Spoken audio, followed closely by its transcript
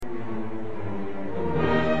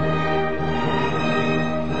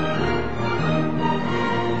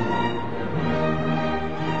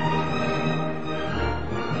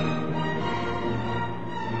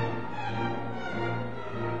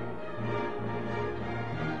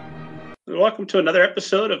Welcome to another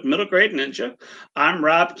episode of Middle Grade Ninja. I'm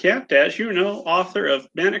Rob Kent, as you know, author of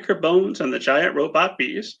Banneker Bones and the Giant Robot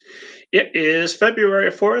Bees. It is February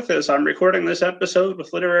 4th as I'm recording this episode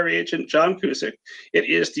with literary agent John Cusick. It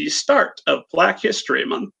is the start of Black History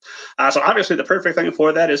Month. So obviously the perfect thing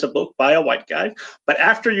for that is a book by a white guy. But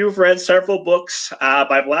after you've read several books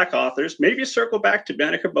by Black authors, maybe circle back to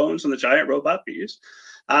Banneker Bones and the Giant Robot Bees.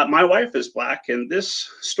 My wife is Black, and this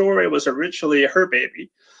story was originally her baby.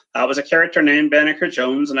 Was a character named Banneker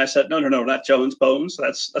Jones, and I said, no, not Jones Bones.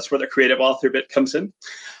 That's where the creative author bit comes in.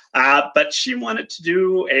 But she wanted to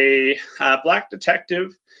do a Black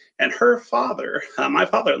detective, and her father, my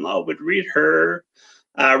father-in-law, would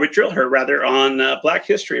drill her rather on Black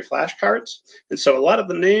history flashcards. And so a lot of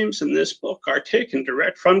the names in this book are taken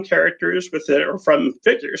direct from characters or from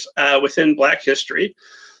figures within Black history.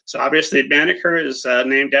 So obviously Banneker is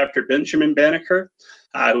named after Benjamin Banneker,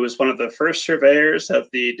 who was one of the first surveyors of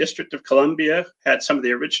the District of Columbia, had some of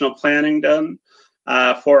the original planning done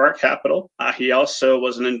for our capital. He also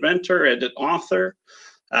was an inventor and an author.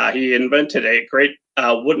 He invented a great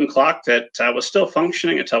wooden clock that was still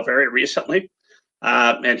functioning until very recently.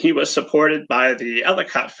 And he was supported by the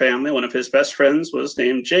Ellicott family. One of his best friends was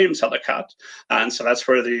named James Ellicott. And so that's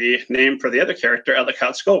where the name for the other character,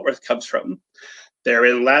 Ellicott Scolworth, comes from. They're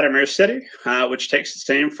in Latimer City, which takes its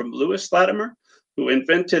name from Lewis Latimer, who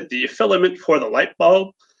invented the filament for the light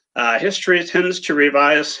bulb. History tends to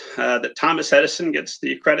revise that Thomas Edison gets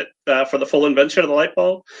the credit for the full invention of the light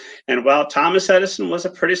bulb. And while Thomas Edison was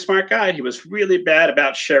a pretty smart guy, he was really bad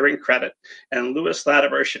about sharing credit. And Lewis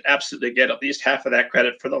Latimer should absolutely get at least half of that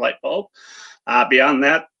credit for the light bulb. Beyond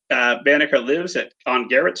that, Banneker lives on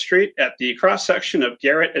Garrett Street at the cross section of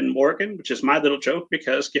Garrett and Morgan, which is my little joke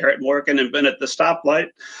because Garrett Morgan invented the stoplight.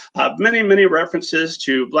 Many references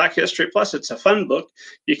to Black history. Plus, it's a fun book.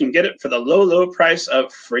 You can get it for the low price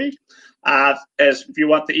of free. As if you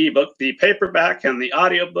want the ebook, the paperback and the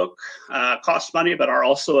audiobook cost money, but are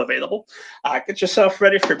also available. Get yourself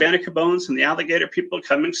ready for Banneker Bones and the Alligator People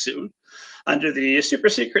coming soon. Under the super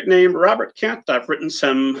secret name Robert Kent, I've written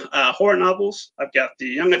some horror novels. I've got the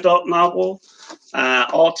young adult novel,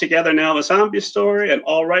 All Together Now a Zombie Story, and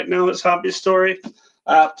All Right Now a Zombie Story.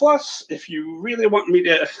 Plus, if you really want me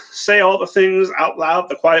to say all the things out loud,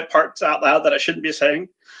 the quiet parts out loud that I shouldn't be saying,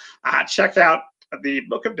 check out the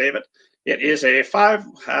Book of David. It is a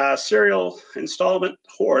 5 serial installment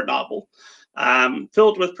horror novel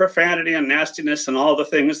filled with profanity and nastiness and all the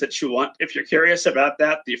things that you want. If you're curious about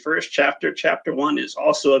that, the first chapter, chapter 1, is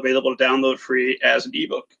also available to download free as an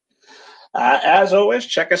ebook. As always,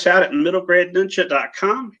 check us out at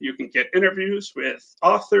middlegradeninja.com. You can get interviews with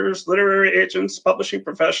authors, literary agents, publishing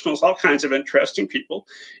professionals, all kinds of interesting people,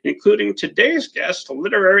 including today's guest,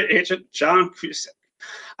 literary agent John Cusick.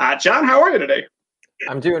 John, how are you today?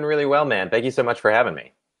 I'm doing really well, man. Thank you so much for having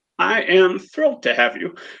me. I am thrilled to have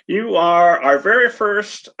you. You are our very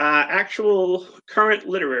first actual current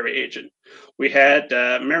literary agent. We had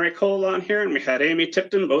Mary Cole on here and we had Amy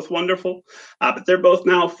Tipton, both wonderful, but they're both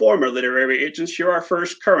now former literary agents. You're our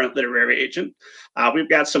first current literary agent. We've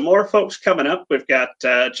got some more folks coming up. We've got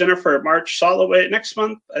Jennifer March Soloway next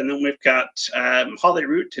month, and then we've got Holly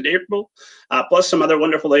Root in April, plus some other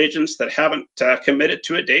wonderful agents that haven't committed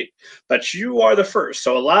to a date. But you are the first,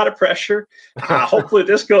 so a lot of pressure. Hopefully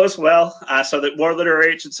this goes well so that more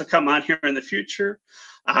literary agents will come on here in the future.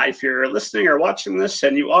 If you're listening or watching this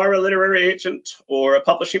and you are a literary agent or a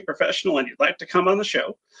publishing professional and you'd like to come on the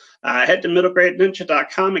show, head to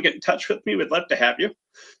middlegradeninja.com and get in touch with me. We'd love to have you.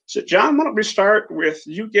 So, John, why don't we start with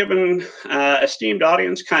you giving esteemed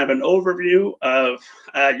audience kind of an overview of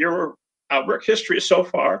your work history so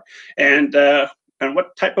far and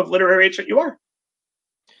what type of literary agent you are.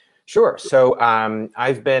 Sure. So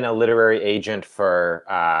I've been a literary agent for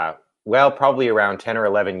probably around 10 or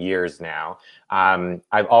 11 years now.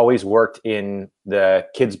 I've always worked in the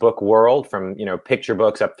kids book world, from picture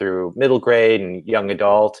books up through middle grade and young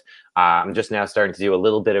adult. I'm just now starting to do a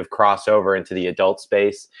little bit of crossover into the adult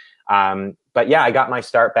space. But yeah, I got my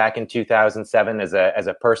start back in 2007 as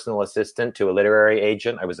a personal assistant to a literary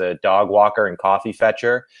agent. I was a dog walker and coffee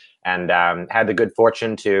fetcher, and had the good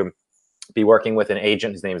fortune to be working with an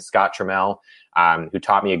agent. His name is Scott Trammell, who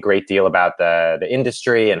taught me a great deal about the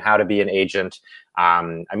industry and how to be an agent.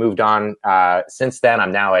 I moved on since then.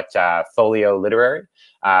 I'm now at Folio Literary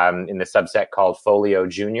in the subset called Folio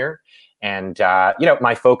Junior. And,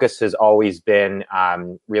 my focus has always been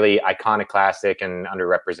really iconoclastic and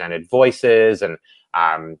underrepresented voices and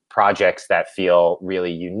projects that feel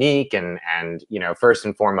really unique and first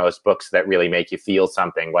and foremost, books that really make you feel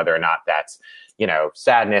something, whether or not that's,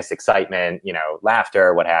 sadness, excitement,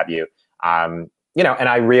 laughter, what have you. and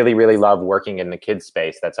I really, really love working in the kids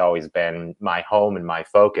space. That's always been my home and my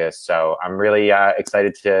focus. So I'm really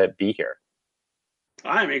excited to be here.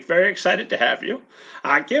 I'm very excited to have you.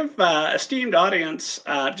 Give esteemed audience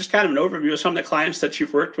just kind of an overview of some of the clients that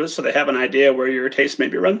you've worked with so they have an idea where your taste may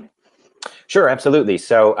be run. Sure, absolutely.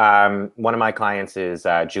 So one of my clients is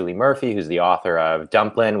Julie Murphy, who's the author of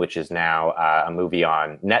Dumplin', which is now a movie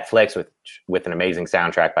on Netflix with an amazing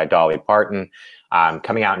soundtrack by Dolly Parton.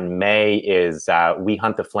 Coming out in May is We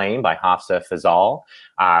Hunt the Flame by Hafsa Fazal,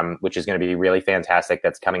 which is going to be really fantastic.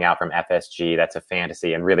 That's coming out from FSG. That's a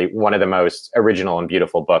fantasy and really one of the most original and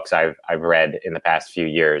beautiful books I've read in the past few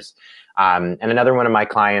years. And another one of my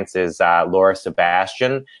clients is Laura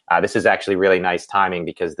Sebastian. This is actually really nice timing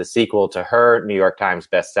because the sequel to her New York Times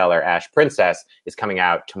bestseller, Ash Princess, is coming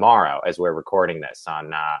out tomorrow as we're recording this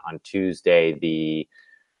on Tuesday the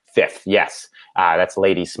 5th. Yes, that's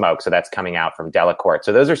Lady Smoke. So that's coming out from Delacorte.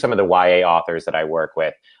 So those are some of the YA authors that I work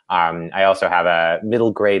with. I also have a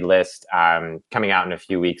middle grade list coming out in a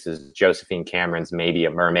few weeks is Josephine Cameron's Maybe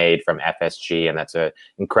a Mermaid from FSG. And that's an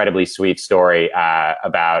incredibly sweet story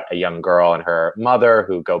about a young girl and her mother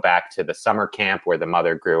who go back to the summer camp where the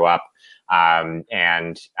mother grew up.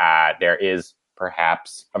 And there is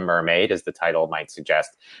perhaps a mermaid, as the title might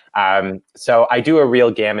suggest. So I do a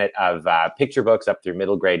real gamut of picture books up through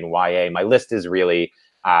middle grade and YA. My list is really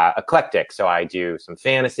eclectic. So I do some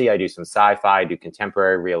fantasy, I do some sci-fi, I do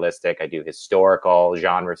contemporary realistic, I do historical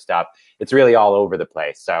genre stuff. It's really all over the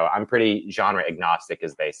place. So I'm pretty genre agnostic,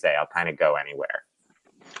 as they say. I'll kind of go anywhere.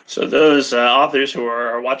 So those authors who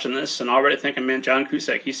are watching this and already thinking, man, John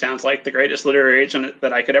Cusick, he sounds like the greatest literary agent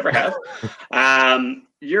that I could ever have.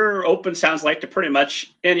 You're open, sounds like, to pretty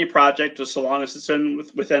much any project, just so long as it's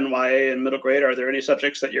within YA and middle grade. Are there any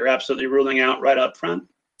subjects that you're absolutely ruling out right up front?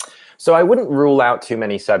 So I wouldn't rule out too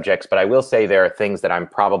many subjects, but I will say there are things that I'm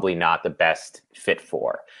probably not the best fit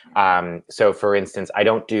for. So for instance, I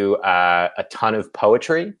don't do a ton of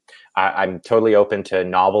poetry. I'm totally open to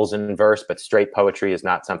novels in verse, but straight poetry is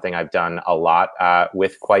not something I've done a lot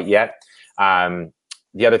with quite yet.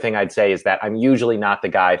 The other thing I'd say is that I'm usually not the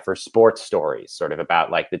guy for sports stories, sort of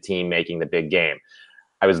about like the team making the big game.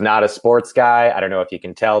 I was not a sports guy. I don't know if you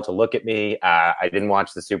can tell to look at me. I didn't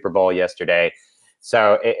watch the Super Bowl yesterday.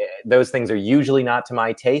 So those things are usually not to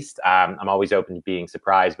my taste. I'm always open to being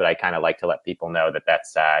surprised, but I kind of like to let people know that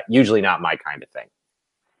that's usually not my kind of thing.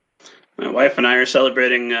 My wife and I are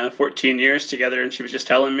celebrating 14 years together, and she was just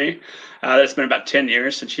telling me that it's been about 10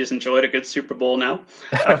 years since she's enjoyed a good Super Bowl now.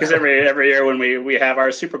 Because every year when we have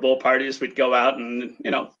our Super Bowl parties, we'd go out and,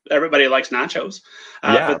 everybody likes nachos.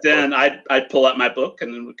 But then I'd pull out my book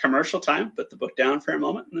and then commercial time, put the book down for a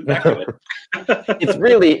moment and then back to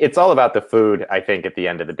it. It's all about the food, I think, at the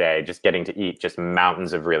end of the day, just getting to eat just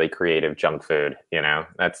mountains of really creative junk food.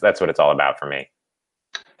 That's what it's all about for me.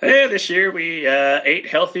 Hey, this year we ate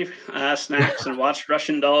healthy snacks and watched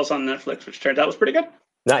Russian Dolls on Netflix, which turned out was pretty good.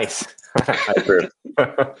 Nice. I approve.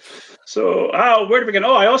 So where do we go?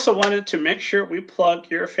 Oh, I also wanted to make sure we plug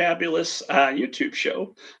your fabulous YouTube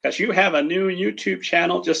show, because you have a new YouTube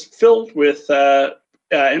channel just filled with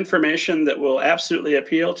information that will absolutely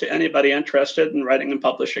appeal to anybody interested in writing and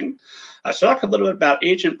publishing. So talk a little bit about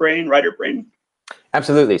Agent Brain, Writer Brain.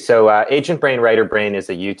 Absolutely. So Agent Brain, Writer Brain is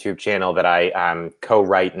a YouTube channel that I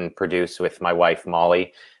co-write and produce with my wife,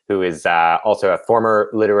 Molly, who is also a former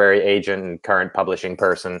literary agent and current publishing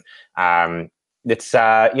person. It's,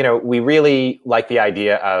 we really like the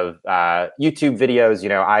idea of YouTube videos.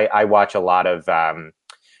 I watch a lot of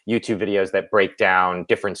YouTube videos that break down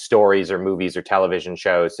different stories or movies or television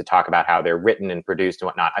shows to talk about how they're written and produced and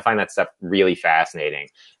whatnot. I find that stuff really fascinating.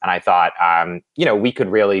 And I thought, we could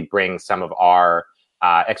really bring some of our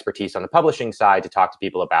expertise on the publishing side to talk to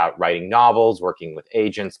people about writing novels, working with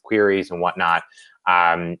agents, queries, and whatnot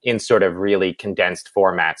in sort of really condensed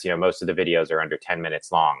formats. Most of the videos are under 10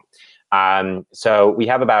 minutes long. So we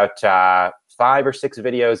have about 5 or 6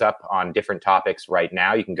 videos up on different topics right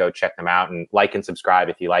now. You can go check them out and like and subscribe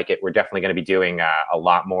if you like it. We're definitely going to be doing a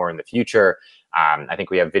lot more in the future. I think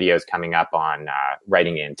we have videos coming up on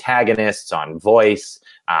writing antagonists, on voice,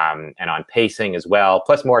 and on pacing as well,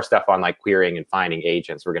 plus more stuff on like querying and finding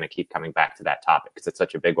agents. We're going to keep coming back to that topic because it's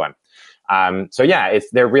such a big one. So yeah,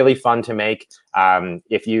 they're really fun to make.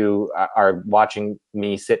 If you are watching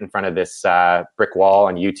me sit in front of this brick wall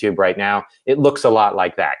on YouTube right now, it looks a lot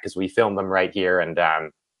like that because we film them right here and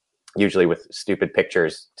usually with stupid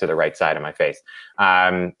pictures to the right side of my face.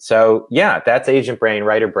 So yeah, that's Agent Brain,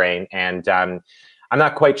 Writer Brain. And I'm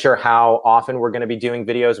not quite sure how often we're going to be doing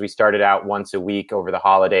videos. We started out once a week over the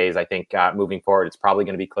holidays. I think moving forward, it's probably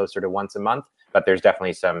going to be closer to once a month, but there's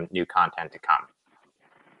definitely some new content to come.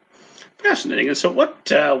 Fascinating. And so,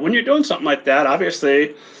 when you're doing something like that,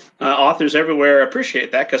 obviously, authors everywhere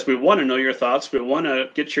appreciate that because we want to know your thoughts. We want to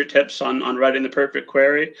get your tips on writing the perfect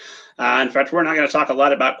query. In fact, we're not going to talk a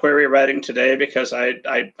lot about query writing today because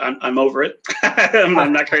I'm over it.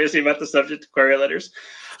 I'm not crazy about the subject of query letters.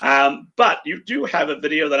 But you do have a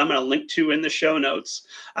video that I'm going to link to in the show notes,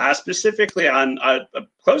 specifically on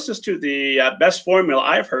closest to the best formula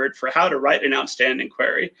I've heard for how to write an outstanding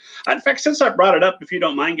query. In fact, since I brought it up, if you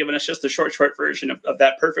don't mind giving us just a short version of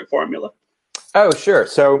that perfect formula. Oh, sure.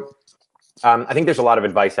 So I think there's a lot of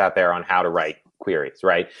advice out there on how to write queries,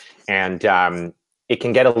 right? And it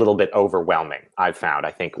can get a little bit overwhelming, I've found,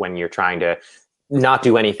 I think, when you're trying to not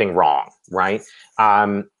do anything wrong, right?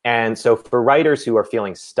 And so for writers who are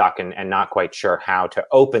feeling stuck and not quite sure how to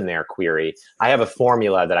open their query, I have a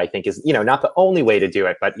formula that I think is, not the only way to do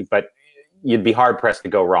it, but you'd be hard pressed to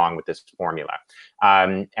go wrong with this formula.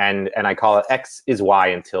 And I call it X is Y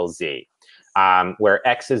until Z. Where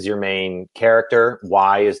X is your main character,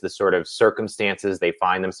 Y is the sort of circumstances they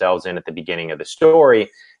find themselves in at the beginning of the story,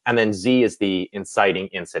 and then Z is the inciting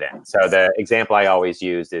incident. So the example I always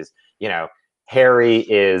use is, Harry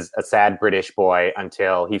is a sad British boy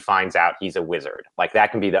until he finds out he's a wizard. Like that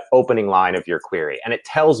can be the opening line of your query. And it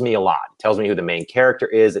tells me a lot. It tells me who the main character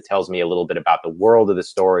is. It tells me a little bit about the world of the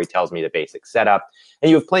story. It tells me the basic setup. And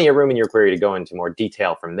you have plenty of room in your query to go into more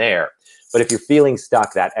detail from there. But if you're feeling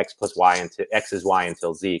stuck, that X is Y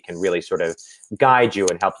until Z can really sort of guide you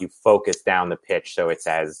and help you focus down the pitch so it's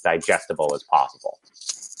as digestible as possible.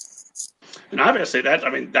 And obviously,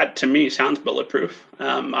 that to me sounds bulletproof.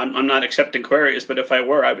 I'm not accepting queries, but if I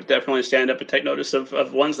were, I would definitely stand up and take notice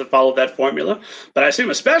of ones that follow that formula. But I assume,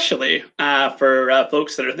 especially for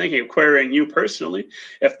folks that are thinking of querying you personally,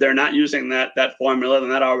 if they're not using that formula, then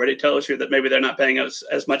that already tells you that maybe they're not paying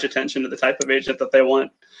as much attention to the type of agent that they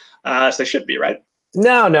want as they should be, right?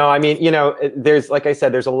 No. I mean, there's, like I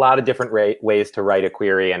said, there's a lot of different ways to write a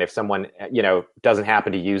query. And if someone, doesn't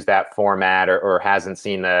happen to use that format or hasn't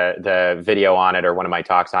seen the video on it or one of my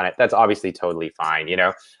talks on it, that's obviously totally fine.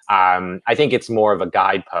 I think it's more of a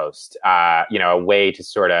guidepost, a way to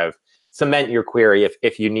sort of cement your query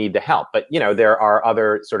if you need the help. But, there are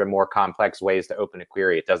other sort of more complex ways to open a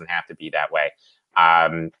query. It doesn't have to be that way.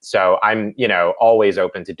 So I'm, always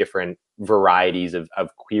open to different varieties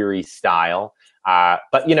of query style.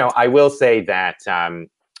 But, I will say that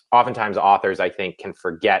oftentimes authors, I think, can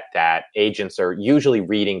forget that agents are usually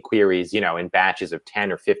reading queries, in batches of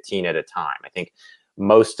 10 or 15 at a time. I think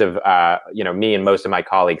most of, me and most of my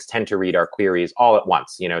colleagues tend to read our queries all at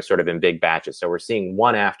once, sort of in big batches. So we're seeing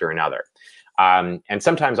one after another. And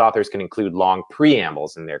sometimes authors can include long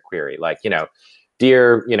preambles in their query, like,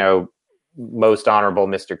 dear, most honorable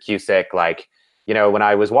Mr. Cusick, like, when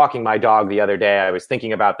I was walking my dog the other day, I was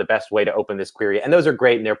thinking about the best way to open this query. And those are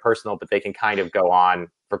great and they're personal, but they can kind of go on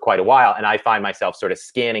for quite a while. And I find myself sort of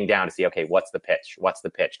scanning down to see, okay, what's the pitch? What's the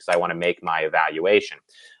pitch? Because I want to make my evaluation.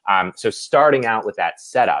 So starting out with that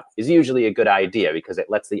setup is usually a good idea because it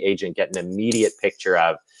lets the agent get an immediate picture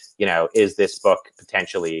of, is this book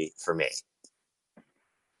potentially for me?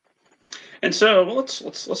 And so let's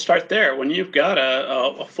start there. When you've got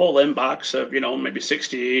a full inbox of maybe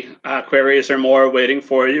 60 queries or more waiting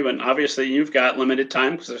for you, and obviously you've got limited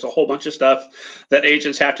time because there's a whole bunch of stuff that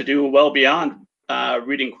agents have to do well beyond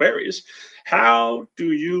reading queries. How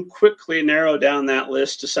do you quickly narrow down that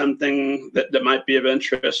list to something that might be of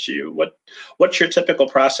interest to you? What's your typical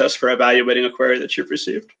process for evaluating a query that you've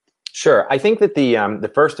received? Sure. I think that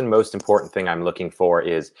the first and most important thing I'm looking for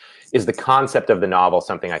is the concept of the novel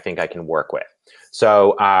something I think I can work with.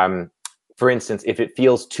 So, for instance, if it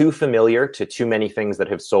feels too familiar to too many things that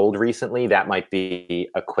have sold recently, that might be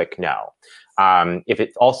a quick no. If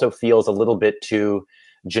it also feels a little bit too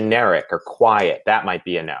generic or quiet, that might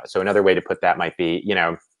be a no. So another way to put that might be,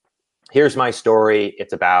 here's my story.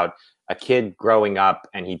 It's about a kid growing up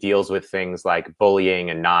and he deals with things like bullying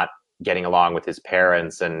and not getting along with his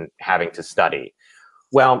parents and having to study.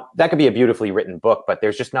 Well, that could be a beautifully written book, but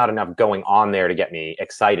there's just not enough going on there to get me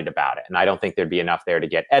excited about it. And I don't think there'd be enough there to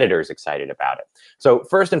get editors excited about it. So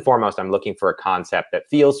first and foremost, I'm looking for a concept that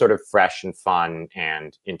feels sort of fresh and fun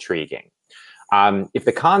and intriguing. If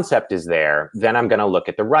the concept is there, then I'm going to look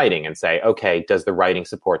at the writing and say, okay, does the writing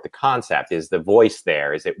support the concept? Is the voice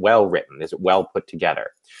there? Is it well written? Is it well put together?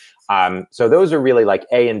 So those are really like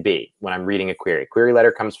A and B when I'm reading a query. Query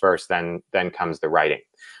letter comes first, then comes the writing.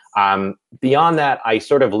 Beyond that, I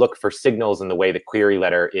sort of look for signals in the way the query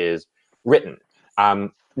letter is written.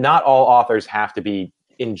 Not all authors have to be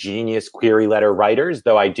ingenious query letter writers,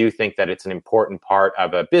 though I do think that it's an important part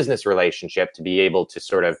of a business relationship to be able to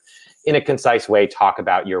sort of, in a concise way, talk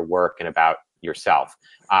about your work and about yourself.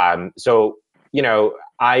 So,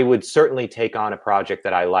 I would certainly take on a project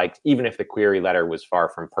that I liked, even if the query letter was far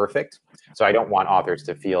from perfect. So I don't want authors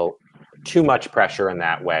to feel too much pressure in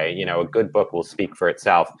that way. A good book will speak for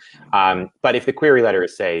itself. But if the query letter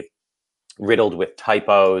is, say, riddled with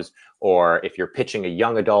typos, or if you're pitching a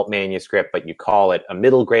young adult manuscript, but you call it a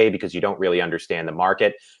middle grade because you don't really understand the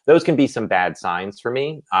market, those can be some bad signs for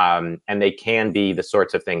me. And they can be the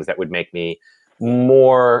sorts of things that would make me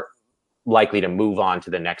more likely to move on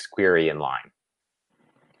to the next query in line.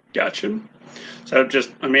 Gotcha. So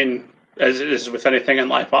as it is with anything in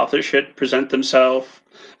life, authors should present themselves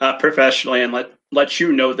professionally and let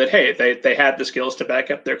you know that, hey, they had the skills to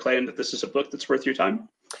back up their claim that this is a book that's worth your time.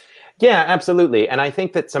 Yeah, absolutely. And I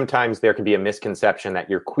think that sometimes there can be a misconception that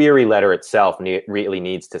your query letter itself really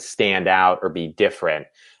needs to stand out or be different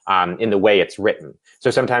in the way it's written.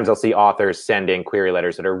 So sometimes I'll see authors send in query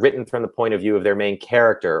letters that are written from the point of view of their main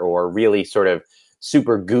character, or really sort of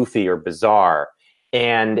super goofy or bizarre.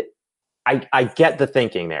 And I get the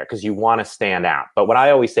thinking there, because you want to stand out. But what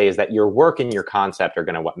I always say is that your work and your concept are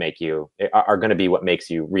going to be what makes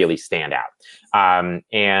you really stand out.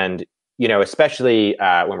 And especially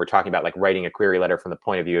when we're talking about like writing a query letter from the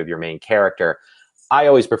point of view of your main character, I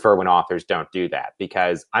always prefer when authors don't do that,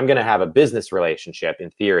 because I'm going to have a business relationship in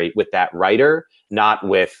theory with that writer, not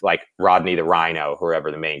with like Rodney the Rhino, whoever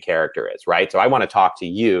the main character is, right? So I want to talk to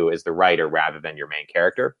you as the writer rather than your main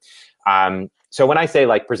character. So when I say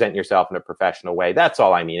like present yourself in a professional way, that's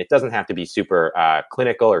all I mean. It doesn't have to be super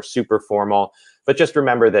clinical or super formal, but just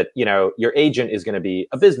remember that, your agent is going to be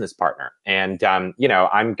a business partner, and, I'm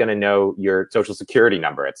going to know your social security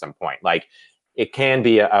number at some point. Like, it can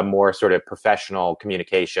be a more sort of professional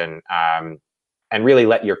communication, and really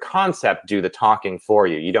let your concept do the talking for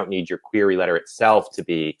you. You don't need your query letter itself to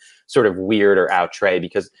be sort of weird or outre,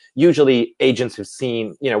 because usually agents have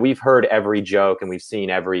seen, we've heard every joke and we've seen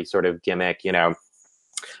every sort of gimmick.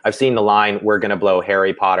 I've seen the line, "We're going to blow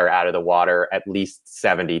Harry Potter out of the water," at least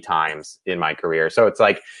 70 times in my career. So it's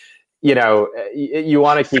like, you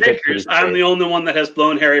want to keep it. I'm the only one that has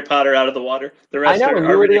blown Harry Potter out of the water. The rest I know, are you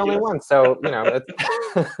were the ridiculous. only one. So,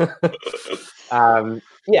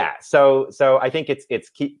 yeah. So I think it's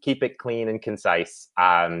keep it clean and concise.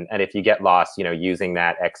 And if you get lost, using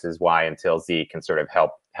that X's, Y until Z can sort of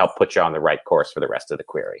help put you on the right course for the rest of the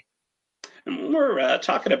query. And when we're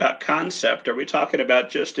talking about concept, are we talking about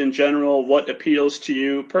just in general what appeals to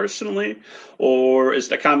you personally, or is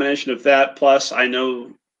it a combination of that plus I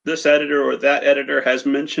know this editor or that editor has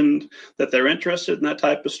mentioned that they're interested in that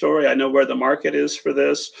type of story? I know where the market is for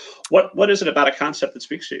this. What is it about a concept that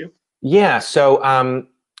speaks to you? Yeah, so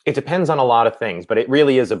it depends on a lot of things, but it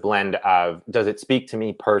really is a blend of, does it speak to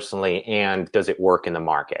me personally, and does it work in the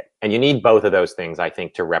market? And you need both of those things, I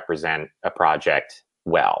think, to represent a project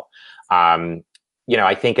well.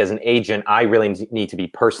 I think as an agent, I really need to be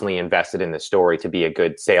personally invested in the story to be a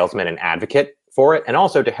good salesman and advocate for it, and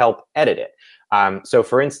also to help edit it. So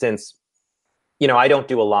for instance, I don't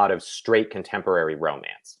do a lot of straight contemporary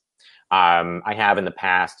romance. I have in the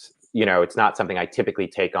past. It's not something I typically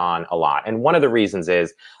take on a lot. And one of the reasons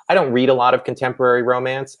is I don't read a lot of contemporary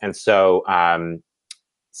romance. And so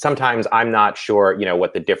sometimes I'm not sure,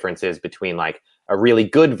 what the difference is between like a really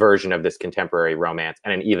good version of this contemporary romance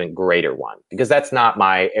and an even greater one, because that's not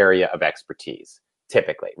my area of expertise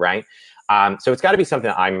typically, right? So it's got to be something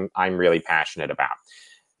that I'm really passionate about.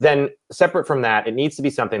 Then separate from that, it needs to be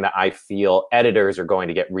something that I feel editors are going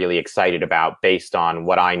to get really excited about based on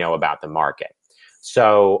what I know about the market.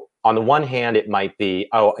 So on the one hand, it might be,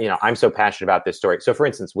 I'm so passionate about this story. So for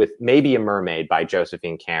instance, with Maybe a Mermaid by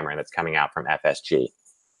Josephine Cameron, that's coming out from FSG.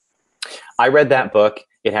 I read that book.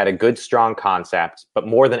 It had a good, strong concept, but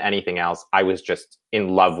more than anything else, I was just in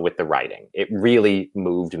love with the writing. It really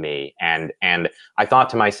moved me. And I thought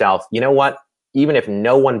to myself, you know what? Even if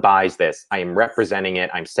no one buys this, I am representing it.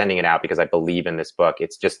 I'm sending it out because I believe in this book.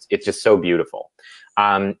 It's just so beautiful.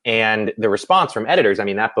 And the response from editors,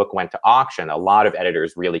 that book went to auction. A lot of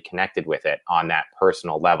editors really connected with it on that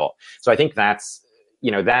personal level. So I think that's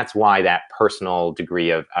why that personal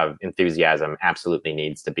degree of enthusiasm absolutely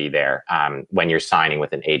needs to be there when you're signing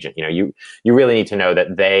with an agent. You really need to know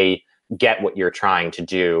that they get what you're trying to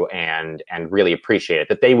do and really appreciate it,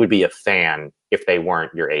 that they would be a fan if they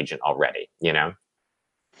weren't your agent already,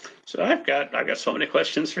 So I've got so many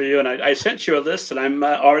questions for you, and I sent you a list, and I'm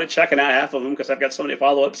already checking out half of them because I've got so many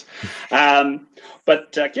follow-ups.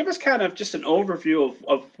 But give us kind of just an overview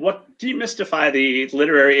of what, demystify the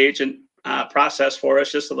literary agent process for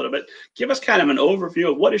us just a little bit. Give us kind of an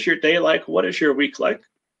overview of what is your day like, what is your week like?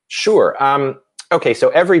 Sure. Okay, so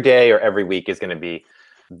every day or every week is going to be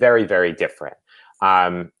very, very different.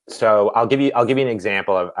 So I'll give you an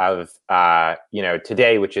example of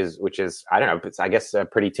today, which is I don't know, it's I guess a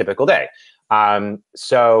pretty typical day.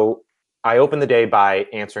 So I open the day by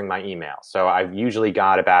answering my email. So I've usually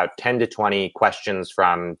got about 10 to 20 questions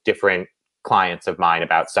from different clients of mine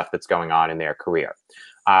about stuff that's going on in their career.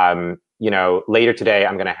 Later today,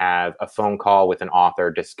 I'm going to have a phone call with an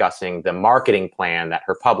author discussing the marketing plan that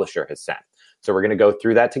her publisher has sent. So we're going to go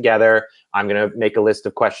through that together. I'm going to make a list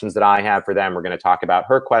of questions that I have for them. We're going to talk about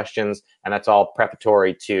her questions, and that's all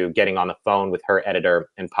preparatory to getting on the phone with her editor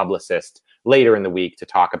and publicist later in the week to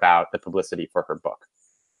talk about the publicity for her book.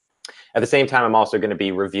 At the same time, I'm also going to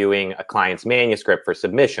be reviewing a client's manuscript for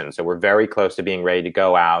submission. So we're very close to being ready to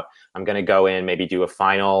go out. I'm going to go in, maybe do a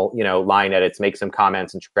final, line edits, make some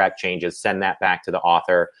comments and track changes, send that back to the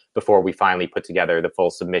author before we finally put together the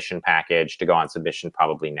full submission package to go on submission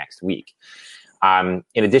probably next week. In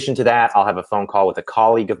addition to that, I'll have a phone call with a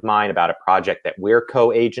colleague of mine about a project that we're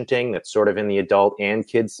co-agenting that's sort of in the adult and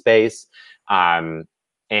kids space. And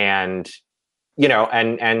throughout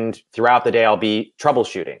the day, I'll be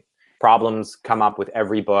troubleshooting. Problems come up with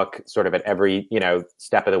every book, sort of at every,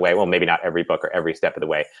 step of the way. Well, maybe not every book or every step of the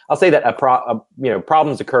way. I'll say that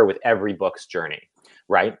problems occur with every book's journey,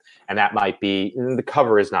 right? And that might be the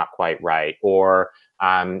cover is not quite right, or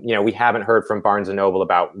we haven't heard from Barnes and Noble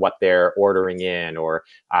about what they're ordering in, or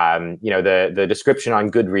the description on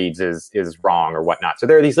Goodreads is wrong or whatnot. So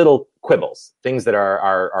there are these little quibbles, things that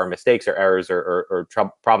are mistakes or errors or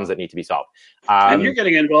problems that need to be solved. And you're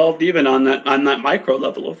getting involved even on that micro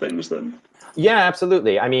level of things, then. Yeah,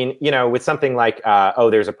 absolutely. I mean, with something like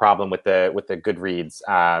there's a problem with the Goodreads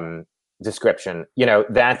description,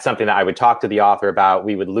 that's something that I would talk to the author about.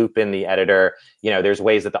 We would loop in the editor. There's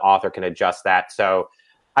ways that the author can adjust that. So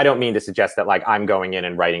I don't mean to suggest that like I'm going in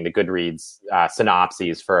and writing the Goodreads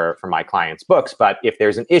synopses for my clients' books, but if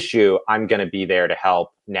there's an issue, I'm going to be there to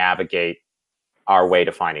help navigate our way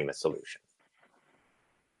to finding the solution.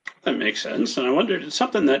 That makes sense. And I wondered, it's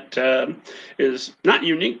something that is not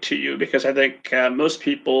unique to you, because I think most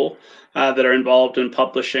people that are involved in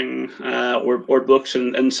publishing or books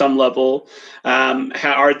in some level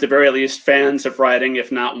are at the very least fans of writing,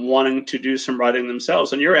 if not wanting to do some writing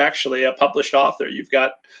themselves. And you're actually a published author. You've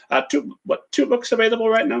got two books available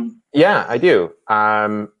right now? Yeah, I do.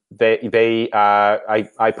 I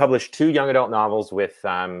published 2 young adult novels with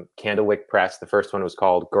Candlewick Press. The first one was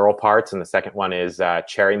called Girl Parts, and the second one is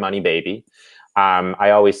Cherry Money Baby.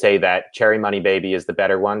 I always say that Cherry Money Baby is the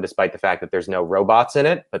better one, despite the fact that there's no robots in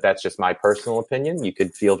it, but that's just my personal opinion. You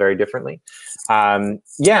could feel very differently. I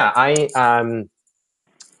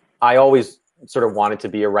always sort of wanted to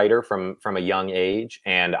be a writer from a young age,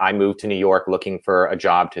 and I moved to New York looking for a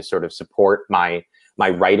job to sort of support my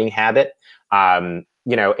writing habit.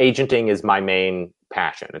 Agenting is my main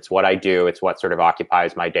passion. It's what I do. It's what sort of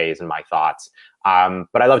occupies my days and my thoughts.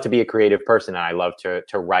 But I love to be a creative person, and I love to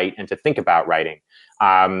write and to think about writing.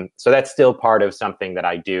 So that's still part of something that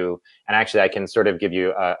I do. And actually, I can sort of give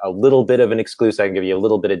you a little bit of an exclusive. I can give you a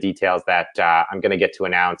little bit of details that I'm going to get to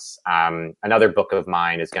announce. Another book of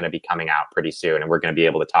mine is going to be coming out pretty soon, and we're going to be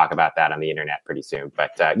able to talk about that on the internet pretty soon.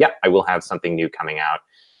 But I will have something new coming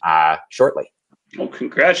out shortly. Well,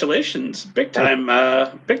 congratulations. Big time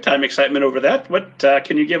excitement over that. What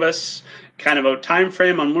can you give us kind of a time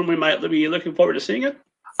frame on when we might be looking forward to seeing it?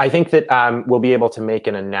 I think that we'll be able to make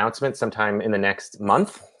an announcement sometime in the next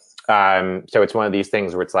month. So it's one of these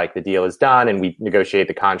things where it's like the deal is done and we negotiate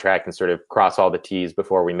the contract and sort of cross all the T's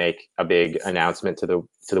before we make a big announcement to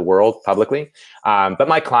the world publicly. But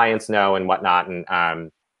my clients know and whatnot,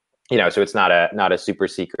 and so it's not a super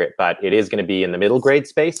secret, but it is going to be in the middle grade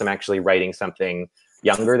space. I'm actually writing something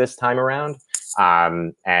younger this time around.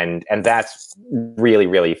 And that's really,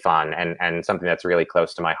 really fun and something that's really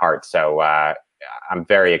close to my heart. So I'm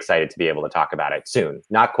very excited to be able to talk about it soon.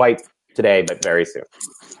 Not quite today, but very soon.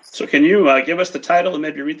 So can you give us the title and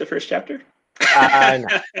maybe read the first chapter? No.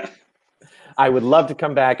 I would love to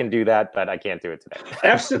come back and do that, but I can't do it today.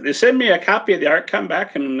 Absolutely. Send me a copy of the art. Come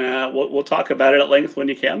back and we'll talk about it at length when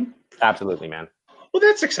you can. Absolutely, man. Well,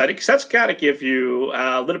 that's exciting, because that's got to give you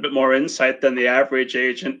a little bit more insight than the average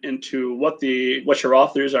agent into what your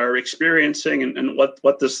authors are experiencing and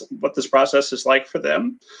what this process is like for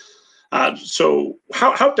them. So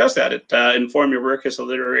how does that inform your work as a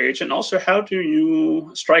literary agent? Also, how do you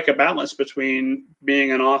strike a balance between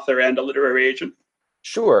being an author and a literary agent?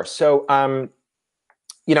 Sure. So,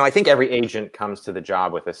 I think every agent comes to the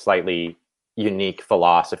job with a slightly unique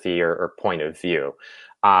philosophy or point of view.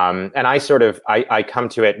 And I come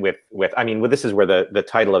to it with this is where the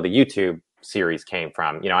title of the YouTube series came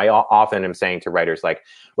from. I often am saying to writers like,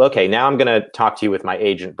 well, okay, now I'm going to talk to you with my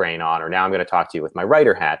agent brain on, or now I'm going to talk to you with my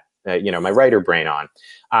writer hat, my writer brain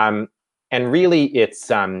on. And really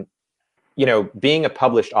it's, being a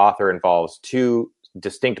published author involves two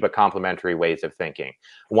distinct but complementary ways of thinking.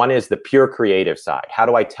 One is the pure creative side. How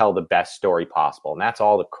do I tell the best story possible? And that's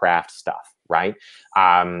all the craft stuff, right?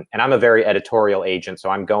 And I'm a very editorial agent, so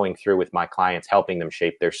I'm going through with my clients, helping them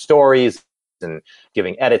shape their stories and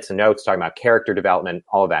giving edits and notes, talking about character development,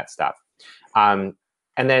 all of that stuff. And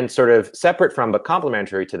then sort of separate from but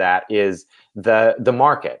complementary to that is the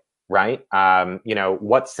market. Right?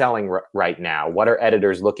 What's selling right now? What are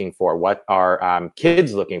editors looking for? What are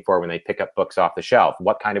kids looking for when they pick up books off the shelf?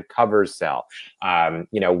 What kind of covers sell?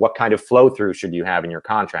 What kind of flow through should you have in your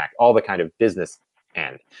contract? All the kind of business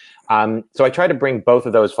end. So I try to bring both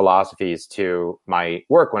of those philosophies to my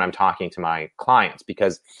work when I'm talking to my clients,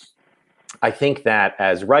 because I think that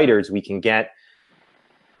as writers, we can get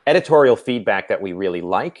editorial feedback that we really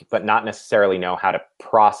like, but not necessarily know how to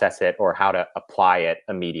process it or how to apply it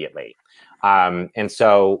immediately. And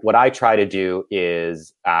so what I try to do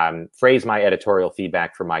is phrase my editorial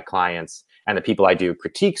feedback for my clients and the people I do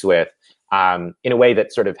critiques with in a way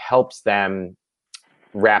that sort of helps them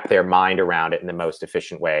wrap their mind around it in the most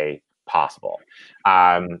efficient way possible.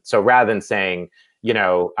 So rather than saying,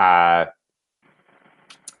 I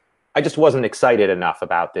just wasn't excited enough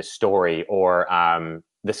about this story, or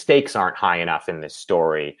the stakes aren't high enough in this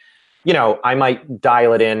story, I might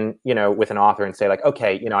dial it in, with an author and say like,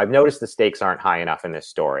 okay, I've noticed the stakes aren't high enough in this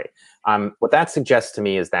story. What that suggests to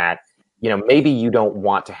me is that, maybe you don't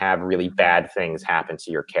want to have really bad things happen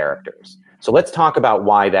to your characters. So let's talk about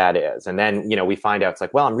why that is. And then, we find out it's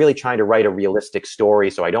like, well, I'm really trying to write a realistic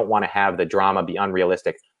story, so I don't want to have the drama be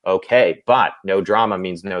unrealistic. Okay, but no drama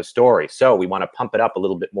means no story. So we want to pump it up a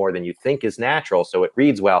little bit more than you think is natural so it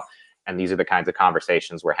reads well. And these are the kinds of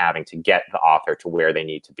conversations we're having to get the author to where they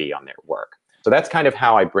need to be on their work. So that's kind of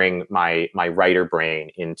how I bring my writer brain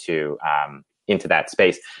into that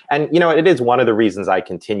space. And, it is one of the reasons I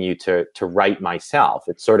continue to write myself.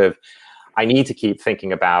 It's sort of, I need to keep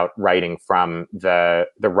thinking about writing from the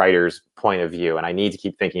writer's point of view. And I need to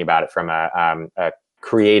keep thinking about it from a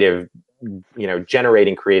creative,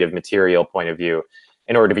 generating creative material point of view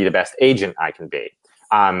in order to be the best agent I can be.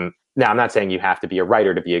 Now, I'm not saying you have to be a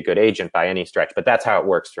writer to be a good agent by any stretch, but that's how it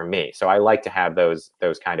works for me. So I like to have those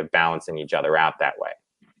kind of balancing each other out that way.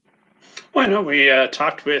 Well, I know we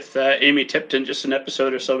talked with Amy Tipton just an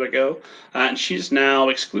episode or so ago, and she's now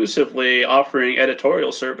exclusively offering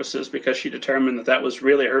editorial services because she determined that was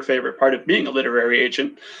really her favorite part of being a literary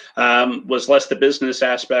agent, was less the business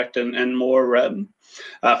aspect and more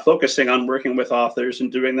focusing on working with authors and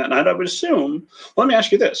doing that. And I would assume, well, let me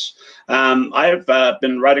ask you this. I've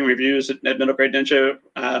been writing reviews at Middle Grade Ninja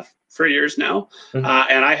for years now. Mm-hmm.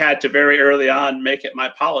 And I had to very early on make it my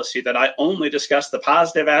policy that I only discuss the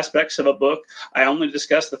positive aspects of a book. I only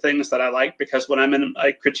discuss the things that I like, because when I'm in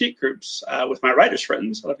critique groups with my writers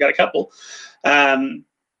friends, I've got a couple,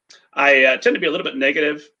 I tend to be a little bit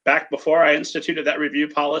negative. Back before I instituted that review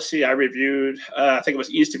policy, I reviewed, I think it was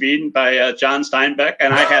East of Eden by John Steinbeck,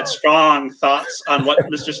 and I had strong thoughts on what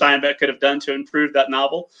Mr. Steinbeck could have done to improve that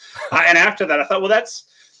novel. And after that, I thought, well, that's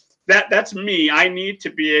me. I need to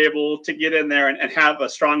be able to get in there and have a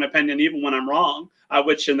strong opinion even when I'm wrong,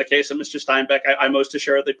 which in the case of Mr. Steinbeck, I most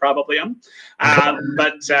assuredly probably am.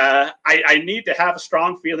 But I need to have a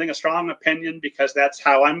strong feeling, a strong opinion, because that's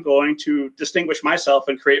how I'm going to distinguish myself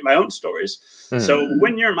and create my own stories. Mm-hmm. So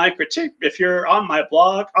when you're my critique, if you're on my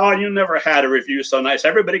blog, oh, you never had a review so nice.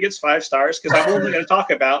 Everybody gets 5 stars because I'm only going to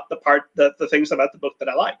talk about the things about the book that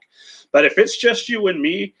I like. But if it's just you and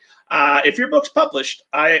me, if your book's published,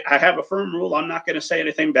 I have a firm rule. I'm not going to say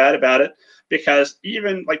anything bad about it, because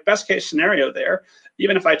even like best case scenario there,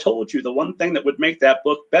 even if I told you the one thing that would make that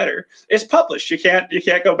book better, it's published. You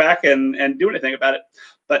can't go back and do anything about it.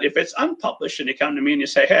 But if it's unpublished and you come to me and you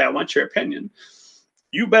say, hey, I want your opinion,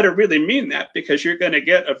 you better really mean that, because you're going to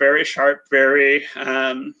get a very sharp, very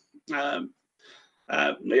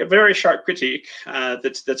sharp critique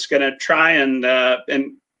that's going to try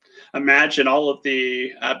and imagine all of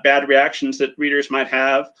the bad reactions that readers might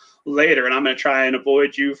have later. And I'm going to try and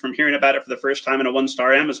avoid you from hearing about it for the first time in a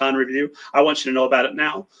 1-star Amazon review. I want you to know about it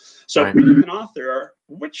now. So right. Being an author,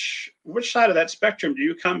 which side of that spectrum do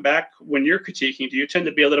you come back when you're critiquing? Do you tend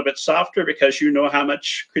to be a little bit softer because you know how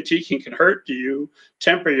much critiquing can hurt? Do you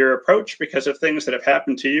temper your approach because of things that have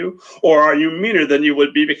happened to you? Or are you meaner than you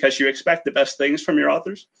would be because you expect the best things from your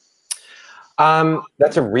authors?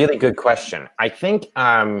 That's a really good question. I think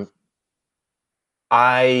I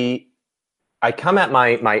come at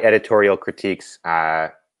my editorial critiques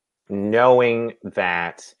knowing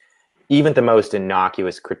that even the most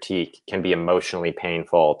innocuous critique can be emotionally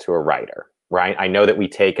painful to a writer, right? I know that we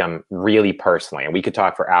take them really personally, and we could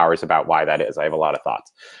talk for hours about why that is. I have a lot of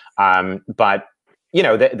thoughts. But,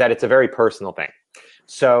 that it's a very personal thing.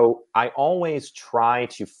 So I always try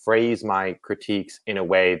to phrase my critiques in a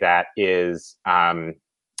way that is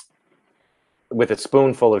with a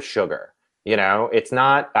spoonful of sugar. It's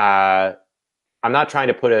not, I'm not trying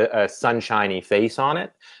to put a sunshiny face on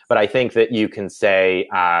it, but I think that you can say,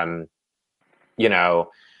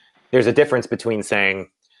 there's a difference between saying,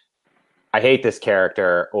 I hate this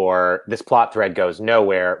character, or this plot thread goes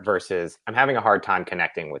nowhere, versus I'm having a hard time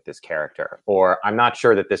connecting with this character, or I'm not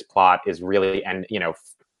sure that this plot is really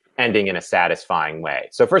ending in a satisfying way.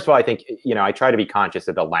 So first of all, I think, I try to be conscious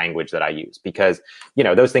of the language that I use, because,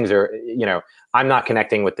 those things are, I'm not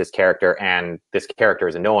connecting with this character and this character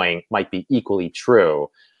is annoying might be equally true.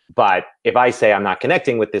 But if I say I'm not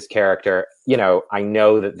connecting with this character, I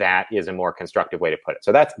know that that is a more constructive way to put it.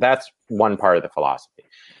 So that's one part of the philosophy.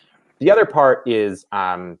 The other part is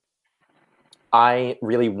I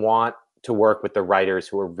really want to work with the writers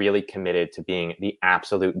who are really committed to being the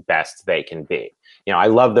absolute best they can be. I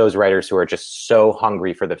love those writers who are just so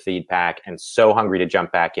hungry for the feedback and so hungry to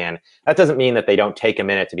jump back in. That doesn't mean that they don't take a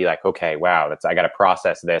minute to be like, okay, wow, I got to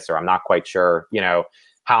process this, or I'm not quite sure,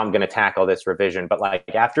 how I'm going to tackle this revision. But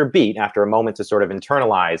like after a moment to sort of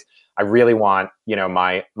internalize, I really want,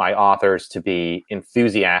 my authors to be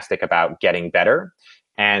enthusiastic about getting better,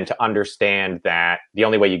 and to understand that the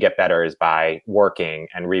only way you get better is by working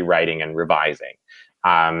and rewriting and revising.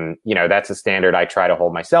 That's a standard I try to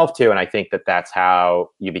hold myself to. And I think that that's how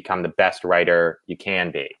you become the best writer you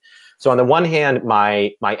can be. So on the one hand,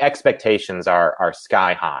 my expectations are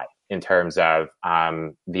sky high in terms of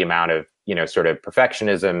the amount of, sort of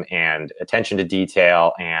perfectionism and attention to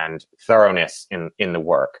detail and thoroughness in the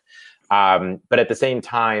work. But at the same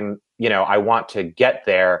time, I want to get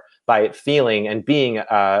there by it feeling and being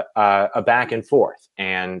a back and forth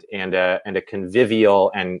and a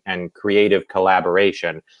convivial and creative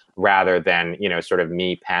collaboration, rather than sort of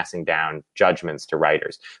me passing down judgments to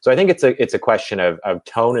writers. So I think it's a question of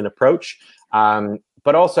tone and approach,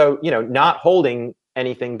 but also not holding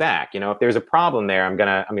anything back. If there's a problem there, I'm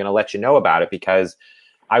gonna let you know about it, because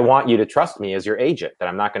I want you to trust me as your agent, that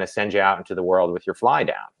I'm not going to send you out into the world with your fly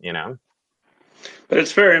down. But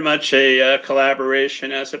it's very much a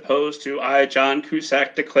collaboration, as opposed to I, John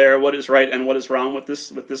Cusick, declare what is right and what is wrong with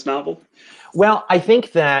this novel. Well, I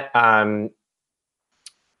think that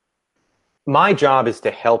my job is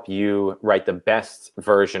to help you write the best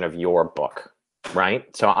version of your book, right?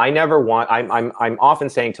 So I'm often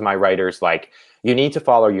saying to my writers, like, you need to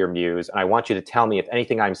follow your muse, and I want you to tell me if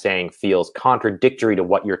anything I'm saying feels contradictory to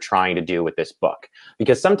what you're trying to do with this book.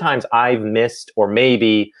 Because sometimes I've missed, or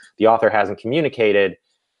maybe the author hasn't communicated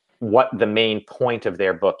what the main point of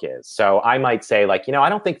their book is. So I might say, like, I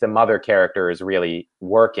don't think the mother character is really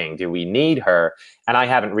working. Do we need her? And I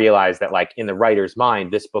haven't realized that, like, in the writer's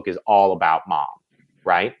mind, this book is all about mom,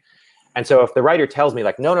 right? And so if the writer tells me,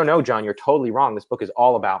 like, no, John, you're totally wrong, this book is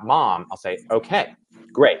all about mom, I'll say, okay,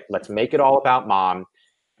 great, let's make it all about mom.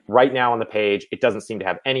 Right now on the page, it doesn't seem to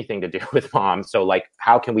have anything to do with mom. So, like,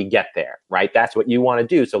 how can we get there, right? That's what you want to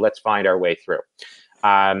do. So let's find our way through.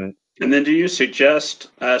 And then do you suggest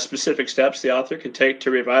specific steps the author can take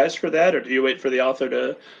to revise for that? Or do you wait for the author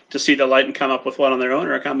to see the light and come up with one on their own,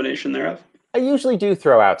 or a combination thereof? I usually do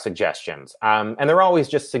throw out suggestions, and they're always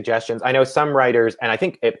just suggestions. I know some writers, and I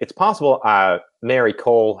think it's possible Mary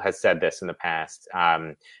Cole has said this in the past,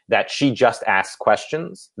 that she just asks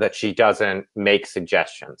questions, that she doesn't make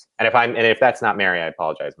suggestions. And if that's not Mary, I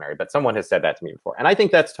apologize, Mary, but someone has said that to me before. And I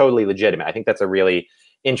think that's totally legitimate. I think that's a really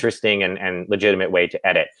interesting and legitimate way to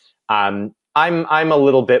edit. I'm a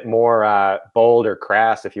little bit more bold or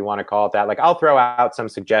crass, if you want to call it that. Like, I'll throw out some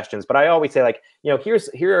suggestions, but I always say, like,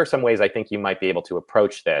 here are some ways I think you might be able to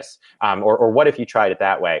approach this, or what if you tried it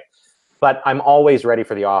that way? But I'm always ready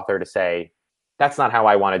for the author to say, that's not how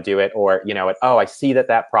I want to do it, or I see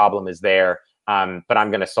that problem is there, but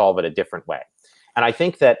I'm going to solve it a different way. And I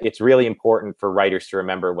think that it's really important for writers to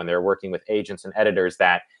remember when they're working with agents and editors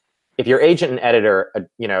that if your agent and editor,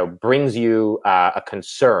 brings you a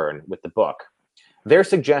concern with the book, their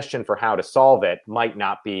suggestion for how to solve it might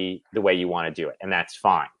not be the way you want to do it, and that's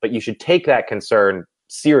fine. But you should take that concern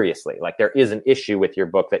seriously. Like, there is an issue with your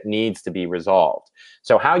book that needs to be resolved.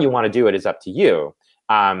 So how you want to do it is up to you,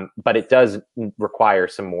 but it does require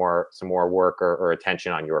some more work or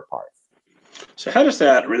attention on your part. So how does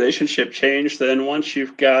that relationship change then once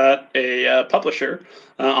you've got a publisher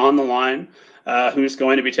on the line? who's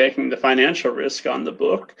going to be taking the financial risk on the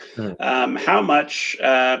book. How much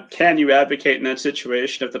can you advocate in that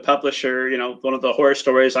situation if the publisher, one of the horror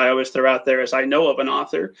stories I always throw out there is I know of an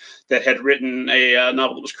author that had written a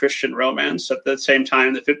novel that was Christian romance at the same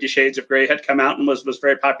time that 50 Shades of Grey had come out and was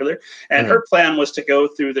very popular. And her plan was to go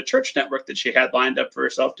through the church network that she had lined up for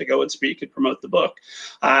herself to go and speak and promote the book.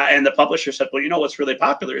 And the publisher said, well, what's really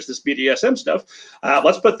popular is this BDSM stuff.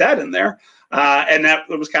 Let's put that in there. And that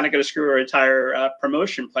was kind of going to screw her entire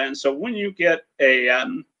promotion plan. So when you get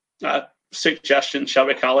a suggestion, shall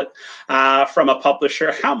we call it, from a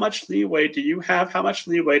publisher, how much leeway do you have? How much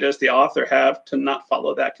leeway does the author have to not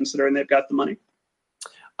follow that, considering they've got the money?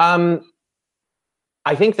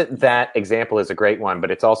 I think that example is a great one, but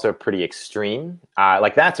it's also pretty extreme.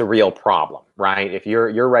 Like that's a real problem, right? If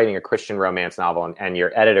you're writing a Christian romance novel and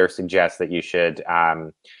your editor suggests that you should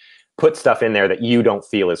put stuff in there that you don't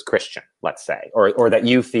feel is Christian, let's say, or that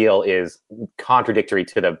you feel is contradictory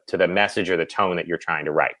to the message or the tone that you're trying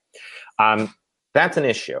to write, that's an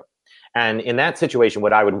issue. And in that situation,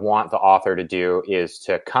 what I would want the author to do is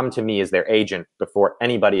to come to me as their agent before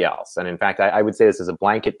anybody else. And in fact, I would say this is a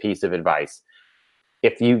blanket piece of advice.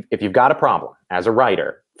 If you've got a problem as a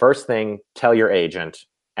writer, first thing, tell your agent,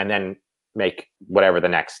 and then make whatever the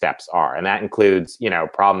next steps are. And that includes,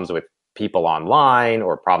 problems with people online,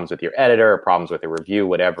 or problems with your editor, or problems with a review,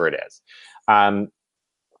 whatever it is.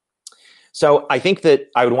 So I think that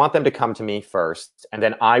I would want them to come to me first, and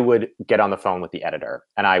then I would get on the phone with the editor,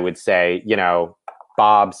 and I would say,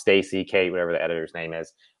 Bob, Stacy, Kate, whatever the editor's name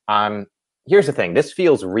is. Here's the thing. This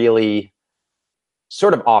feels really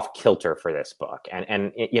sort of off kilter for this book.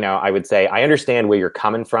 And I would say, I understand where you're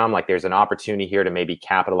coming from. Like there's an opportunity here to maybe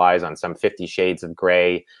capitalize on some 50 Shades of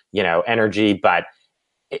Grey, energy, but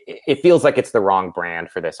it feels like it's the wrong brand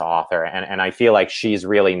for this author. And I feel like she's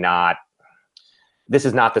really not, this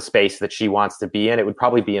is not the space that she wants to be in. It would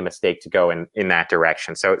probably be a mistake to go in that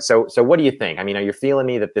direction. So what do you think? I mean, are you feeling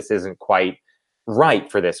me that this isn't quite right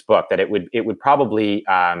for this book, that it would probably,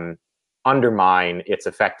 undermine its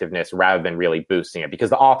effectiveness rather than really boosting it,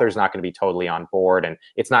 because the author's not going to be totally on board and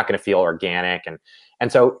it's not going to feel organic.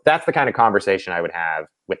 And so that's the kind of conversation I would have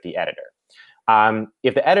with the editor.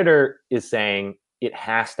 If the editor is saying it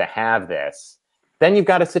has to have this, then you've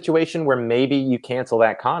got a situation where maybe you cancel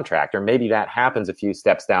that contract, or maybe that happens a few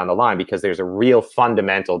steps down the line because there's a real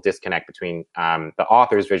fundamental disconnect between the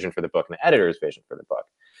author's vision for the book and the editor's vision for the book.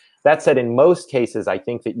 That said, in most cases, I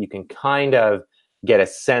think that you can kind of get a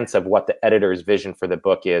sense of what the editor's vision for the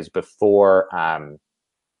book is before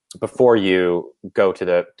you go to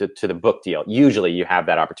the book deal. Usually you have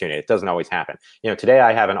that opportunity. It doesn't always happen. Today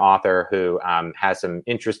I have an author who has some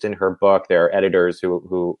interest in her book. There are editors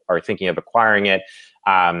who are thinking of acquiring it.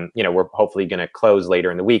 We're hopefully going to close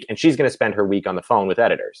later in the week, and she's going to spend her week on the phone with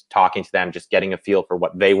editors, talking to them, just getting a feel for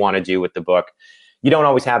what they want to do with the book. You don't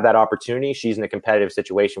always have that opportunity. She's in a competitive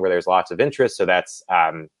situation where there's lots of interest. So that's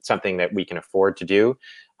something that we can afford to do.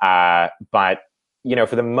 But,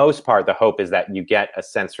 for the most part, the hope is that you get a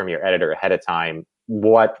sense from your editor ahead of time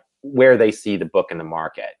where they see the book in the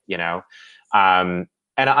market, And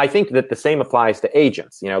I think that the same applies to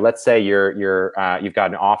agents. Let's say you've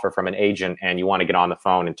got an offer from an agent and you want to get on the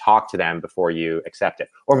phone and talk to them before you accept it.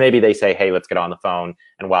 Or maybe they say, hey, let's get on the phone.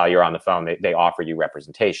 And while you're on the phone, they offer you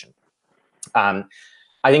representation. I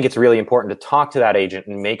think it's really important to talk to that agent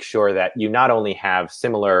and make sure that you not only have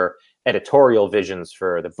similar editorial visions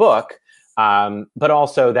for the book, but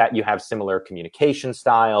also that you have similar communication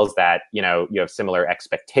styles, that, you have similar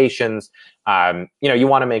expectations. You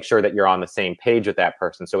want to make sure that you're on the same page with that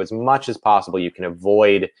person. So as much as possible, you can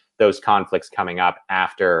avoid those conflicts coming up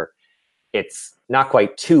after it's not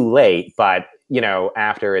quite too late, but,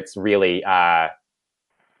 after it's really,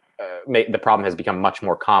 the problem has become much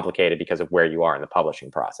more complicated because of where you are in the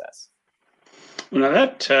publishing process. Well, now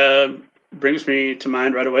that brings me to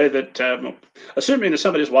mind right away that assuming that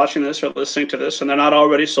somebody's watching this or listening to this and they're not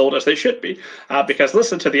already sold, as they should be, because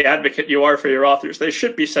listen to the advocate you are for your authors. They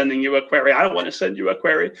should be sending you a query. I want to send you a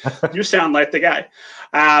query. You sound like the guy.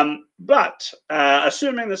 But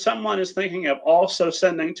assuming that someone is thinking of also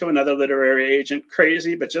sending to another literary agent,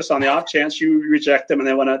 crazy, but just on the off chance you reject them and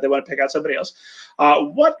they want to pick out somebody else,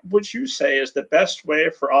 what would you say is the best way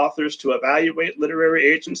for authors to evaluate literary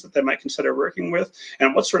agents that they might consider working with,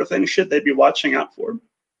 and what sort of things should they be watching out for?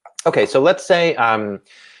 Okay, so let's say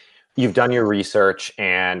you've done your research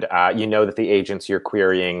and you know that the agents you're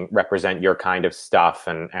querying represent your kind of stuff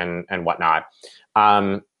and whatnot.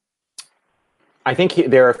 I think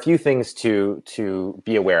there are a few things to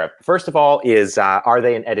be aware of. First of all is, are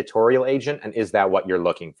they an editorial agent, and is that what you're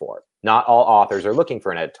looking for? Not all authors are looking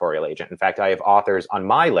for an editorial agent. In fact, I have authors on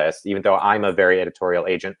my list, even though I'm a very editorial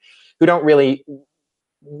agent, who don't really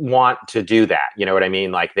want to do that. You know what I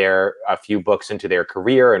mean? Like, they're a few books into their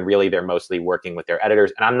career, and really they're mostly working with their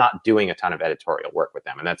editors, and I'm not doing a ton of editorial work with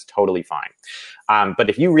them, and that's totally fine. But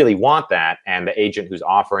if you really want that, and the agent who's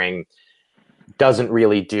offering doesn't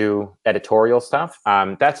really do editorial stuff,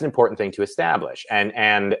 that's an important thing to establish.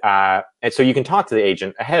 And so you can talk to the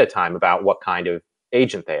agent ahead of time about what kind of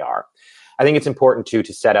agent they are. I think it's important to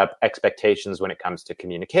set up expectations when it comes to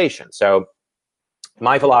communication. So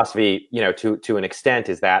my philosophy, to an extent,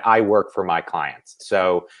 is that I work for my clients.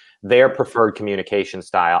 So their preferred communication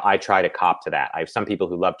style, I try to cop to that. I have some people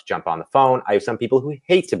who love to jump on the phone. I have some people who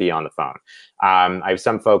hate to be on the phone. I have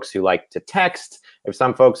some folks who like to text. I have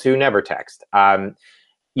some folks who never text.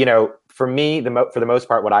 For me, for the most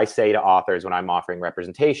part, what I say to authors when I'm offering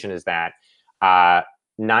representation is that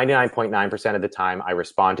 99.9% of the time I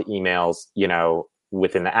respond to emails,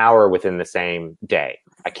 within the hour, within the same day.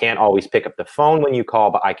 I can't always pick up the phone when you call,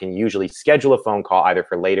 but I can usually schedule a phone call either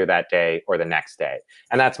for later that day or the next day.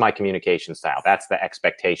 And that's my communication style. That's the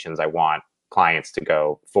expectations I want clients to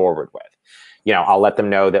go forward with. I'll let them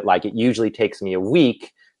know that, like, it usually takes me a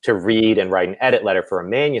week to read and write an edit letter for a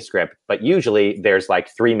manuscript, but usually there's like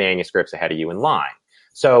 3 manuscripts ahead of you in line.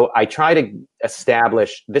 So I try to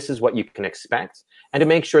establish this is what you can expect, and to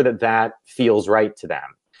make sure that that feels right to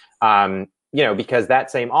them. Because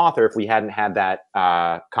that same author, if we hadn't had that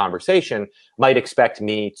conversation, might expect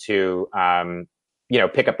me to,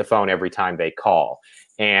 pick up the phone every time they call.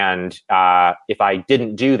 And if I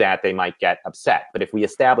didn't do that, they might get upset. But if we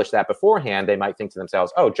establish that beforehand, they might think to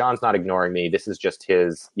themselves, oh, John's not ignoring me. This is just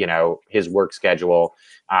his work schedule.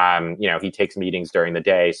 He takes meetings during the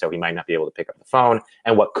day, so he might not be able to pick up the phone.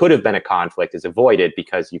 And what could have been a conflict is avoided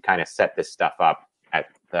because you kind of set this stuff up at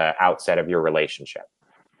the outset of your relationship.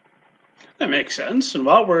 That makes sense. And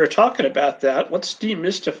while we're talking about that, let's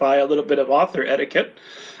demystify a little bit of author etiquette.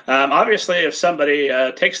 Obviously, if somebody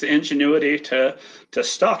takes the ingenuity to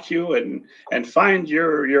stalk you and find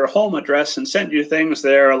your home address and send you things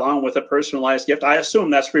there along with a personalized gift, I assume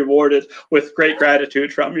that's rewarded with great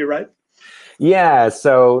gratitude from you, right? Yeah.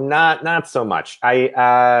 So not so much.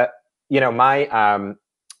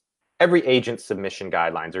 Every agent submission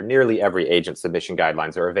guidelines, or nearly every agent submission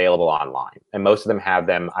guidelines, are available online. And most of them have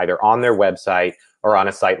them either on their website or on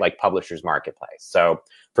a site like Publishers Marketplace. So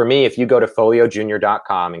for me, if you go to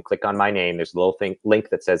foliojunior.com and click on my name, there's a little link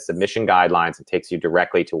that says submission guidelines. It takes you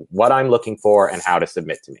directly to what I'm looking for and how to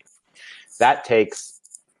submit to me. That takes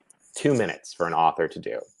 2 minutes for an author to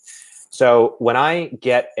do. So when I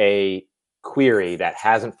get a query that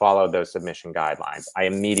hasn't followed those submission guidelines, I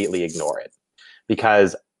immediately ignore it,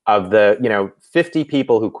 because of the 50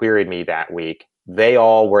 people who queried me that week, they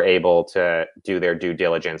all were able to do their due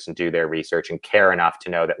diligence and do their research and care enough to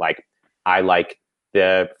know that, like, I like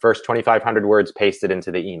the first 2,500 words pasted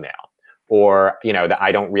into the email, or that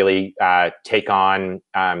I don't really take on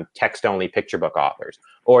text-only picture book authors,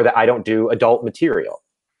 or that I don't do adult material,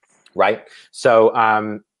 right? So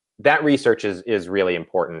that research is really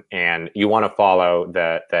important, and you want to follow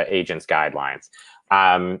the agent's guidelines.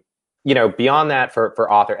 Beyond that,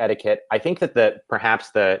 for author etiquette, I think that perhaps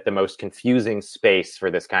the most confusing space for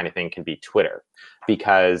this kind of thing can be Twitter,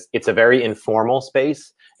 because it's a very informal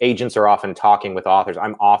space. Agents are often talking with authors.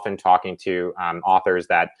 I'm often talking to authors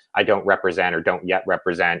that I don't represent or don't yet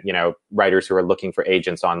represent, writers who are looking for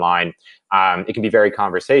agents online. It can be very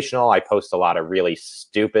conversational. I post a lot of really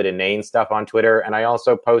stupid, inane stuff on Twitter. And I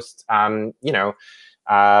also post,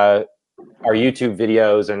 our YouTube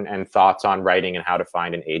videos and thoughts on writing and how to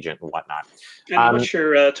find an agent and whatnot. And what's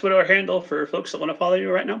your Twitter handle for folks that want to follow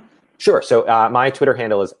you right now? Sure. So my Twitter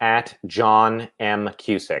handle is @John M.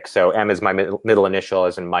 Cusick. So M is my middle initial,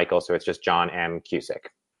 as in Michael. So it's just John M. Cusick.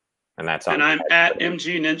 And that's on. And I'm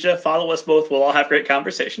 @MG Ninja. Follow us both. We'll all have great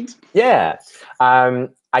conversations. Yeah.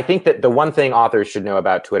 I think that the one thing authors should know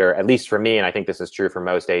about Twitter, at least for me, and I think this is true for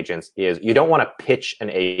most agents, is you don't want to pitch an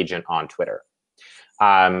agent on Twitter.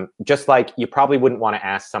 Just like you probably wouldn't want to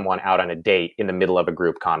ask someone out on a date in the middle of a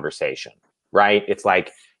group conversation, right? It's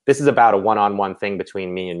like, this is about a one-on-one thing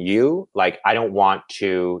between me and you. Like, I don't want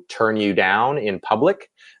to turn you down in public.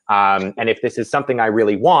 And if this is something I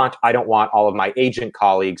really want, I don't want all of my agent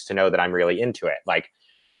colleagues to know that I'm really into it. Like,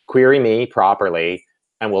 query me properly,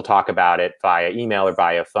 and we'll talk about it via email or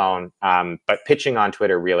via phone. But pitching on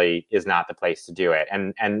Twitter really is not the place to do it.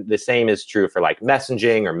 And the same is true for like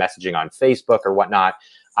messaging or messaging on Facebook or whatnot.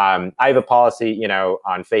 I have a policy,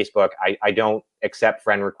 on Facebook. I don't accept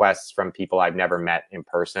friend requests from people I've never met in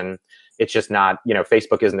person. It's just not,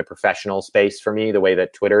 Facebook isn't a professional space for me the way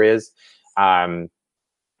that Twitter is.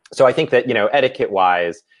 So I think that, etiquette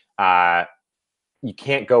wise, you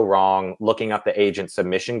can't go wrong looking up the agent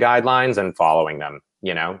submission guidelines and following them.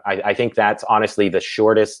 I think that's honestly the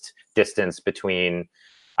shortest distance between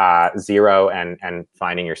zero and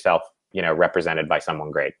finding yourself, represented by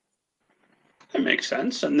someone great. That makes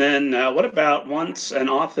sense. And then what about once an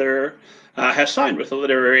author has signed with a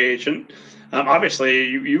literary agent? Obviously,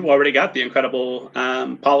 you've already got the incredible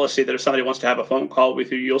policy that if somebody wants to have a phone call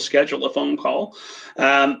with you, you'll schedule a phone call.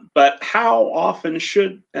 But how often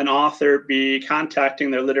should an author be contacting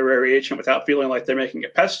their literary agent without feeling like they're making a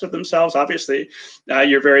pest of themselves? Obviously,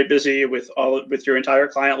 you're very busy with your entire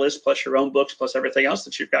client list, plus your own books, plus everything else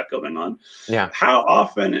that you've got going on. Yeah. How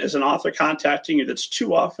often is an author contacting you that's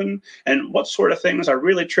too often? And what sort of things are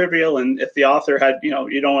really trivial? And if the author had, you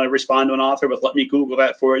don't want to respond to an author, but let me Google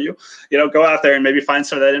that for you. Go out there and maybe find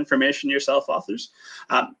some of that information yourself, authors.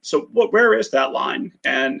 So where is that line?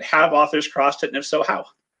 And have authors crossed it? And if so, how?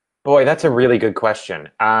 Boy, that's a really good question.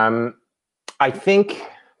 I think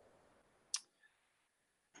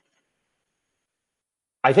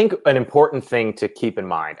an important thing to keep in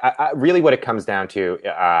mind, really what it comes down to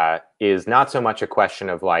is not so much a question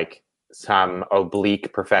of like some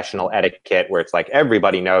oblique professional etiquette where it's like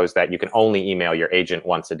everybody knows that you can only email your agent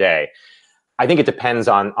once a day. I think it depends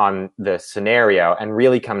on the scenario and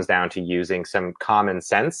really comes down to using some common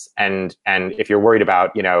sense. And if you're worried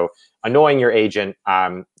about, annoying your agent,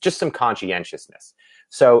 just some conscientiousness.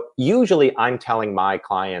 So usually I'm telling my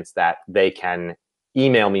clients that they can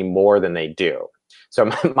email me more than they do.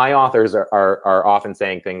 So my authors are often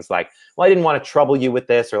saying things like, well, I didn't want to trouble you with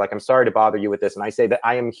this, or like, I'm sorry to bother you with this. And I say that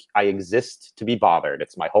I exist to be bothered.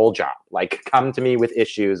 It's my whole job. Like, come to me with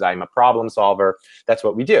issues. I'm a problem solver. That's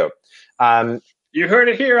what we do. You heard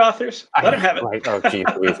it here, authors. Let them have it. Right. Oh, geez,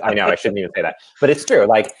 Louise. I know I shouldn't even say that, but it's true.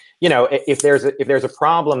 Like, if there's a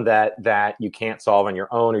problem that you can't solve on your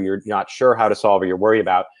own, or you're not sure how to solve, or you're worried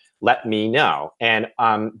about, let me know. And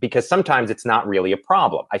because sometimes it's not really a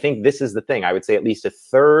problem. I think this is the thing. I would say at least a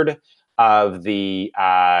third of the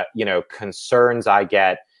concerns I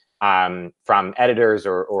get from editors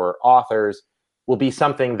or authors will be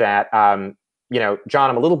something that John,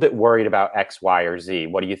 I'm a little bit worried about X, Y, or Z.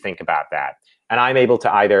 What do you think about that? And I'm able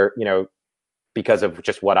to either, because of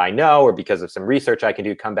just what I know or because of some research I can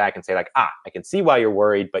do, come back and say like, I can see why you're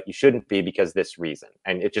worried, but you shouldn't be because this reason.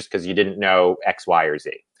 And it's just because you didn't know X, Y, or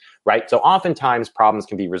Z, right? So oftentimes problems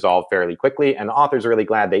can be resolved fairly quickly, and the authors are really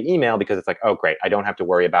glad they email because it's like, oh, great, I don't have to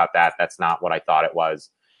worry about that. That's not what I thought it was,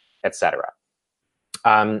 etc.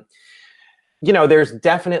 There's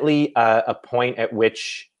definitely a point at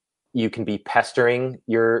which you can be pestering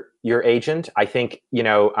your agent. I think,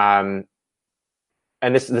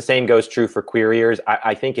 and the same goes true for queriers.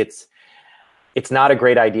 I think it's not a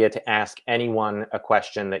great idea to ask anyone a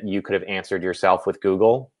question that you could have answered yourself with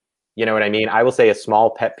Google. You know what I mean? I will say a small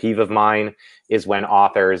pet peeve of mine is when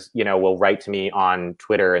authors, will write to me on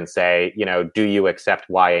Twitter and say, do you accept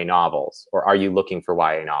YA novels, or are you looking for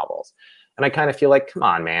YA novels? And I kind of feel like, come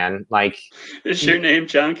on, man. Like, is your name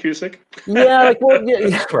John Cusick? Yeah, like, well,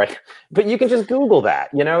 yeah, right. But you can just Google that.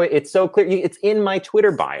 It's so clear. It's in my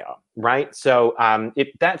Twitter bio, right? So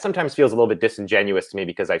that sometimes feels a little bit disingenuous to me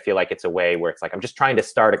because I feel like it's a way where it's like I'm just trying to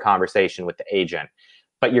start a conversation with the agent,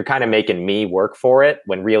 but you're kind of making me work for it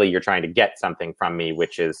when really you're trying to get something from me,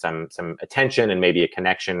 which is some attention and maybe a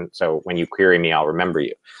connection. So when you query me, I'll remember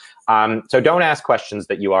you. So don't ask questions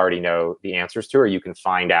that you already know the answers to, or you can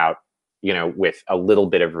find out, with a little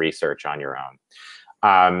bit of research on your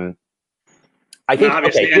own. I think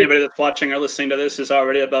obviously anybody that's watching or listening to this is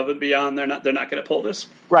already above and beyond. They're not going to pull this.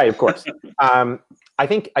 Right, of course. I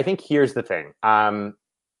think here's the thing.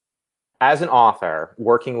 As an author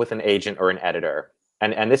working with an agent or an editor,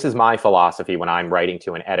 and this is my philosophy when I'm writing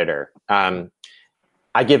to an editor,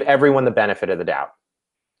 I give everyone the benefit of the doubt.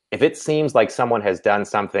 If it seems like someone has done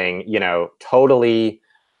something, totally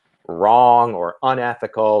wrong or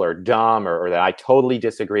unethical or dumb or that I totally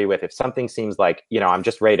disagree with, if something seems like, I'm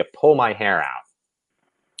just ready to pull my hair out,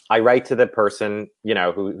 I write to the person,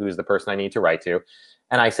 who's the person I need to write to.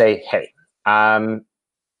 And I say, hey,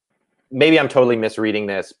 maybe I'm totally misreading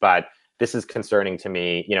this, but this is concerning to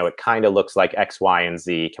me. It kind of looks like X, Y, and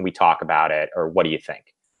Z. Can we talk about it? Or what do you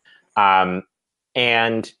think?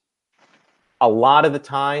 And a lot of the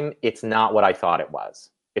time, it's not what I thought it was.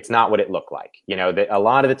 It's not what it looked like. A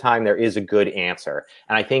lot of the time there is a good answer.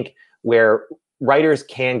 And I think where writers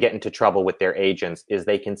can get into trouble with their agents is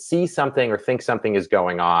they can see something or think something is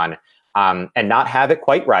going on, and not have it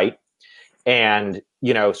quite right, and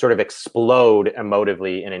sort of explode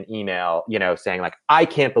emotively in an email, saying like, I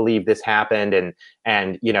can't believe this happened,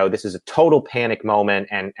 and this is a total panic moment,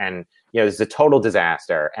 and this is a total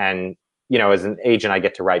disaster. And as an agent, I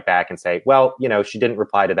get to write back and say, well, she didn't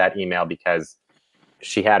reply to that email because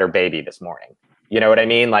she had her baby this morning. You know what I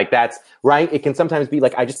mean? Like, that's right. It can sometimes be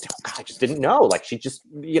like, I just didn't know. Like, she just,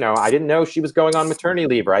 I didn't know she was going on maternity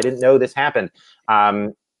leave, or I didn't know this happened.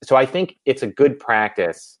 So I think it's a good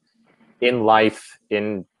practice in life,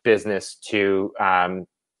 in business, to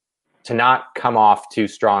not come off too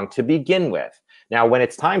strong to begin with. Now, when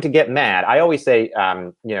it's time to get mad, I always say,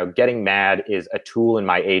 getting mad is a tool in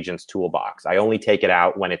my agent's toolbox. I only take it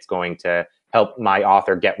out when it's going to help my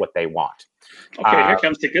author get what they want. Okay, here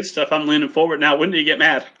comes the good stuff. I'm leaning forward now. When do you get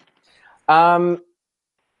mad?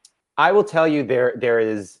 I will tell you, there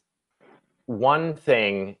is one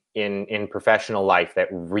thing in professional life that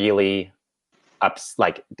really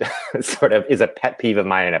sort of is a pet peeve of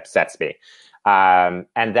mine and upsets me.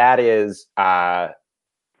 And that is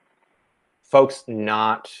folks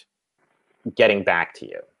not getting back to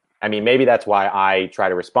you. I mean, maybe that's why I try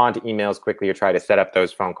to respond to emails quickly or try to set up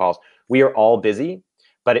those phone calls. We are all busy,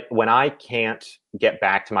 but when I can't get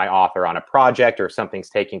back to my author on a project, or something's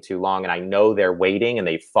taking too long and I know they're waiting and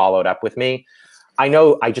they've followed up with me, I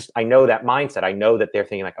know that mindset. I know that they're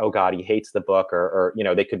thinking like, oh God, he hates the book, or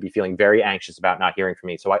they could be feeling very anxious about not hearing from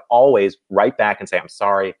me. So I always write back and say, I'm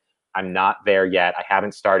sorry, I'm not there yet. I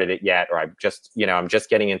haven't started it yet, or I'm just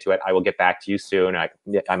getting into it. I will get back to you soon.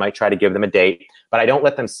 I might try to give them a date, but I don't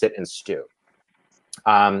let them sit and stew.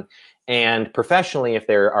 And professionally, if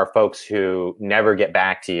there are folks who never get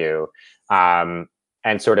back to you, and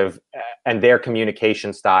their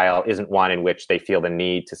communication style isn't one in which they feel the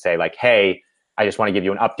need to say like, hey, I just want to give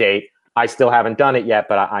you an update. I still haven't done it yet,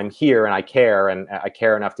 but I'm here and I care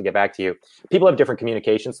enough to get back to you. People have different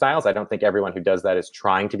communication styles. I don't think everyone who does that is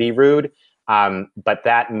trying to be rude, but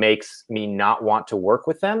that makes me not want to work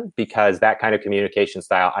with them, because that kind of communication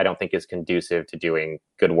style I don't think is conducive to doing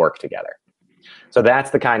good work together. So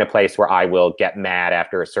that's the kind of place where I will get mad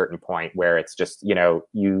after a certain point, where it's just,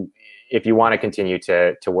 if you want to continue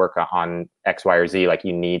to work on X, Y, or Z, like,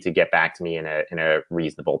 you need to get back to me in a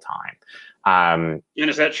reasonable time. And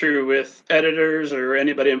is that true with editors or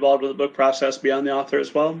anybody involved with the book process beyond the author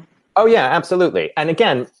as well? Oh yeah, absolutely. And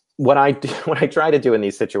again, what I try to do in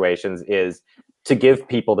these situations is to give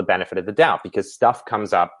people the benefit of the doubt, because stuff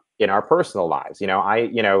comes up in our personal lives.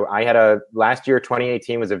 I had last year,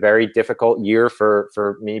 2018 was a very difficult year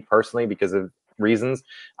for me personally because of reasons.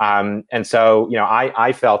 And so,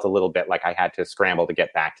 I felt a little bit like I had to scramble to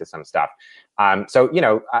get back to some stuff. So,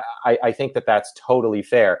 I think that that's totally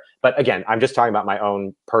fair. But again, I'm just talking about my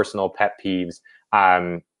own personal pet peeves,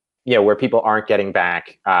 where people aren't getting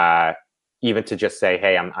back, even to just say,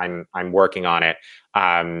 hey, I'm working on it.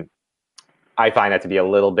 I find that to be a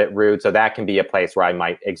little bit rude. So that can be a place where I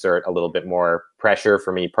might exert a little bit more pressure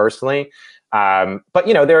for me personally. But,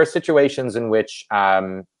 there are situations in which,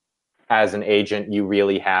 as an agent, you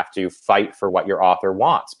really have to fight for what your author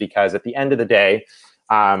wants, because at the end of the day,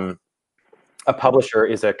 a publisher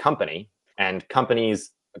is a company, and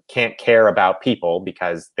companies can't care about people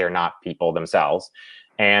because they're not people themselves.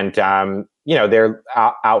 And, they're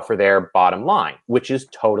out for their bottom line, which is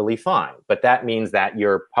totally fine. But that means that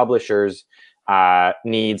your publisher's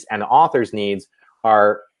needs and the author's needs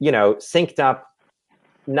are, synced up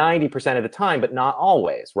 90% of the time, but not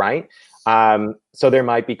always, right? So there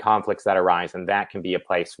might be conflicts that arise, and that can be a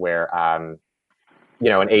place where, an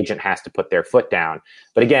agent has to put their foot down.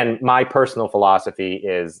 But again, my personal philosophy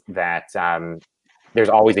is that there's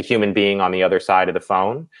always a human being on the other side of the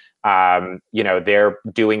phone. They're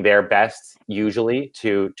doing their best usually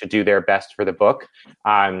to do their best for the book.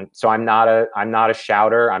 So I'm not a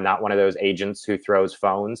shouter. I'm not one of those agents who throws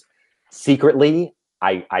phones. Secretly,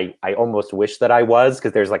 I almost wish that I was,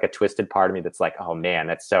 because there's like a twisted part of me that's like, oh man,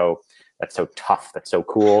 that's so tough. That's so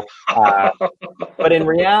cool. But in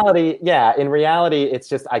reality, it's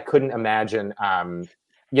just, I couldn't imagine,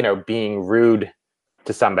 being rude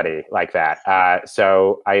to somebody like that.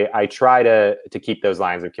 So I try to keep those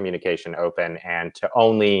lines of communication open, and to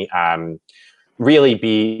only really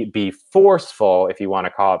be forceful, if you want to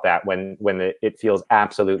call it that, when it feels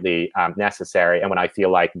absolutely necessary, and when I feel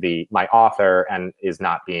like my author is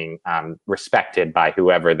not being respected by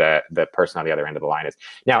whoever the person on the other end of the line is.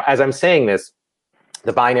 Now, as I'm saying this,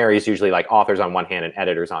 the binary is usually like authors on one hand and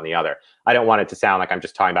editors on the other. I don't want it to sound like I'm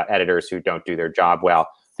just talking about editors who don't do their job well.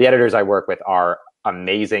 The editors I work with are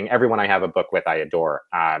amazing. Everyone I have a book with, I adore.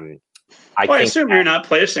 I assume you're not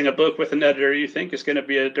placing a book with an editor you think is going to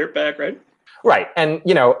be a dirtbag, right? Right. And,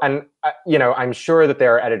 I'm sure that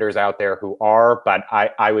there are editors out there who are, but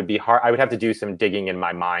I would have to do some digging in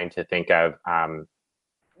my mind to think of,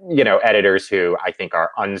 editors who I think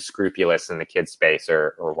are unscrupulous in the kids space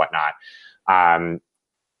or whatnot. So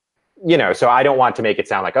I don't want to make it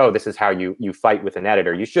sound like, oh, this is how you fight with an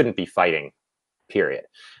editor. You shouldn't be fighting, period.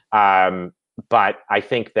 But I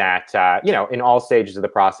think that, in all stages of the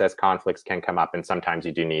process, conflicts can come up, and sometimes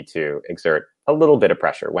you do need to exert a little bit of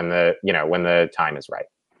pressure when the time is right.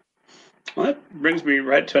 Well, that brings me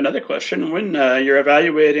right to another question. When you're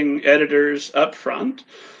evaluating editors up front,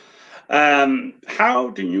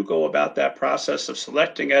 how do you go about that process of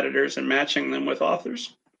selecting editors and matching them with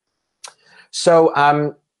authors? So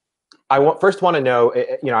I first want to know,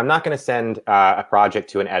 I'm not going to send a project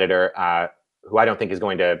to an editor who I don't think is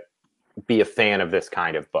going to be a fan of this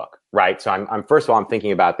kind of book, right? So I'm first of all, I'm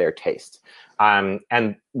thinking about their taste. And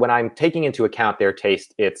when I'm taking into account their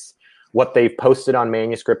taste, it's what they've posted on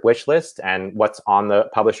Manuscript Wishlist and what's on the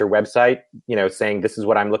publisher website, saying this is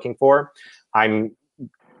what I'm looking for. I'm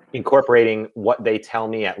incorporating what they tell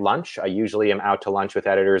me at lunch. I usually am out to lunch with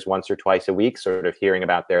editors once or twice a week, sort of hearing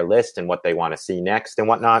about their list and what they want to see next and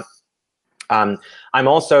whatnot. I'm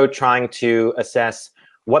also trying to assess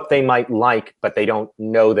what they might like, but they don't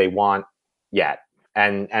know they want yet.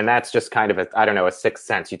 And that's just kind of a sixth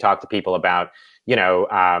sense. You talk to people about,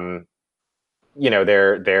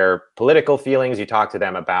 their political feelings. You talk to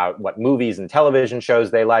them about what movies and television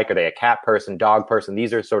shows they like. Are they a cat person, dog person?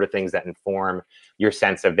 These are sort of things that inform your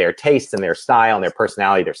sense of their taste and their style and their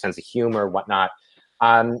personality, their sense of humor, whatnot.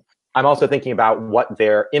 I'm also thinking about what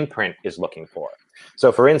their imprint is looking for.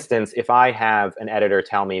 So for instance, if I have an editor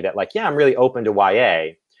tell me that I'm really open to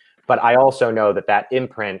YA, but I also know that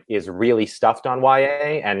imprint is really stuffed on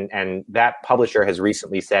YA, and that publisher has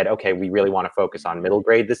recently said, okay, we really want to focus on middle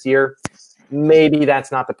grade this year. Maybe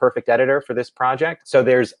that's not the perfect editor for this project. So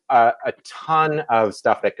there's a ton of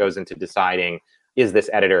stuff that goes into deciding, is this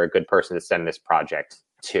editor a good person to send this project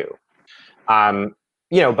to?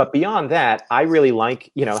 But beyond that, I really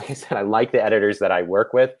like, like I said, I like the editors that I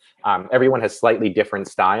work with. Everyone has slightly different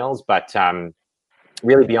styles, but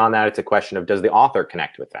really beyond that, it's a question of, does the author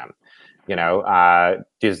connect with them?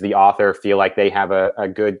 Does the author feel like they have a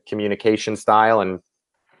good communication style, and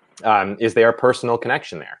is there a personal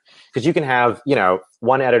connection there? Because you can have,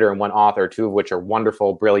 one editor and one author, two of which are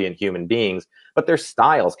wonderful, brilliant human beings, but their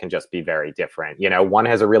styles can just be very different. One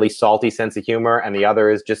has a really salty sense of humor and the other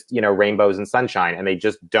is just, rainbows and sunshine, and they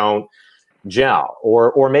just don't gel.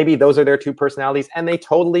 Or maybe those are their two personalities and they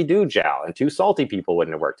totally do gel, and two salty people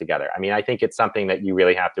wouldn't have worked together. I mean, I think it's something that you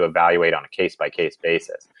really have to evaluate on a case-by-case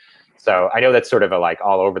basis. So I know that's sort of a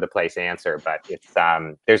all over the place answer, but it's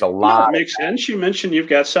there's a lot. No, it makes sense. You mentioned you've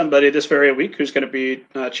got somebody this very week who's going to be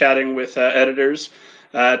chatting with editors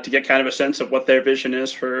to get kind of a sense of what their vision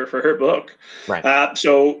is for her book. Right.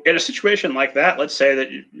 So in a situation like that, let's say that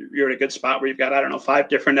you're in a good spot where you've got, 5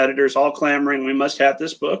 different editors all clamoring, we must have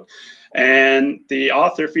this book. And the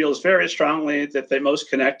author feels very strongly that they most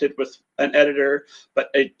connected with an editor, but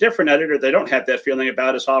a different editor they don't have that feeling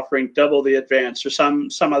about is offering double the advance or some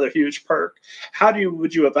other huge perk. How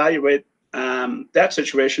would you evaluate that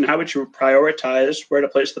situation? How would you prioritize where to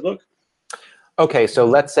place the book? Okay, so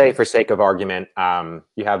let's say, for sake of argument,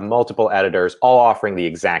 you have multiple editors all offering the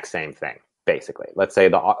exact same thing. Basically, let's say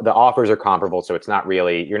the offers are comparable, so it's not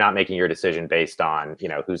really, you're not making your decision based on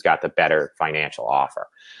who's got the better financial offer.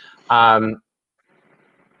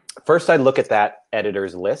 First, I'd look at that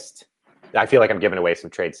editor's list. I feel like I'm giving away some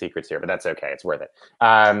trade secrets here, but that's okay. It's worth it.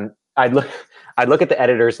 I'd look at the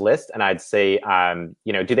editor's list and I'd say,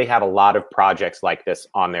 do they have a lot of projects like this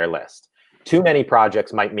on their list? Too many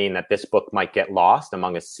projects might mean that this book might get lost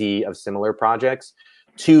among a sea of similar projects.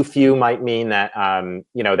 Too few might mean that,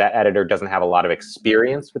 that editor doesn't have a lot of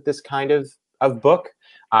experience with this kind of book.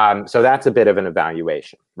 So that's a bit of an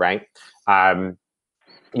evaluation, right?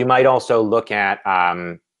 You might also look at,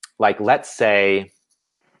 let's say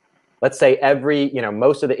every,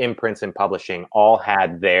 most of the imprints in publishing all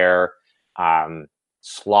had their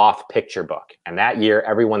sloth picture book. And that year,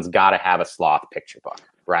 everyone's got to have a sloth picture book,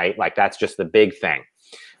 right? That's just the big thing.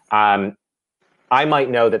 I might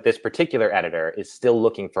know that this particular editor is still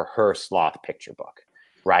looking for her sloth picture book,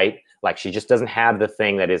 right? She just doesn't have the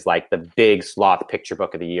thing that is the big sloth picture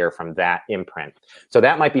book of the year from that imprint. So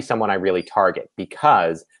that might be someone I really target,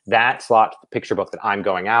 because that sloth picture book that I'm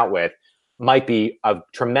going out with might be of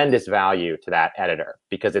tremendous value to that editor,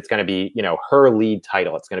 because it's going to be, her lead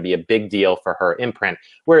title. It's going to be a big deal for her imprint.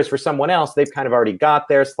 Whereas for someone else, they've kind of already got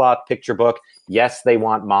their sloth picture book. Yes, they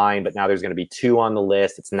want mine, but now there's going to be 2 on the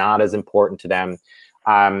list. It's not as important to them.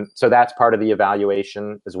 So that's part of the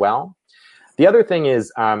evaluation as well. The other thing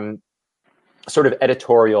is sort of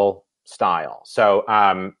editorial style. So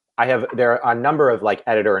there are a number of like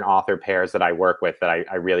editor and author pairs that I work with that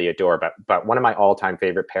I really adore. But one of my all-time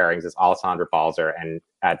favorite pairings is Alessandra Balzer and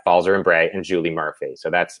at Balzer and Bray and Julie Murphy.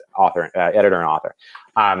 So that's editor and author.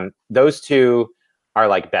 Those two are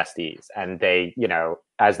like besties, and they,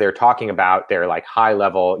 as they're talking about their like high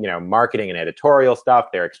level, marketing and editorial stuff,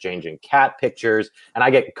 they're exchanging cat pictures, and I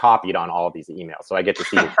get copied on all of these emails, so I get to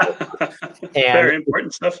see it. Very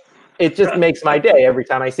important stuff. It just makes my day every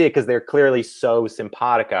time I see it, because they're clearly so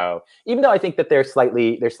simpatico, even though I think that they're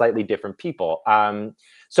slightly different people.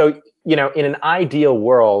 So, in an ideal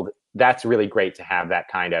world, that's really great to have that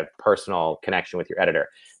kind of personal connection with your editor.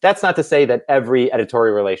 That's not to say that every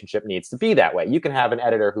editorial relationship needs to be that way. You can have an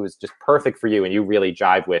editor who is just perfect for you and you really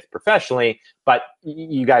jive with professionally, but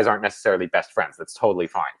you guys aren't necessarily best friends. That's totally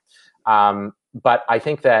fine. But I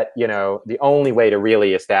think that, the only way to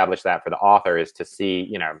really establish that for the author is to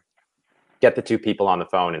see, get the two people on the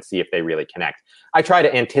phone and see if they really connect. I try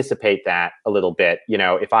to anticipate that a little bit.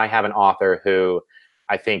 If I have an author who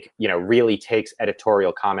I think, really takes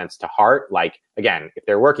editorial comments to heart, like, again, if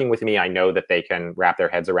they're working with me, I know that they can wrap their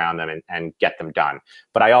heads around them and get them done.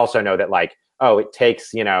 But I also know that, like, it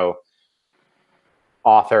takes,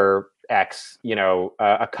 author X,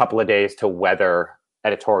 a couple of days to weather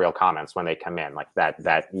editorial comments when they come in, like that,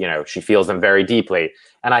 she feels them very deeply.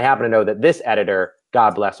 And I happen to know that this editor,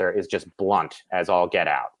 God bless her, is just blunt as all get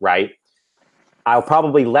out, right? I'll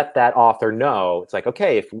probably let that author know. It's like,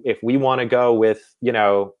 okay, if we want to go with,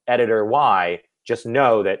 editor Y, just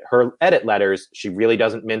know that her edit letters, she really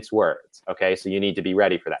doesn't mince words. Okay, so you need to be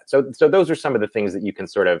ready for that. So those are some of the things that you can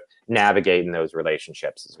sort of navigate in those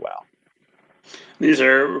relationships as well. These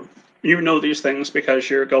things because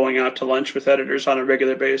you're going out to lunch with editors on a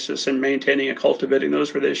regular basis and maintaining and cultivating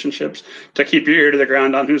those relationships to keep your ear to the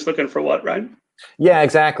ground on who's looking for what, right? Yeah,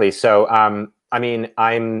 exactly. So,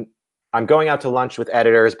 I'm going out to lunch with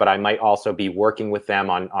editors, but I might also be working with them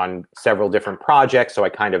on several different projects, so I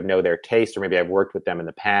kind of know their taste, or maybe I've worked with them in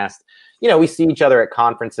the past. We see each other at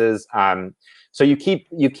conferences. So you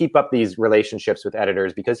keep up these relationships with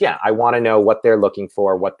editors because, I want to know what they're looking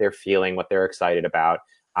for, what they're feeling, what they're excited about.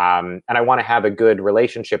 And I want to have a good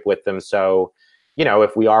relationship with them. So,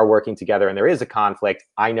 if we are working together and there is a conflict,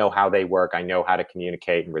 I know how they work. I know how to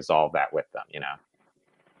communicate and resolve that with them,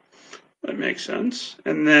 That makes sense.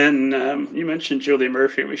 And then you mentioned Julie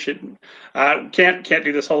Murphy. We should can't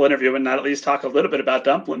do this whole interview and not at least talk a little bit about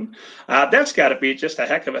Dumplin'. That's got to be just a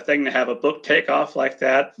heck of a thing to have a book take off like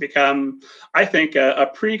that, become, I think,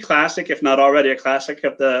 a pre-classic, if not already a classic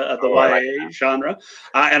of the YA genre,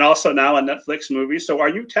 and also now a Netflix movie. So, are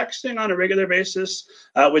you texting on a regular basis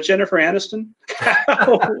with Jennifer Aniston?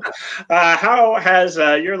 How has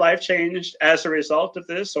your life changed as a result of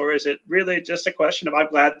this, or is it really just a question of I'm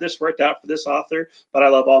glad this worked out for this author, but I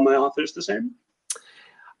love all my authors the same?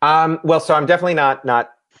 Well, so I'm definitely not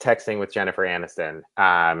texting with Jennifer Aniston.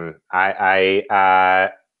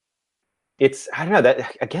 It's, I don't know,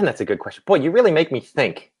 that again, that's a good question. Boy, you really make me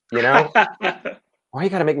think, Why you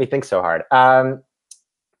got to make me think so hard?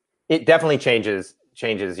 It definitely changes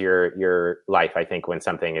your life, I think, when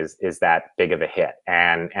something is that big of a hit.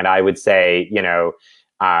 And I would say,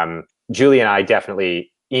 Julie and I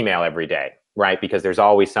definitely email every day, right? Because there's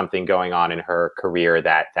always something going on in her career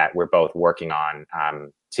that we're both working on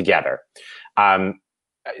together.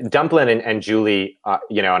 Dumplin' and Julie,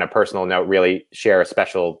 on a personal note, really share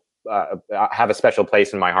have a special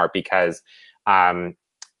place in my heart because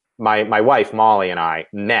my wife Molly and I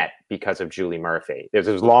met because of Julie Murphy. This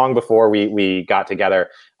was long before we got together,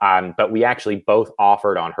 but we actually both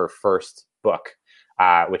offered on her first book,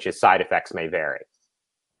 which is Side Effects May Vary.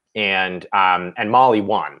 And Molly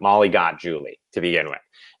won. Molly got Julie to begin with,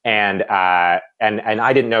 and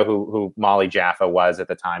I didn't know who Molly Jaffa was at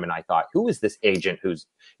the time, and I thought, who is this agent who's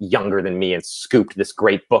younger than me and scooped this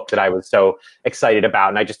great book that I was so excited about,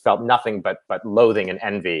 and I just felt nothing but loathing and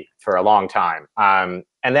envy for a long time.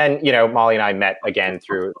 And then Molly and I met again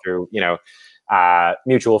through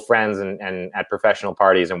mutual friends and at professional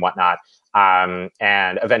parties and whatnot.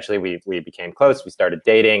 And eventually we became close. We started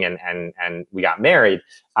dating and we got married,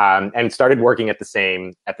 and started working at the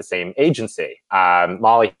same agency.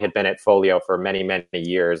 Molly had been at Folio for many, many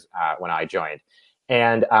years, when I joined.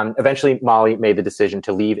 And, eventually Molly made the decision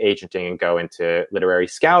to leave agenting and go into literary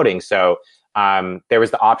scouting. So, there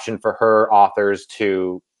was the option for her authors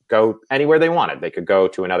to go anywhere they wanted. They could go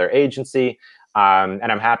to another agency. And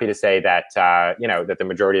I'm happy to say that, that the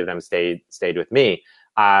majority of them stayed with me.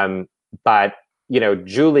 But,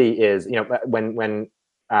 Julie is, when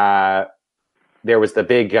there was the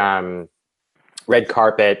big red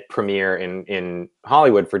carpet premiere in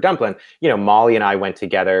Hollywood for Dumplin', Molly and I went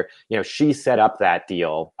together. She set up that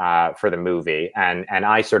deal for the movie, and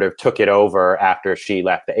I sort of took it over after she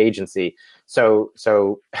left the agency. So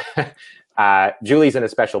Julie's in a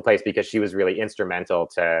special place because she was really instrumental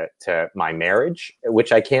to my marriage,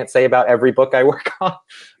 which I can't say about every book I work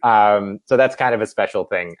on. So that's kind of a special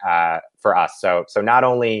thing for us. So not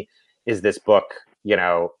only is this book,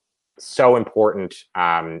 so important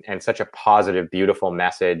and such a positive, beautiful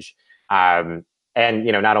message. And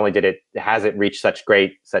not only has it reached such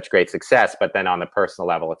great success, but then on the personal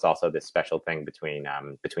level, it's also this special thing between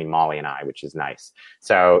Molly and I, which is nice.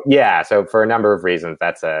 So yeah, so for a number of reasons,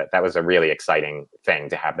 that was a really exciting thing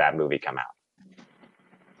to have that movie come out.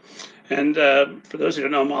 And for those who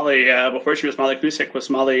don't know, Molly, before she was Molly Cusick, was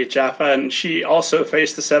Molly Jaffa, and she also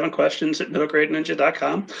faced the 7 questions at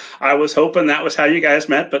middlegradeninja.com. I was hoping that was how you guys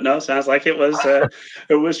met, but no, sounds like it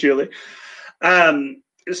was Julie.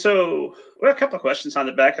 So we have a couple of questions on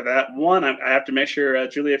the back of that. One, I have to make sure,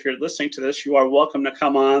 Julie, if you're listening to this, you are welcome to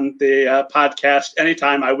come on the podcast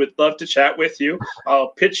anytime. I would love to chat with you. I'll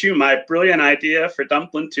pitch you my brilliant idea for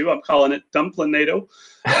Dumplin' 2. I'm calling it Dumplin-nado.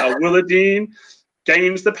 Willadine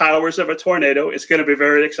gains the powers of a tornado. It's going to be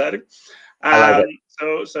very exciting. I like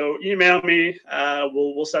it. So email me.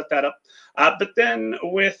 We'll set that up. But then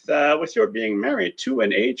with your being married to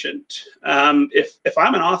an agent, if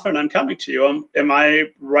I'm an author and I'm coming to you, am I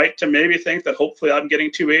right to maybe think that hopefully I'm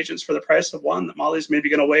getting 2 agents for the price of one, that Molly's maybe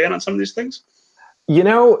going to weigh in on some of these things?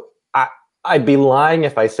 I'd be lying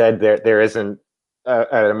if I said there isn't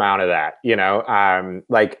an amount of that,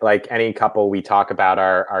 like any couple, we talk about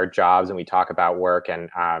our jobs and we talk about work, and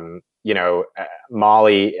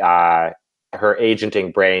Molly, her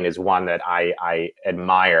agenting brain is one that I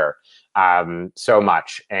admire so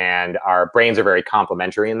much, and our brains are very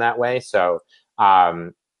complementary in that way. So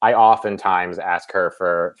I oftentimes ask her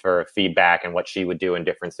for feedback and what she would do in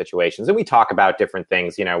different situations, and we talk about different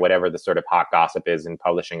things, whatever the sort of hot gossip is in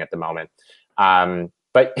publishing at the moment.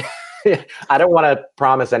 But I don't want to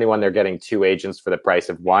promise anyone they're getting 2 agents for the price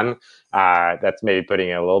of one. That's maybe putting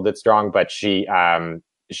it a little bit strong, but she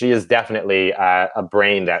is definitely a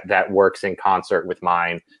brain that works in concert with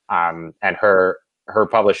mine, and her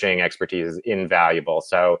publishing expertise is invaluable.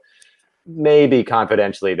 So maybe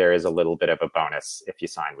confidentially, there is a little bit of a bonus if you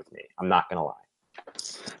sign with me. I'm not going to lie.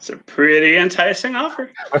 It's a pretty enticing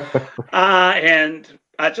offer. And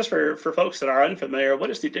just for folks that are unfamiliar,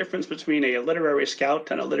 what is the difference between a literary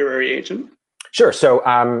scout and a literary agent? Sure.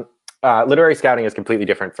 So literary scouting is completely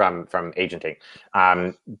different from agenting.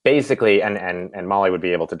 Basically, and Molly would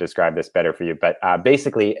be able to describe this better for you, but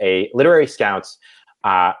basically a literary scouts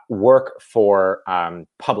work for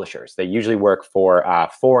publishers. They usually work for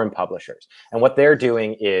foreign publishers. And what they're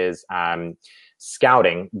doing is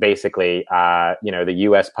scouting, basically, the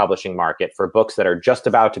U.S. publishing market for books that are just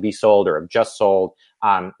about to be sold or have just sold,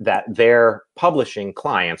 that their publishing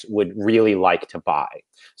clients would really like to buy.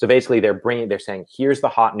 So basically, they're saying, here's the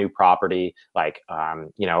hot new property. Like, all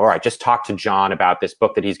right, just talk to John about this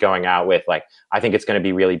book that he's going out with. Like, I think it's going to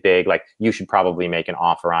be really big. Like, you should probably make an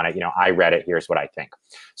offer on it. I read it. Here's what I think.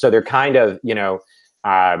 So they're kind of,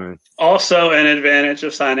 also an advantage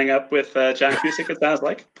of signing up with John Cusick, it sounds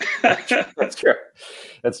like. That's true.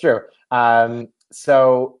 That's true.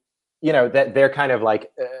 So, that they're kind of like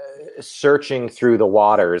searching through the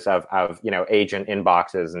waters of agent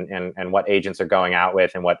inboxes and what agents are going out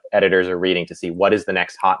with and what editors are reading to see what is the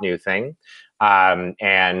next hot new thing.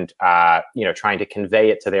 And trying to convey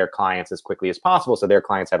it to their clients as quickly as possible so their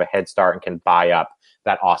clients have a head start and can buy up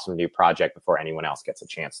that awesome new project before anyone else gets a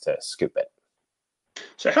chance to scoop it.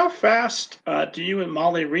 So how fast do you and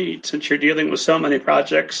Molly read, since you're dealing with so many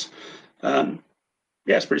projects? It's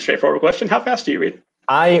a pretty straightforward question. How fast do you read?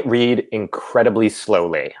 I read incredibly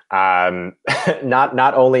slowly.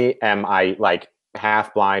 Not only am I like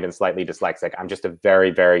half blind and slightly dyslexic, I'm just a very,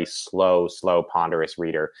 very slow, ponderous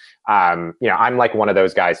reader. I'm like one of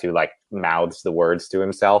those guys who like mouths the words to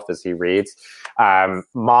himself as he reads.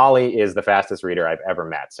 Molly is the fastest reader I've ever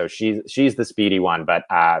met. So she's the speedy one, but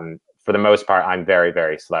for the most part, I'm very,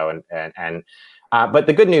 very slow. But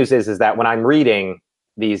the good news is that when I'm reading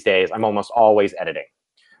these days, I'm almost always editing.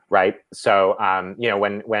 Right. So,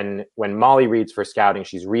 when Molly reads for scouting,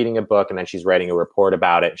 she's reading a book and then she's writing a report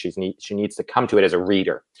about it. She needs to come to it as a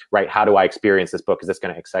reader. Right. How do I experience this book? Is this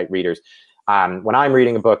going to excite readers? When I'm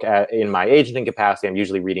reading a book in my agenting capacity, I'm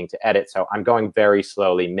usually reading to edit. So I'm going very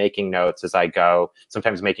slowly, making notes as I go,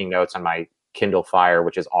 sometimes making notes on my Kindle Fire,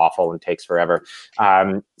 which is awful and takes forever.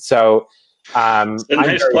 So It's a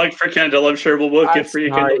nice plug for Kindle. I'm sure we'll get free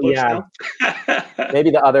Kindle books now. Maybe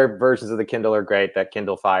the other versions of the Kindle are great. That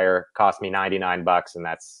Kindle Fire cost me $99, and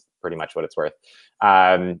that's pretty much what it's worth.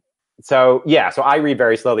 So I read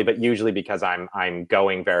very slowly, but usually because I'm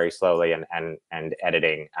going very slowly and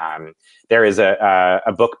editing. There is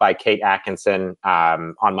a book by Kate Atkinson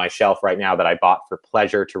on my shelf right now that I bought for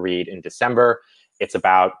pleasure to read in December. It's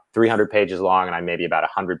about 300 pages long, and I'm maybe about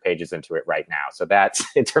 100 pages into it right now. So that's,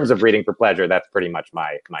 in terms of reading for pleasure, that's pretty much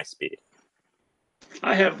my speed.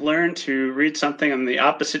 I have learned to read something in the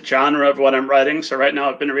opposite genre of what I'm writing. So right now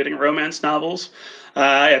I've been reading romance novels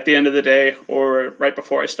at the end of the day or right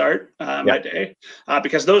before I start my day,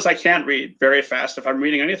 because those I can read very fast. If I'm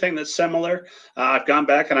reading anything that's similar, I've gone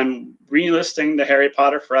back and I'm re-listening to Harry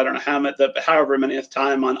Potter for I don't know however many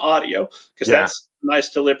time on audio, because that's nice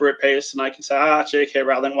deliberate pace, and I can say, J.K.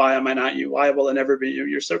 Rowling, why am I not you? Why will I never be you?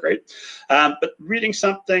 You're so great. But reading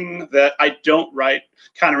something that I don't write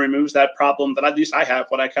kind of removes that problem that at least I have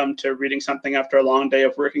when I come to reading something after a long day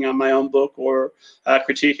of working on my own book or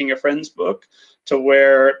critiquing a friend's book, to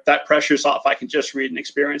where that pressure's off. I can just read and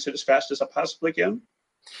experience it as fast as I possibly can.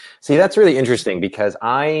 See, that's really interesting, because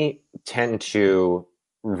I tend to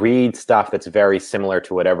read stuff that's very similar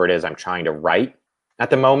to whatever it is I'm trying to write at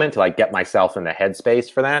the moment, to like get myself in the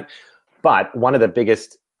headspace for that. But one of the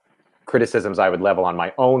biggest criticisms I would level on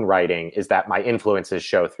my own writing is that my influences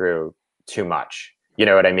show through too much. You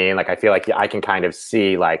know what I mean? Like, I feel like I can kind of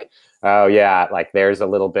see like, oh yeah, like there's a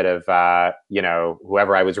little bit of,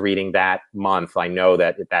 whoever I was reading that month, I know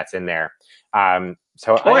that's in there. I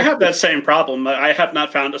have that same problem. I have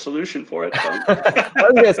not found a solution for it. So. I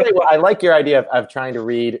was going to say, well, I like your idea of trying to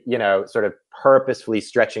read, sort of purposefully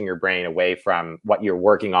stretching your brain away from what you're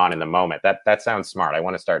working on in the moment. That sounds smart. I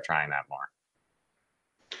want to start trying that more.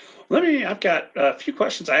 I've got a few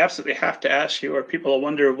questions I absolutely have to ask you, or people will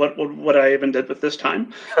wonder what I even did with this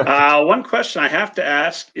time. One question I have to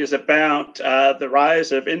ask is about the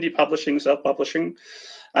rise of indie publishing, self-publishing.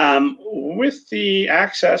 With the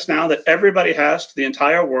access now that everybody has to the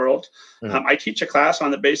entire world, I teach a class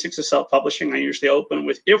on the basics of self-publishing. I usually open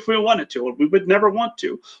with, if we wanted to, we would never want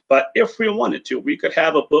to, but if we wanted to, we could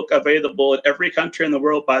have a book available in every country in the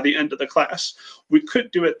world by the end of the class. We could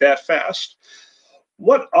do it that fast.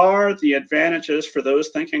 What are the advantages for those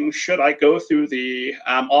thinking, should I go through the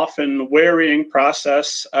often wearying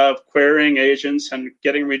process of querying agents and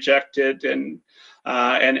getting rejected and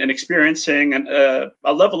experiencing a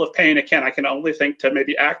level of pain? Again, I can only think to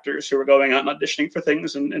maybe actors who are going out and auditioning for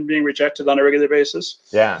things and being rejected on a regular basis.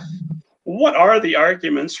 Yeah. What are the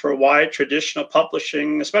arguments for why traditional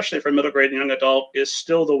publishing, especially for middle grade and young adult, is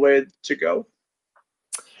still the way to go?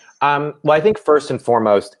 Well, I think first and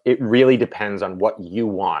foremost, it really depends on what you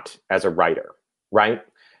want as a writer, right?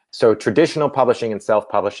 So traditional publishing and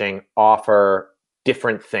self-publishing offer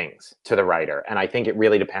different things to the writer. And I think it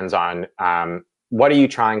really depends on what are you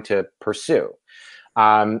trying to pursue?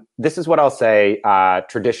 This is what I'll say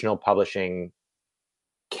traditional publishing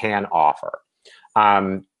can offer.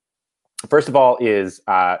 First of all is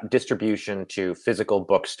distribution to physical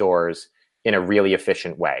bookstores in a really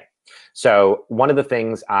efficient way. So one of the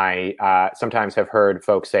things I sometimes have heard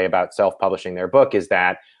folks say about self-publishing their book is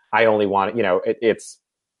that I only want,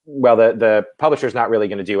 the publisher's not really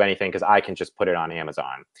going to do anything because I can just put it on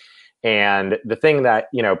Amazon. And the thing that,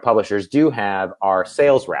 publishers do have are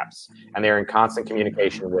sales reps, and they're in constant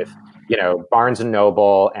communication with, Barnes and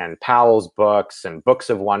Noble and Powell's Books and Books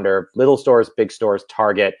of Wonder, little stores, big stores,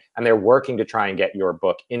 Target, and they're working to try and get your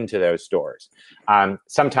book into those stores.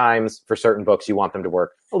 Sometimes for certain books, you want them to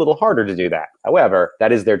work a little harder to do that. However,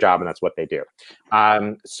 that is their job and that's what they do.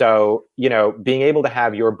 So, being able to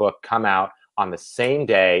have your book come out on the same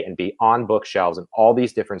day and be on bookshelves in all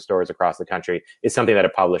these different stores across the country is something that a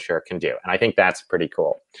publisher can do. And I think that's pretty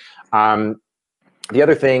cool. The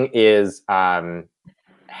other thing is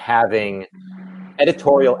having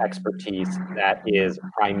editorial expertise that is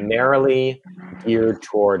primarily geared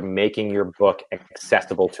toward making your book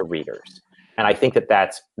accessible to readers. And I think that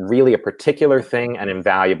that's really a particular thing and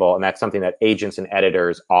invaluable. And that's something that agents and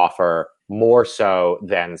editors offer more so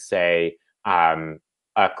than, say,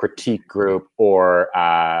 a critique group or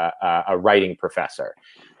a writing professor.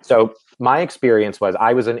 So my experience was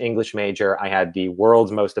I was an English major. I had the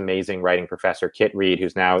world's most amazing writing professor, Kit Reed,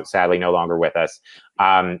 who's now sadly no longer with us.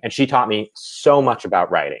 And she taught me so much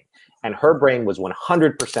about writing. And her brain was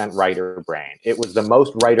 100% writer brain. It was the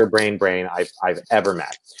most writer brain I've ever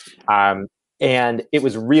met. And it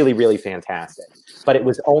was really, really fantastic. But it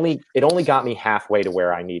only got me halfway to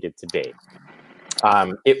where I needed to be.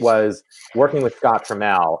 It was working with Scott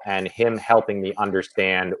Trammell and him helping me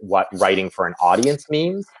understand what writing for an audience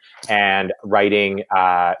means, and writing,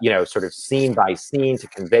 sort of scene by scene to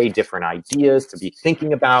convey different ideas, to be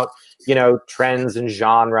thinking about, trends and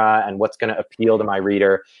genre and what's going to appeal to my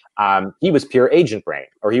reader. He was pure agent brain,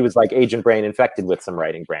 or he was like agent brain infected with some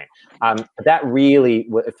writing brain. That really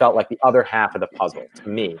felt like the other half of the puzzle to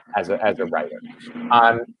me as a writer.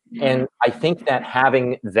 And I think that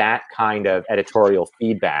having that kind of editorial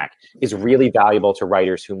feedback is really valuable to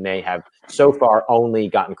writers who may have so far only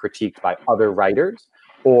gotten critiqued by other writers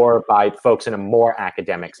or by folks in a more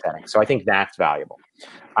academic setting. So I think that's valuable.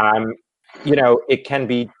 It can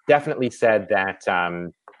be definitely said that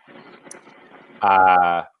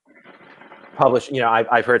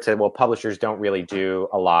I've heard said, well, publishers don't really do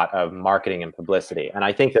a lot of marketing and publicity. And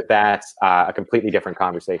I think that that's a completely different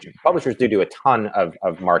conversation. Publishers do a ton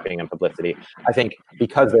of marketing and publicity. I think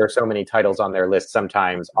because there are so many titles on their list,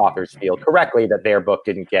 sometimes authors feel correctly that their book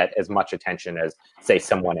didn't get as much attention as, say,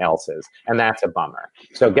 someone else's. And that's a bummer.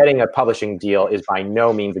 So getting a publishing deal is by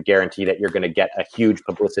no means a guarantee that you're going to get a huge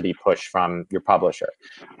publicity push from your publisher.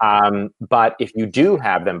 But if you do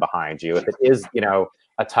have them behind you, if it is,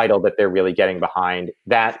 a title that they're really getting behind,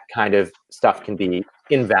 that kind of stuff can be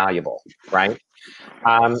invaluable, right?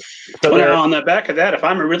 On the back of that, if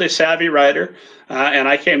I'm a really savvy writer and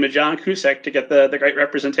I came to John Cusick to get the great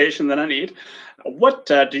representation that I need, what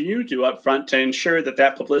do you do up front to ensure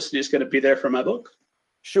that publicity is going to be there for my book?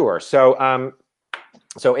 Sure. So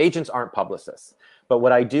agents aren't publicists. But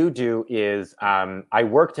what I do is I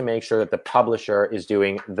work to make sure that the publisher is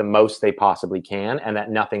doing the most they possibly can and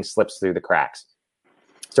that nothing slips through the cracks.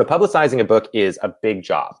 So publicizing a book is a big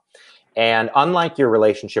job. And unlike your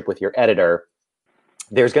relationship with your editor,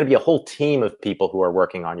 there's going to be a whole team of people who are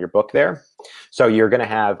working on your book there. So you're going to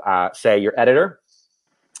have, say, your editor,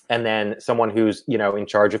 and then someone who's, in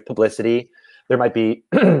charge of publicity. There might be,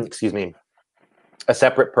 excuse me, a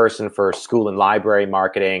separate person for school and library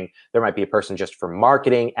marketing. There might be a person just for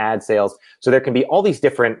marketing, ad sales. So there can be all these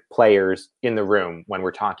different players in the room when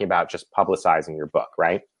we're talking about just publicizing your book,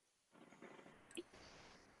 right?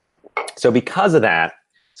 So because of that,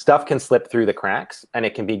 stuff can slip through the cracks, and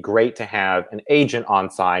it can be great to have an agent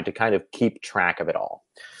on side to kind of keep track of it all.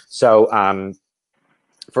 So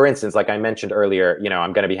for instance, like I mentioned earlier,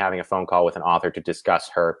 I'm going to be having a phone call with an author to discuss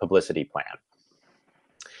her publicity plan.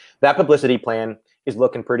 That publicity plan is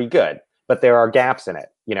looking pretty good, but there are gaps in it.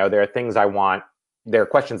 There are things there are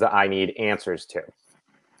questions that I need answers to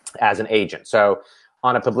as an agent. So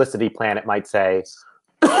on a publicity plan, it might say,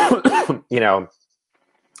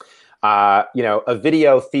 a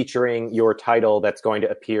video featuring your title that's going to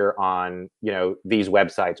appear on, these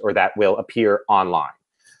websites, or that will appear online.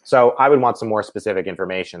 So I would want some more specific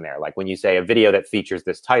information there. Like when you say a video that features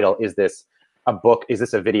this title, is this a book? Is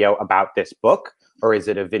this a video about this book? Or is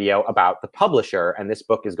it a video about the publisher? And this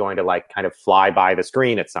book is going to kind of fly by the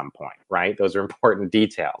screen at some point, right? Those are important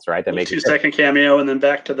details, right? That make 2-second cameo and then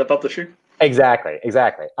back to the publisher. Exactly.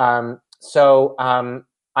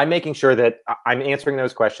 I'm making sure that I'm answering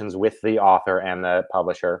those questions with the author and the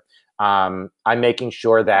publisher. I'm making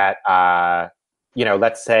sure that,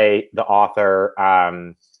 let's say the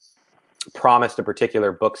author promised a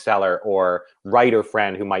particular bookseller or writer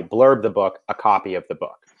friend who might blurb the book a copy of the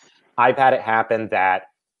book. I've had it happen that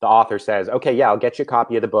the author says, okay, yeah, I'll get you a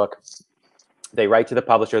copy of the book. They write to the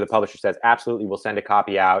publisher says, absolutely, we'll send a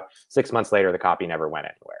copy out. 6 months later, the copy never went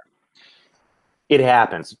anywhere. It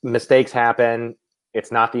happens. Mistakes happen.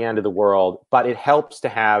 It's not the end of the world, but it helps to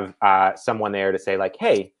have someone there to say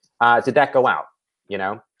hey, did that go out?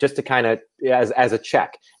 Just to kind of as a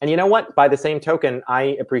check. And you know what? By the same token,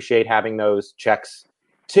 I appreciate having those checks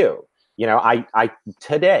too. I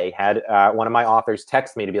today had one of my authors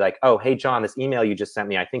text me to be like, oh, hey, John, this email you just sent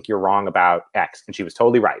me, I think you're wrong about X. And she was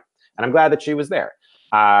totally right. And I'm glad that she was there.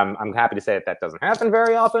 I'm happy to say that doesn't happen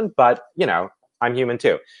very often, but I'm human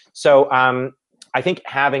too. So I think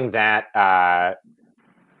having that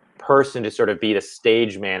person to sort of be the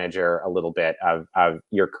stage manager a little bit of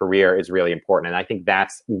your career is really important. And I think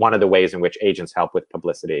that's one of the ways in which agents help with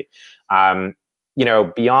publicity.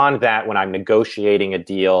 Beyond that, when I'm negotiating a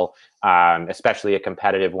deal, especially a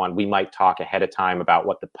competitive one, we might talk ahead of time about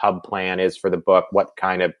what the pub plan is for the book, what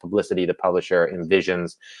kind of publicity the publisher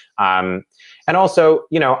envisions. And also,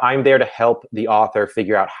 I'm there to help the author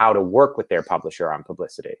figure out how to work with their publisher on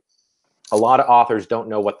publicity. A lot of authors don't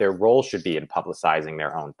know what their role should be in publicizing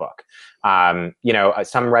their own book.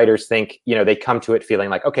 Some writers think, they come to it feeling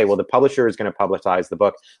like, okay, well, the publisher is going to publicize the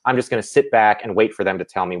book. I'm just going to sit back and wait for them to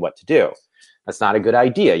tell me what to do. That's not a good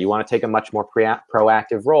idea. You want to take a much more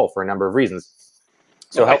proactive role for a number of reasons.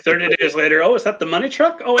 So like 30 days later, oh, is that the money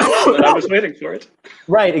truck? Oh, excellent! I was waiting for it.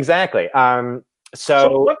 Right, exactly.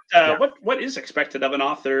 So Yeah. what is expected of an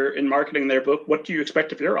author in marketing their book? What do you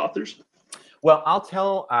expect of your authors? Well,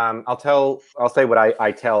 I'll say what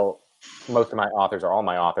I tell most of my authors, or all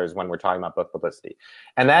my authors, when we're talking about book publicity,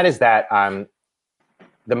 and that is that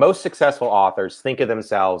the most successful authors think of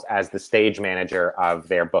themselves as the stage manager of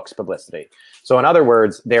their book's publicity. So in other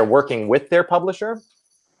words, they're working with their publisher.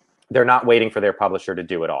 They're not waiting for their publisher to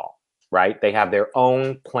do it all, right? They have their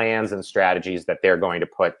own plans and strategies that they're going to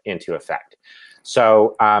put into effect.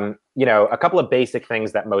 So, a couple of basic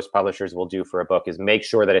things that most publishers will do for a book is make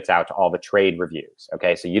sure that it's out to all the trade reviews.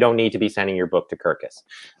 Okay, so you don't need to be sending your book to Kirkus.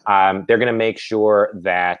 They're going to make sure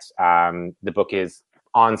that the book is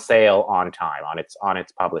on sale on time, on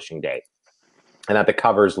its publishing date, and that the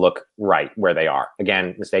covers look right where they are.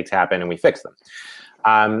 Again, mistakes happen and we fix them.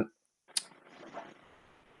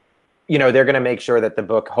 They're going to make sure that the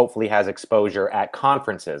book hopefully has exposure at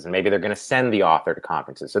conferences, and maybe they're going to send the author to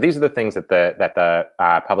conferences. So these are the things that the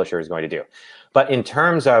publisher is going to do. But in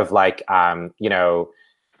terms of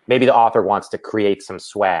maybe the author wants to create some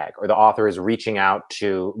swag, or the author is reaching out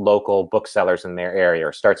to local booksellers in their area,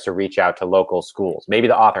 or starts to reach out to local schools. Maybe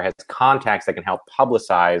the author has contacts that can help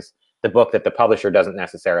publicize the book that the publisher doesn't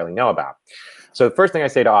necessarily know about. So the first thing I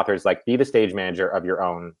say to authors, be the stage manager of your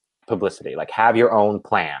own publicity, have your own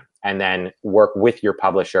plan, and then work with your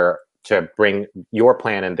publisher to bring your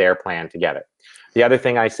plan and their plan together. The other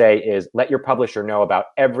thing I say is let your publisher know about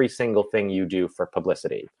every single thing you do for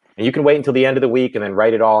publicity. And you can wait until the end of the week and then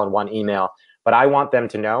write it all in one email, but I want them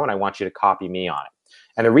to know, and I want you to copy me on it.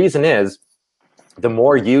 And the reason is, the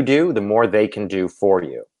more you do, the more they can do for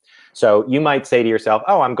you. So you might say to yourself,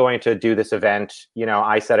 oh, I'm going to do this event.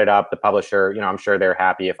 I set it up, the publisher, I'm sure they're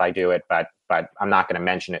happy if I do it, but I'm not going to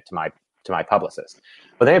mention it to my publicist.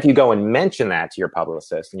 But then if you go and mention that to your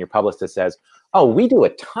publicist, and your publicist says, oh, we do a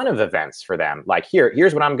ton of events for them.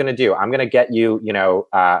 Here's what I'm going to do. I'm going to get you,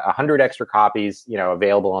 100 extra copies,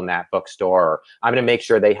 available in that bookstore. Or I'm going to make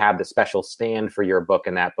sure they have the special stand for your book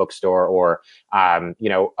in that bookstore. Or,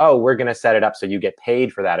 oh, we're going to set it up so you get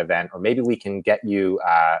paid for that event. Or maybe we can get you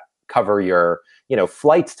cover your,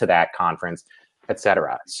 flights to that conference,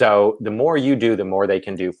 etc. So the more you do, the more they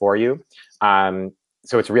can do for you.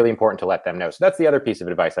 So it's really important to let them know. So that's the other piece of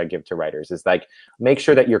advice I give to writers is make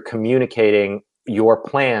sure that you're communicating your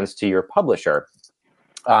plans to your publisher,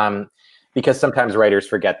 because sometimes writers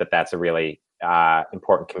forget that that's a really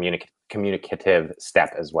important communicative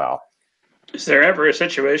step as well. Is there ever a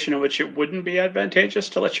situation in which it wouldn't be advantageous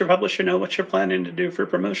to let your publisher know what you're planning to do for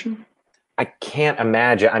promotion? I can't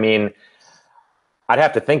imagine. I mean, I'd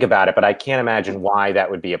have to think about it, but I can't imagine why that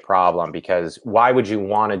would be a problem, because why would you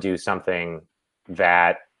want to do something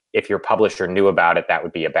that if your publisher knew about it, that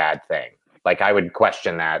would be a bad thing? I would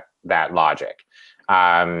question that logic.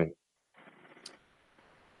 I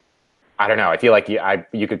don't know. I feel like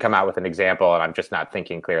you could come out with an example, and I'm just not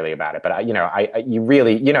thinking clearly about it. But you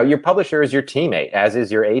really, your publisher is your teammate, as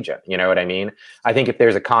is your agent. You know what I mean? I think if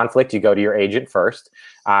there's a conflict, you go to your agent first.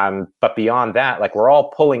 But beyond that, we're all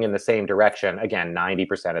pulling in the same direction. Again,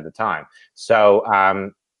 90% of the time.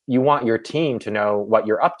 So you want your team to know what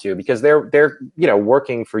you're up to, because they're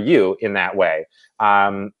working for you in that way,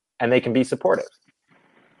 and they can be supportive.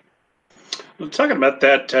 Well, talking about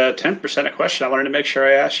that 10% question, I wanted to make sure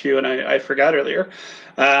I asked you, and I forgot earlier,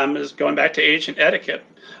 is going back to agent etiquette.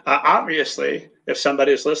 Obviously, if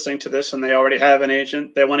somebody's listening to this and they already have an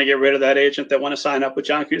agent, they want to get rid of that agent, they want to sign up with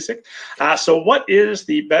John Cusick. So what is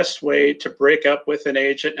the best way to break up with an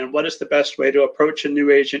agent, and what is the best way to approach a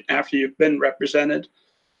new agent after you've been represented?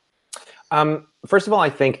 First of all,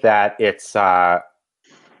 I think that it's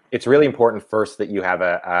really important first that you have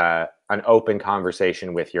an open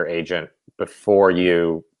conversation with your agent before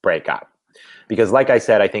you break up. Because like I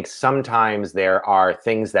said, I think sometimes there are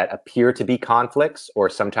things that appear to be conflicts, or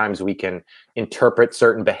sometimes we can interpret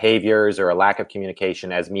certain behaviors or a lack of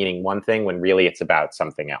communication as meaning one thing when really it's about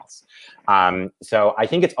something else. So I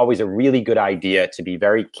think it's always a really good idea to be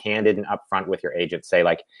very candid and upfront with your agent. Say,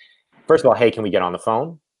 first of all, hey, can we get on the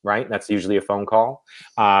phone? Right? That's usually a phone call.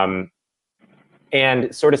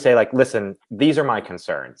 And sort of say, listen, these are my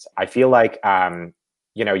concerns. I feel like,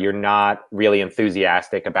 you're not really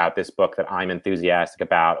enthusiastic about this book that I'm enthusiastic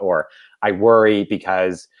about, or I worry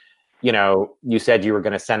because, you said you were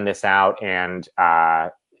going to send this out and,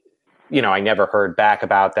 I never heard back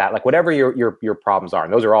about that. Whatever your problems are,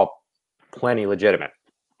 and those are all plenty legitimate.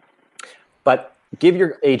 But give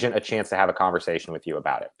your agent a chance to have a conversation with you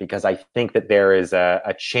about it, because I think that there is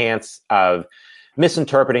a chance of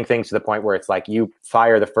misinterpreting things to the point where it's like you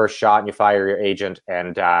fire the first shot and you fire your agent,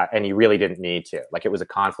 and you really didn't need to. Like, it was a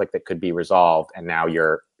conflict that could be resolved, and now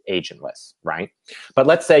you're agentless, right? But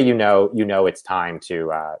let's say you know it's time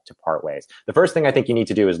to part ways. The first thing I think you need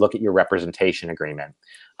to do is look at your representation agreement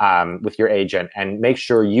with your agent and make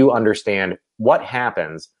sure you understand what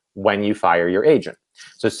happens when you fire your agent.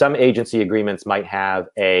 So some agency agreements might have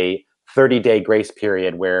a 30-day grace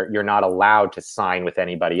period where you're not allowed to sign with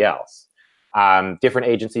anybody else. Different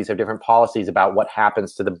agencies have different policies about what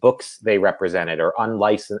happens to the books they represented, or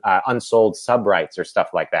unsold subrights or stuff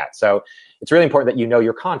like that. So it's really important that you know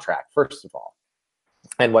your contract, first of all,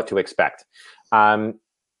 and what to expect.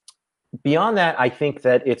 Beyond that, I think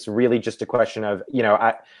that it's really just a question of,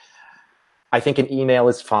 I think an email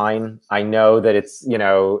is fine. I know that it's,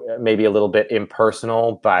 maybe a little bit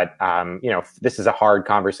impersonal, but, this is a hard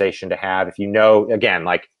conversation to have. If again,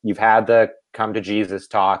 like, you've had the come to Jesus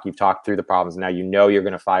talk, you've talked through the problems, now you're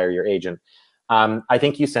going to fire your agent. I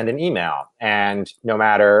think you send an email, and no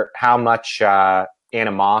matter how much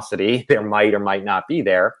animosity there might or might not be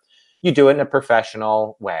there, you do it in a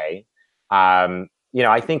professional way. I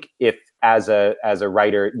think if as a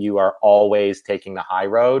writer, you are always taking the high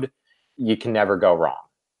road, you can never go wrong.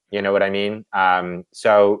 You know what I mean?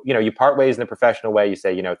 So, you part ways in a professional way. You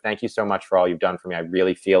say, thank you so much for all you've done for me. I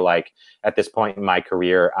really feel like at this point in my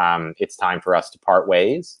career, it's time for us to part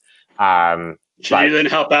ways. Should you then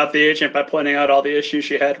help out the agent by pointing out all the issues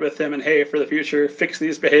she had with him and, hey, for the future, fix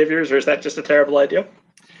these behaviors? Or is that just a terrible idea?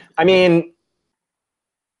 I mean,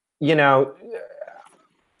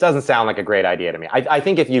 doesn't sound like a great idea to me. I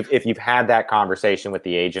think if you've had that conversation with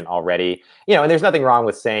the agent already, and there's nothing wrong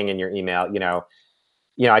with saying in your email,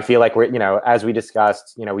 I feel like we're, as we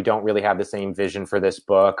discussed, we don't really have the same vision for this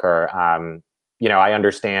book, or, I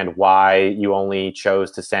understand why you only chose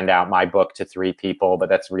to send out my book to 3 people, but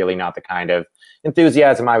that's really not the kind of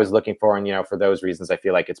enthusiasm I was looking for. And, for those reasons, I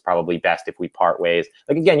feel like it's probably best if we part ways.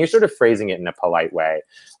 Like, again, you're sort of phrasing it in a polite way.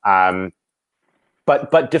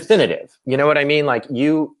 But definitive, you know what I mean? Like,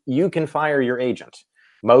 you can fire your agent.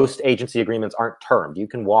 Most agency agreements aren't termed. You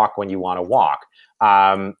can walk when you want to walk.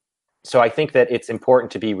 So I think that it's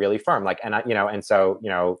important to be really firm. Like,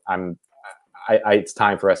 it's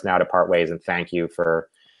time for us now to part ways, and thank you for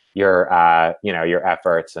your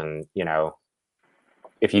efforts. And,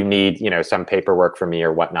 if you need, some paperwork from me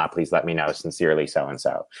or whatnot, please let me know. Sincerely,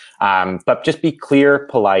 so-and-so. But just be clear,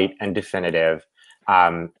 polite, and definitive.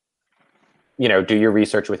 Do your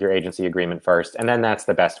research with your agency agreement first, and then that's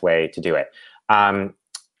the best way to do it.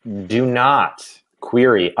 Do not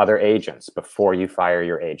query other agents before you fire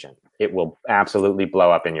your agent. It will absolutely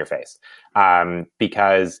blow up in your face,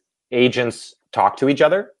 because agents talk to each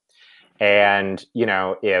other. And,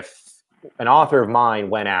 if an author of mine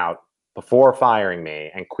went out before firing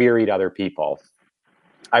me and queried other people,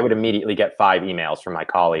 I would immediately get 5 emails from my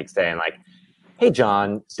colleagues saying, like, hey,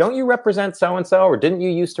 John, don't you represent so-and-so, or didn't you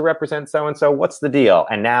used to represent so-and-so? What's the deal?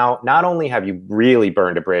 And now, not only have you really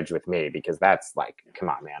burned a bridge with me, because that's like, come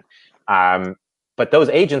on, man. But those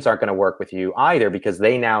agents aren't going to work with you either, because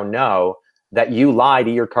they now know that you lie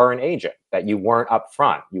to your current agent, that you weren't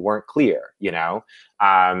upfront, you weren't clear,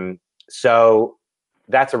 So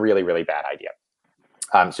that's a really, really bad idea.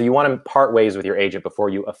 So you want to part ways with your agent before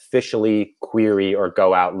you officially query or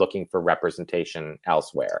go out looking for representation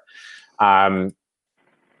elsewhere.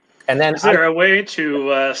 And then, is there a way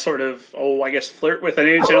to flirt with an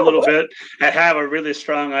agent a little bit and have a really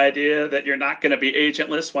strong idea that you're not going to be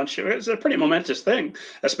agentless once you? It's a pretty momentous thing,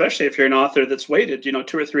 especially if you're an author that's waited,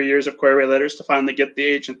 2 or 3 years of query letters to finally get the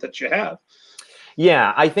agent that you have.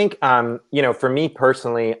 Yeah, I think, for me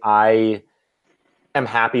personally, I am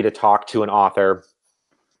happy to talk to an author,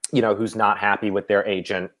 who's not happy with their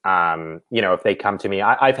agent. If they come to me,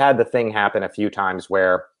 I've had the thing happen a few times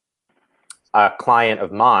where a client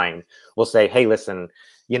of mine will say, hey, listen,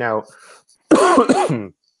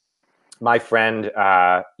 my friend,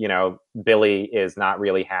 Billy is not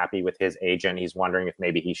really happy with his agent. He's wondering if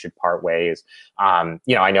maybe he should part ways. I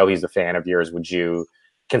know he's a fan of yours. Would you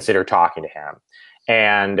consider talking to him?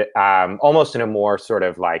 And almost in a more sort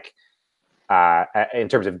of like, in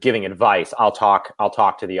terms of giving advice, I'll talk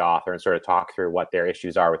to the author and sort of talk through what their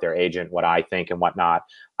issues are with their agent, what I think and whatnot.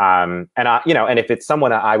 And if it's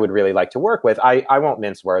someone I would really like to work with, I won't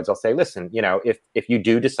mince words. I'll say, listen, if you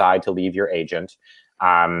do decide to leave your agent,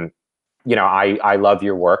 I love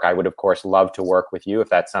your work. I would, of course, love to work with you if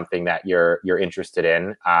that's something that you're interested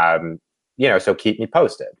in. So keep me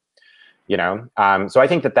posted. So I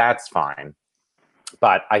think that's fine.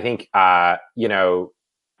 But I think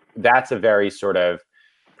that's a very sort of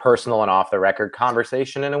personal and off the record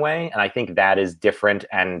conversation in a way. And I think that is different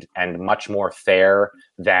and much more fair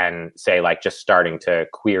than, say, like just starting to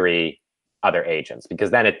query other agents, because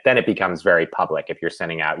then it becomes very public if you're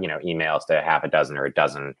sending out, emails to half a dozen or a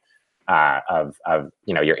dozen of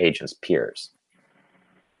your agent's peers.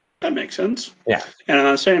 That makes sense. Yeah. And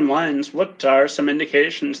on the same lines, what are some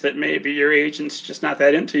indications that maybe your agent's just not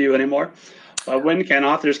that into you anymore? When can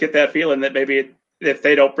authors get that feeling that maybe if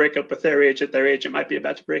they don't break up with their agent might be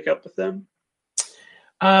about to break up with them?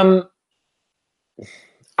 I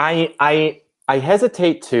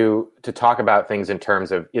hesitate to talk about things in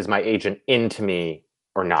terms of, is my agent into me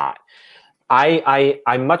or not?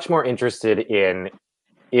 I'm much more interested in,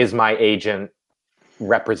 is my agent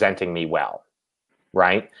representing me well,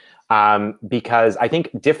 right? Because I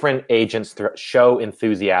think different agents show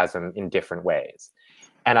enthusiasm in different ways.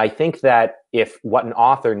 And I think that if what an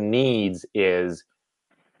author needs is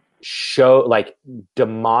show like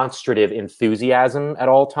demonstrative enthusiasm at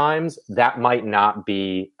all times, that might not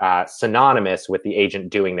be synonymous with the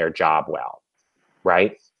agent doing their job well,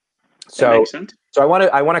 right? That makes sense. So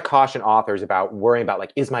I want to caution authors about worrying about,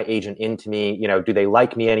 like, is my agent into me? Do they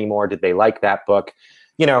like me anymore? Did they like that book?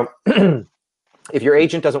 If your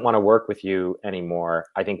agent doesn't want to work with you anymore,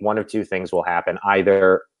 I think one of two things will happen.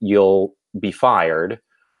 Either you'll be fired,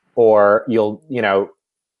 or you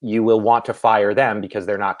will want to fire them because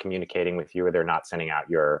they're not communicating with you or they're not sending out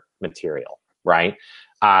your material, right?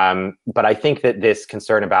 But I think that this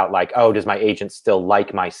concern about, like, oh, does my agent still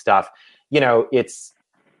like my stuff? It's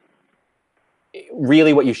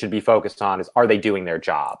really what you should be focused on is, are they doing their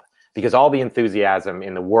job? Because all the enthusiasm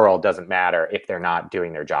in the world doesn't matter if they're not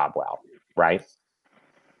doing their job well, right?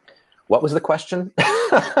 What was the question?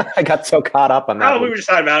 I got so caught up on that. We were just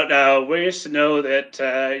talking about ways to know that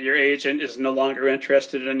your agent is no longer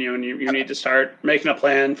interested in you, and you need to start making a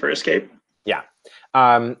plan for escape. Yeah.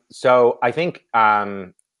 So I think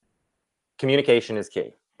communication is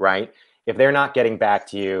key, right? If they're not getting back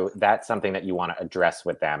to you, that's something that you want to address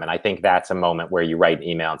with them. And I think that's a moment where you write an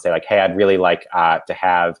email and say, like, hey, I'd really like to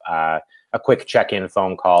have a quick check-in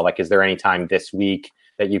phone call. Like, is there any time this week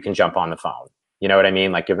that you can jump on the phone? You know what I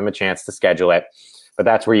mean? Like, give them a chance to schedule it. But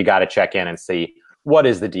that's where you got to check in and see, what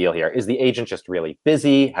is the deal here? Is the agent just really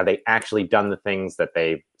busy? Have they actually done the things that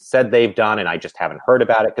they've said they've done and I just haven't heard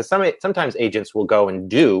about it? Because sometimes agents will go and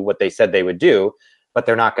do what they said they would do, but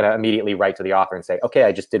they're not going to immediately write to the author and say, okay,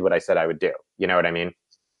 I just did what I said I would do. You know what I mean?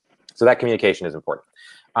 So that communication is important.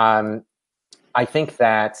 I think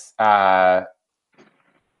that, apart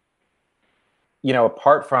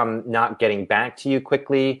from not getting back to you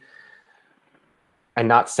quickly and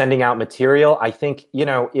not sending out material, I think,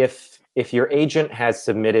 if your agent has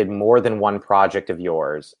submitted more than one project of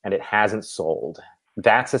yours and it hasn't sold,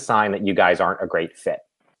 that's a sign that you guys aren't a great fit.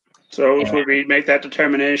 So should we make that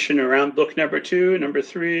determination around book number 2, number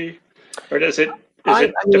 3, or does it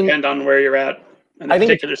depend on where you're at in the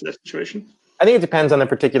particular situation? I think it depends on the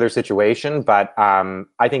particular situation, but I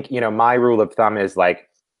think, my rule of thumb is, like,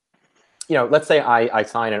 let's say I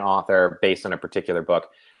sign an author based on a particular book.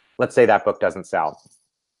 Let's say that book doesn't sell.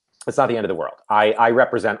 It's not the end of the world. I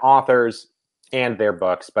represent authors and their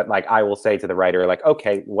books, but, like, I will say to the writer, like,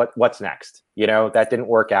 okay, what's next? That didn't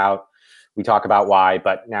work out. We talk about why,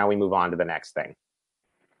 but now we move on to the next thing.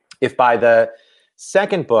 If by the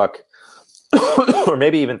second book, or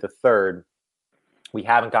maybe even the third, we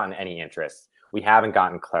haven't gotten any interest, we haven't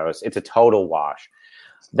gotten close, it's a total wash,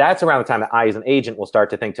 that's around the time that I, as an agent, will start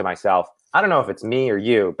to think to myself, I don't know if it's me or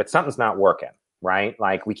you, but something's not working, right?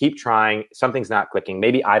 Like, we keep trying, something's not clicking.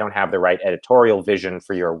 Maybe I don't have the right editorial vision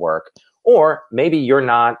for your work, or maybe you're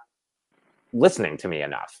not listening to me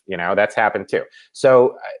enough. That's happened too.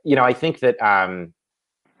 So, I think that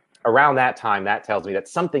around that time, that tells me that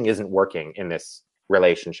something isn't working in this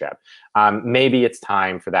relationship. Maybe it's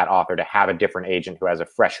time for that author to have a different agent who has a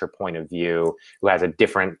fresher point of view, who has a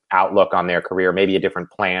different outlook on their career, maybe a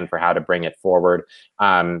different plan for how to bring it forward.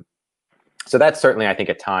 So that's certainly, I think,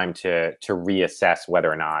 a time to reassess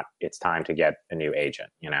whether or not it's time to get a new agent,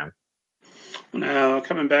 Now,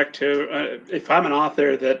 coming back to if I'm an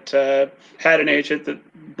author that had an agent that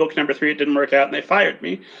book number 3 didn't work out and they fired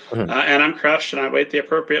me, and I'm crushed and I wait the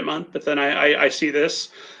appropriate month, but then I see this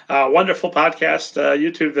wonderful podcast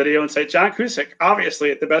YouTube video and say, John Cusick,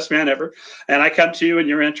 obviously the best man ever, and I come to you and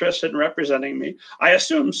you're interested in representing me, I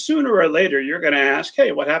assume sooner or later you're going to ask,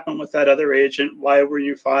 hey, what happened with that other agent? Why were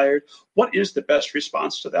you fired? What is the best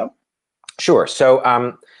response to them? Sure.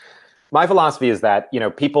 So my philosophy is that,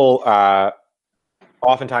 people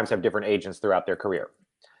oftentimes have different agents throughout their career,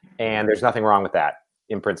 and there's nothing wrong with that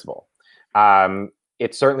in principle.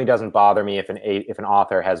 it certainly doesn't bother me if an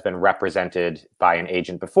author has been represented by an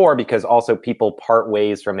agent before, because also people part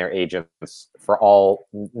ways from their agents for all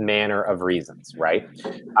manner of reasons, right?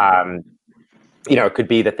 It could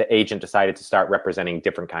be that the agent decided to start representing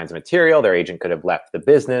different kinds of material. Their agent could have left the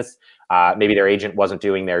business. Maybe their agent wasn't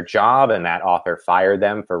doing their job and that author fired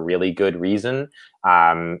them for really good reason.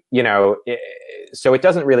 So it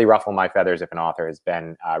doesn't really ruffle my feathers if an author has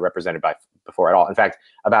been represented before at all. In fact,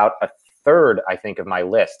 about a third, I think, of my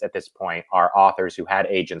list at this point are authors who had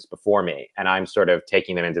agents before me, and I'm sort of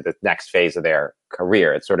taking them into the next phase of their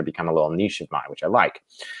career. It's sort of become a little niche of mine, which I like.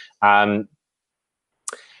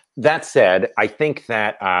 That said, I think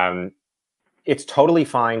that it's totally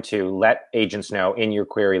fine to let agents know in your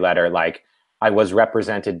query letter, like, I was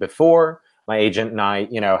represented before, my agent and I,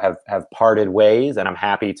 have parted ways, and I'm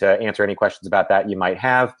happy to answer any questions about that you might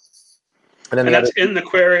have. And that's in the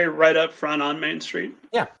query right up front on Main Street.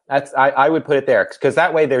 Yeah, I would put it there, because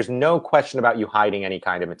that way there's no question about you hiding any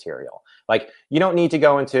kind of material. Like, you don't need to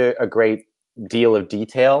go into a great deal of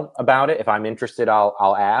detail about it. If I'm interested,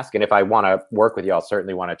 I'll ask, and if I want to work with you, I'll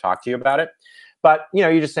certainly want to talk to you about it. But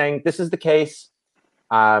you're just saying, this is the case.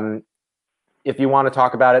 If you want to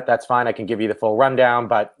talk about it, that's fine. I can give you the full rundown,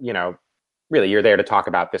 but really, you're there to talk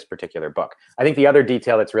about this particular book. I think the other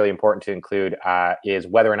detail that's really important to include is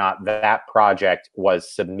whether or not that project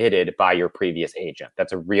was submitted by your previous agent.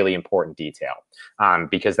 That's a really important detail,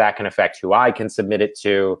 because that can affect who I can submit it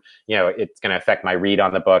to. It's going to affect my read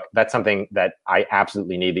on the book. That's something that I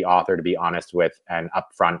absolutely need the author to be honest with and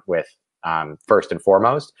upfront with, first and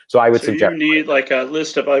foremost. So I would suggest, you need like a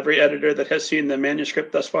list of every editor that has seen the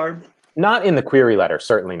manuscript thus far? Not in the query letter,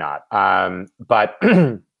 certainly not. But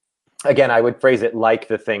again, I would phrase it like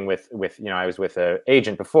the thing with I was with an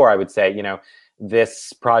agent before. I would say,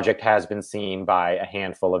 this project has been seen by a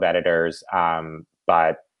handful of editors,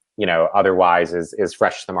 but otherwise is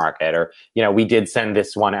fresh to the market. Or we did send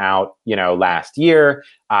this one out last year,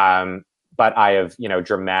 but I have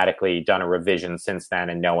dramatically done a revision since then,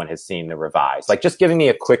 and no one has seen the revised. Like, just giving me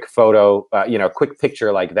a quick photo, quick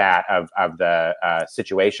picture like that of the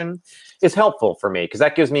situation is helpful for me, because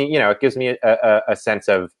that gives me a sense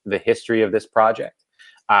of the history of this project.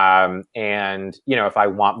 And if I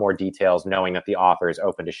want more details, knowing that the author is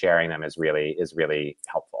open to sharing them is really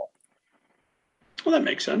helpful. Well, that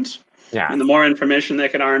makes sense. Yeah. And the more information they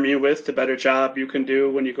can arm you with, the better job you can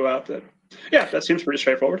do when you go out there. Yeah, that seems pretty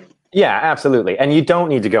straightforward. Yeah, absolutely. And you don't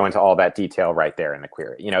need to go into all that detail right there in the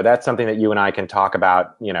query. That's something that you and I can talk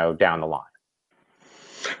about, down the line.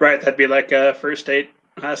 Right. That'd be like a first date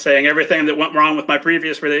saying everything that went wrong with my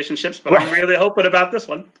previous relationships, but right. I'm really hoping about this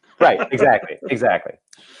one. Right. Exactly.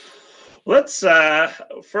 Let's,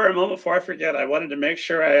 for a moment before I forget, I wanted to make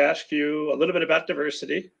sure I ask you a little bit about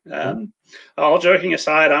diversity. All joking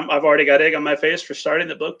aside, I've already got egg on my face for starting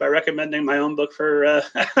the book by recommending my own book for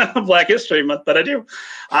Black History Month, but I do.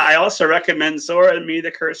 I also recommend Zora and Me,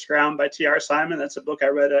 The Cursed Ground by T.R. Simon. That's a book I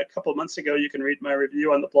read a couple months ago. You can read my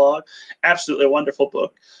review on the blog. Absolutely wonderful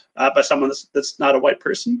book by someone that's not a white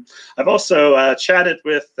person. I've also chatted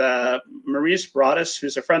with Maurice Broaddus,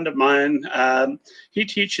 who's a friend of mine. He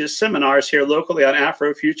teaches seminars here locally on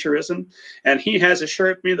Afrofuturism, and he has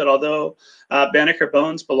assured me that although Banneker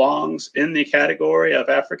Bones belongs in the category of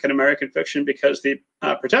African-American fiction because the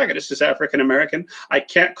protagonist is African-American, I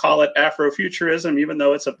can't call it Afrofuturism, even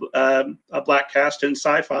though it's a black cast in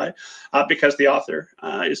sci-fi, because the author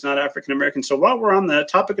is not African-American. So while we're on the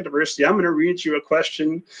topic of diversity, I'm going to read you a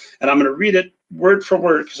question, and I'm going to read it word for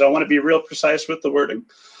word because I want to be real precise with the wording.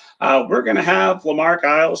 We're going to have Lamarck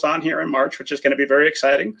Isles on here in March, which is going to be very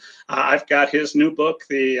exciting. I've got his new book,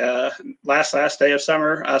 The Last Day of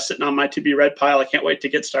Summer, sitting on my to-be-read pile. I can't wait to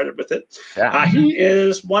get started with it. Yeah. He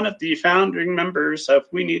is one of the founding members of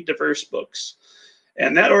We Need Diverse Books.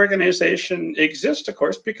 And that organization exists, of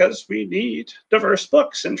course, because we need diverse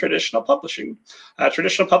books in traditional publishing.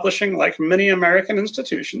 Traditional publishing, like many American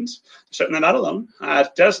institutions, certainly not alone,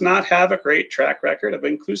 does not have a great track record of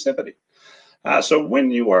inclusivity. So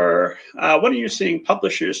when you are, what are you seeing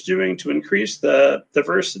publishers doing to increase the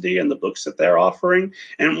diversity in the books that they're offering?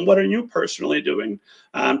 And what are you personally doing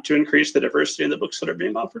to increase the diversity in the books that are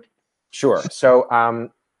being offered? Sure. So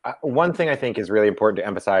one thing I think is really important to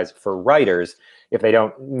emphasize for writers, if they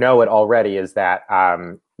don't know it already, is that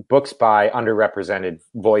books by underrepresented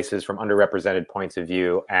voices from underrepresented points of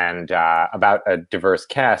view and about a diverse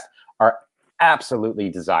cast are absolutely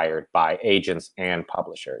desired by agents and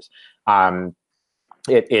publishers. I don't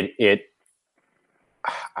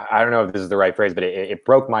know if this is the right phrase, but it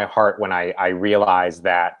broke my heart when I realized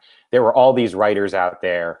that there were all these writers out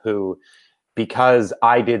there who because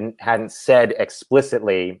I hadn't said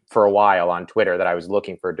explicitly for a while on Twitter that I was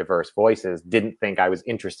looking for diverse voices, didn't think I was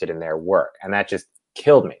interested in their work. And that just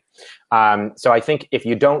killed me. So I think if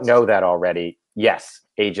you don't know that already, yes,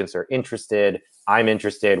 agents are interested. I'm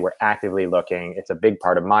interested. We're actively looking. It's a big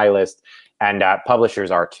part of my list, and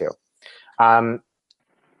publishers are too.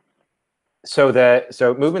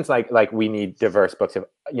 So movements like We Need Diverse Books have,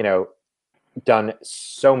 done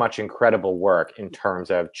so much incredible work in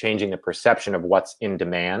terms of changing the perception of what's in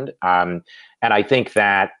demand. And I think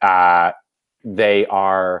that they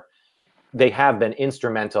have been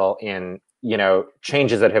instrumental in,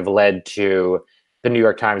 changes that have led to the New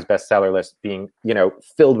York Times bestseller list being,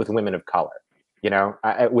 filled with women of color,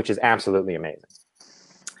 which is absolutely amazing.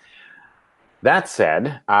 That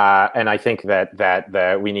said, and I think that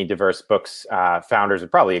the We Need Diverse Books founders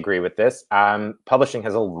would probably agree with this, publishing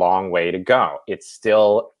has a long way to go. It's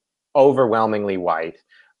still overwhelmingly white,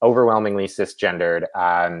 overwhelmingly cisgendered,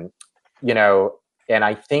 and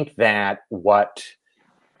I think that what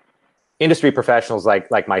industry professionals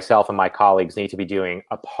like myself and my colleagues need to be doing,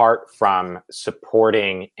 apart from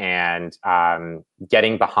supporting and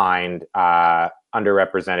getting behind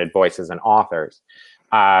underrepresented voices and authors,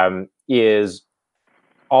 is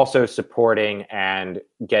also supporting and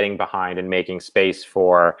getting behind and making space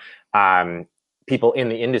for people in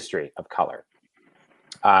the industry of color.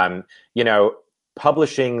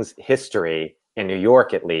 Publishing's history in New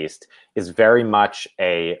York, at least, is very much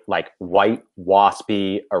a white,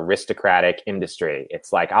 waspy, aristocratic industry.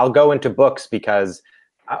 It's like, I'll go into books because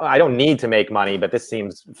I don't need to make money, but this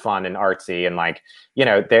seems fun and artsy, and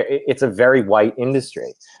it's a very white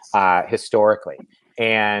industry historically.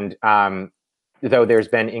 And though there's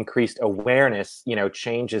been increased awareness,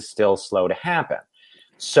 change is still slow to happen.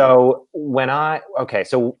 So what I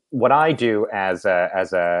do as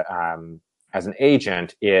an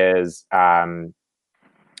agent is,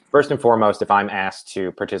 first and foremost, if I'm asked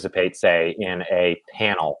to participate, say, in a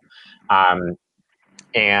panel,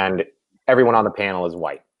 and everyone on the panel is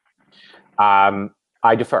white,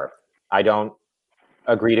 I defer. I don't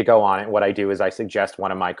agree to go on it. What I do is I suggest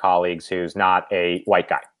one of my colleagues who's not a white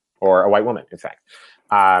guy, or a white woman, in fact.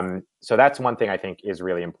 So that's one thing I think is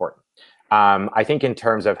really important. I think in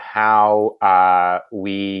terms of how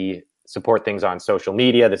we support things on social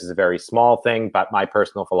media, this is a very small thing, but my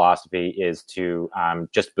personal philosophy is to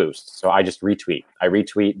just boost. So I just retweet. I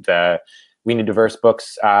retweet the We Need Diverse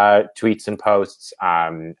Books tweets and posts.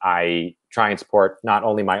 I try and support not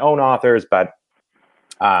only my own authors, but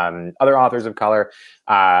other authors of color.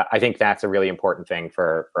 I think that's a really important thing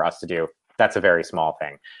for us to do. That's a very small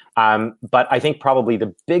thing. But I think probably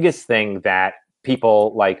the biggest thing that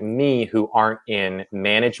people like me who aren't in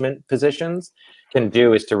management positions can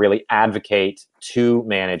do is to really advocate to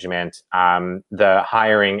management the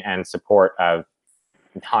hiring and support of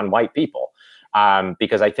non-white people.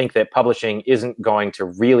 Because I think that publishing isn't going to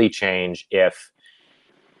really change if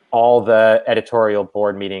all the editorial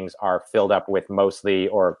board meetings are filled up with mostly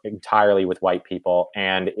or entirely with white people,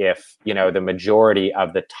 and if the majority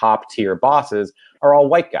of the top tier bosses are all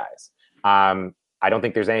white guys. I don't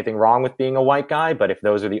think there's anything wrong with being a white guy, but if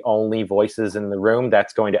those are the only voices in the room,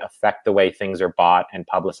 that's going to affect the way things are bought and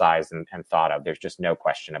publicized and thought of. There's just no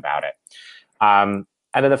question about it. And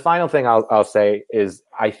then the final thing I'll say is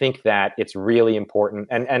I think that it's really important,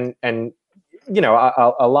 and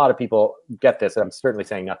a lot of people get this, and I'm certainly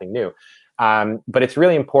saying nothing new, but it's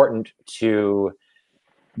really important to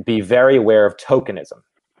be very aware of tokenism.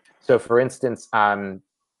 So, for instance,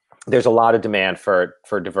 there's a lot of demand for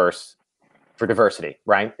diversity,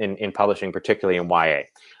 right, in publishing, particularly in YA.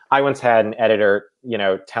 I once had an editor,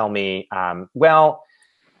 tell me,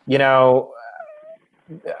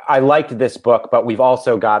 I liked this book, but we've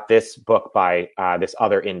also got this book by this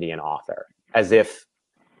other Indian author, as if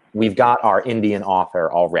we've got our Indian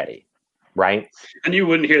author already, right? And you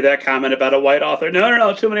wouldn't hear that comment about a white author.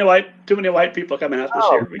 No, too many white people coming out this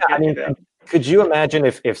year. We can't do that. Could you imagine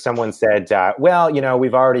if someone said,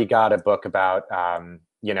 we've already got a book about,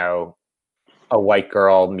 a white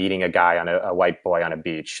girl meeting a guy a white boy on a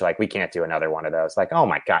beach. Like, we can't do another one of those. Like, oh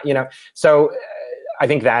my God, So I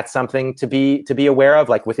think that's something to be aware of.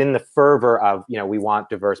 Like, within the fervor of, we want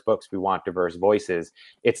diverse books, we want diverse voices.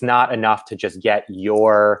 It's not enough to just get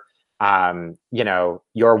your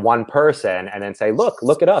one person and then say,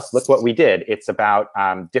 look at us, look what we did. It's about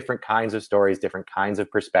different kinds of stories, different kinds of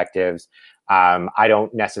perspectives. I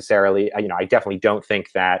don't necessarily, I definitely don't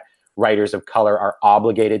think that writers of color are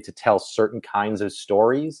obligated to tell certain kinds of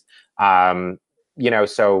stories.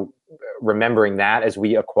 So remembering that as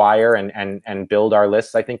we acquire and build our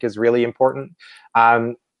lists, I think, is really important.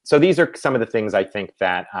 So these are some of the things I think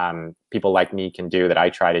that people like me can do, that I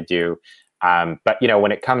try to do. But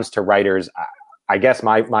when it comes to writers, I guess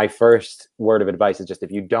my first word of advice is just,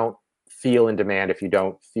 if you don't feel in demand, if you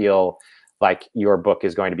don't feel like your book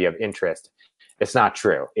is going to be of interest, it's not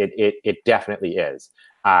true. It definitely is.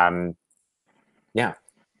 Yeah.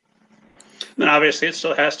 And obviously, it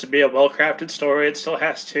still has to be a well-crafted story. It still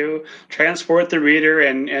has to transport the reader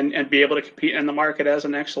and be able to compete in the market as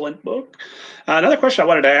an excellent book. Another question I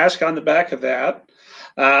wanted to ask on the back of that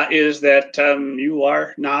is that you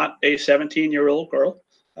are not a 17-year-old girl.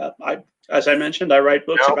 As I mentioned, I write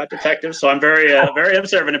books about detectives, so I'm very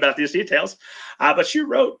observant about these details. But you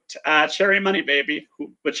wrote Cherry Money Baby,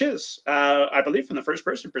 which is, I believe, from the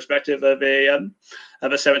first-person perspective of a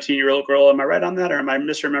 17-year-old girl. Am I right on that, or am I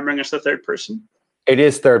misremembering it's the third person? It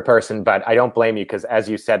is third person, but I don't blame you, because as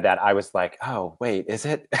you said that, I was like, oh, wait, is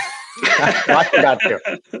it? I forgot to.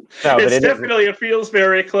 No, but it feels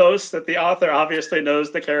very close, that the author obviously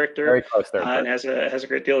knows the character. Very close third person. And has a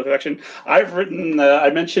great deal of affection. I've written, I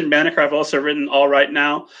mentioned Banneker. I've also written All Right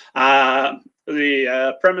Now.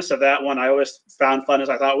 The premise of that one I always found fun, is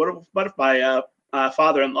I thought, what if my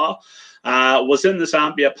father-in-law was in the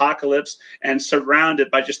zombie apocalypse and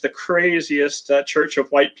surrounded by just the craziest church of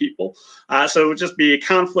white people. So it would just be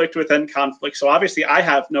conflict within conflict. So obviously I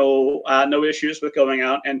have no issues with going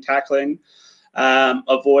out and tackling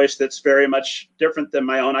a voice that's very much different than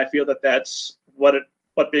my own. I feel that that's what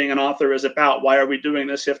being an author is about. Why are we doing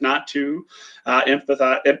this if not to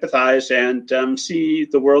empathize and see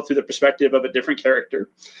the world through the perspective of a different character?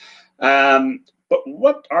 But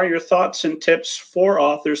what are your thoughts and tips for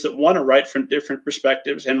authors that want to write from different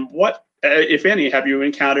perspectives? And what, if any, have you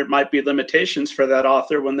encountered might be limitations for that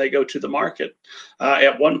author when they go to the market?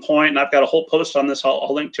 At one point, and I've got a whole post on this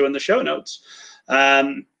I'll link to in the show notes,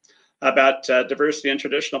 about diversity in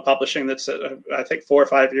traditional publishing that's, I think, 4 or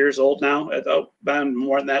 5 years old now,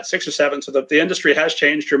 more than that, 6 or 7. So the industry has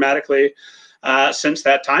changed dramatically since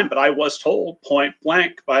that time. But I was told point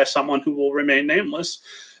blank by someone who will remain nameless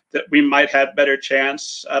that we might have a better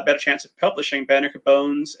chance of publishing Banneker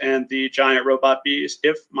Bones and the Giant Robot Bees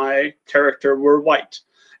if my character were white.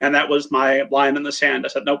 And that was my line in the sand. I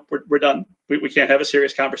said, nope, we're done. We can't have a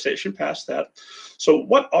serious conversation past that. So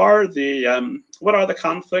what are the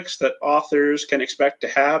conflicts that authors can expect to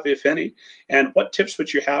have, if any? And what tips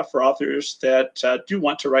would you have for authors that do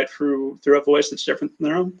want to write through a voice that's different than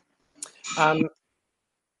their own?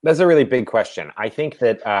 That's a really big question. I think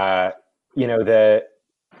that,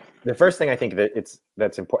 the first thing I think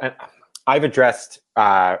that's important, I've addressed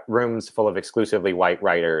rooms full of exclusively white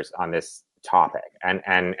writers on this topic,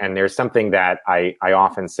 and there's something that I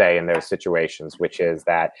often say in those situations, which is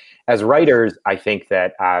that as writers, I think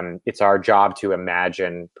that it's our job to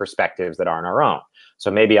imagine perspectives that aren't our own.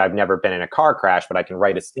 So maybe I've never been in a car crash, but I can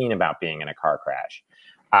write a scene about being in a car crash.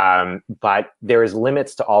 But there is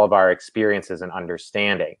limits to all of our experiences and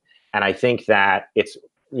understanding, and I think that it's,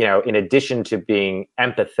 in addition to being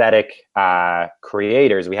empathetic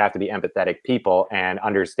creators, we have to be empathetic people and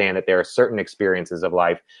understand that there are certain experiences of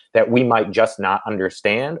life that we might just not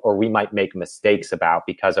understand, or we might make mistakes about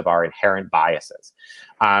because of our inherent biases.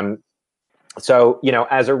 So,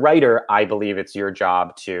 as a writer, I believe it's your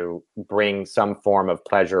job to bring some form of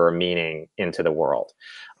pleasure or meaning into the world.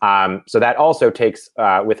 So that also takes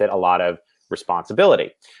with it a lot of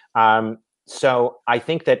responsibility. So I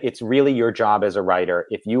think that it's really your job as a writer,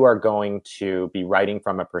 if you are going to be writing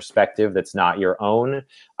from a perspective that's not your own,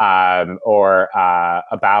 or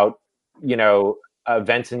about,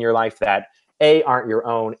 events in your life that A, aren't your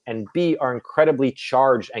own, and B, are incredibly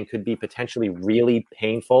charged and could be potentially really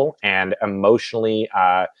painful and emotionally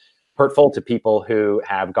hurtful to people who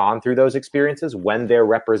have gone through those experiences when they're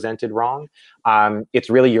represented wrong. It's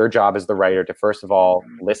really your job as the writer to, first of all,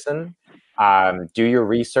 listen, do your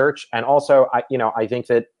research. And also, I think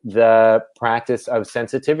that the practice of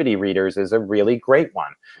sensitivity readers is a really great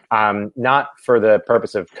one. Not for the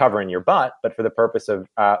purpose of covering your butt, but for the purpose of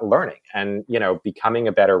learning and, becoming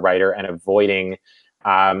a better writer and avoiding,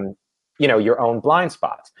 your own blind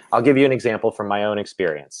spots. I'll give you an example from my own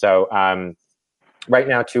experience. So, right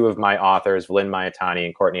now, 2 of my authors, Lynn Mayatani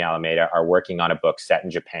and Courtney Alameda, are working on a book set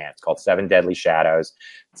in Japan. It's called 7 Deadly Shadows.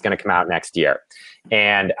 It's going to come out next year.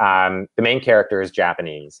 And the main character is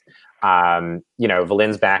Japanese.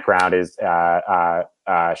 Lynn's background is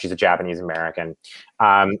she's a Japanese American.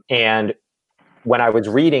 And when I was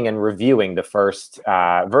reading and reviewing the first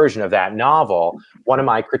version of that novel, one of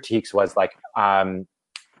my critiques was like,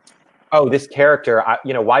 oh, this character,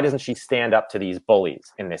 why doesn't she stand up to these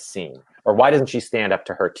bullies in this scene? Or why doesn't she stand up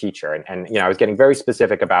to her teacher? And I was getting very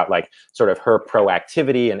specific about like sort of her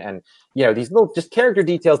proactivity and these little just character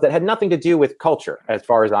details that had nothing to do with culture as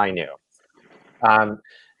far as I knew.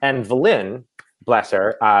 And Valin, bless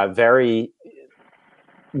her, very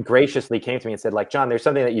graciously came to me and said, like, John, there's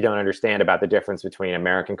something that you don't understand about the difference between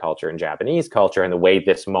American culture and Japanese culture and the way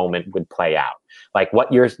this moment would play out. Like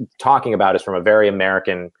what you're talking about is from a very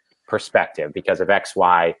American perspective because of X,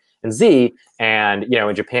 Y, and Z. And,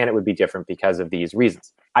 in Japan, it would be different because of these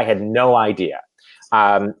reasons. I had no idea.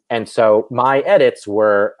 And so my edits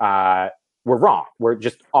were wrong, were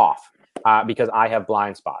just off because I have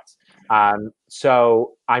blind spots.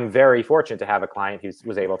 So I'm very fortunate to have a client who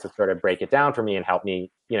was able to sort of break it down for me and help me,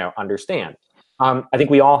 understand. I think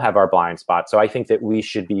we all have our blind spots. So I think that we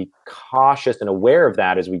should be cautious and aware of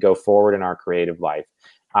that as we go forward in our creative life.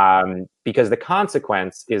 Because the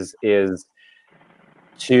consequence is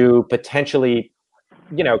to potentially,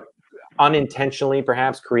 unintentionally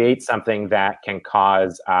perhaps create something that can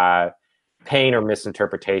cause pain or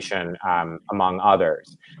misinterpretation among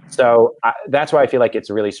others. So that's why I feel like it's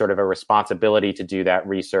really sort of a responsibility to do that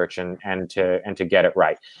research and to get it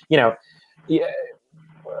right.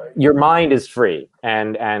 Your mind is free,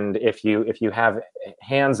 and if you have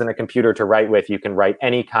hands and a computer to write with, you can write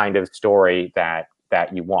any kind of story that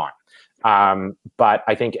you want. But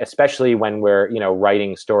I think especially when we're,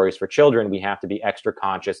 writing stories for children, we have to be extra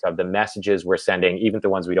conscious of the messages we're sending, even the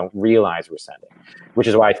ones we don't realize we're sending, which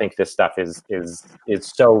is why I think this stuff is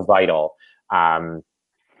so vital.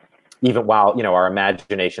 Even while, our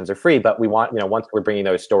imaginations are free, but we want, once we're bringing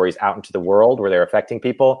those stories out into the world where they're affecting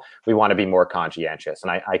people, we want to be more conscientious.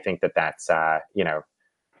 And I think that's,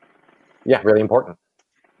 really important.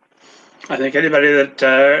 I think anybody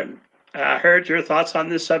that heard your thoughts on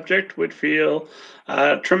this subject would feel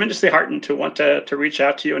tremendously heartened to want to reach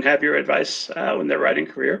out to you and have your advice in their writing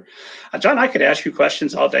career. John, I could ask you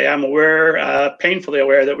questions all day. I'm painfully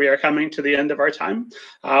aware that we are coming to the end of our time,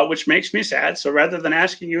 which makes me sad. So rather than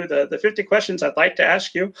asking you the 50 questions I'd like to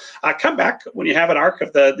ask you, come back when you have an arc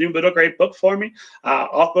of the new middle grade book for me.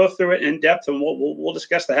 I'll go through it in depth and we'll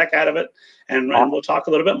discuss the heck out of it and we'll talk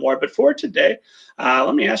a little bit more. But for today,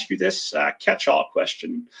 let me ask you this catch-all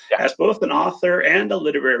question. Yeah. As both an author and a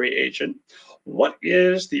literary agent, what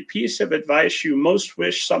is the piece of advice you most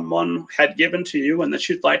wish someone had given to you and that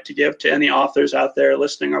you'd like to give to any authors out there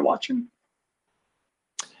listening or watching?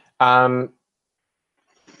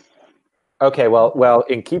 Okay, well,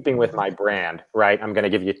 in keeping with my brand, right, I'm going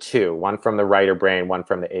to give you two, one from the writer brain, one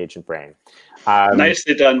from the agent brain.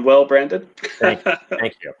 Nicely done. Well, Brandon. Thank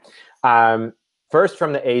you. First,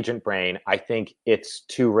 from the agent brain, I think it's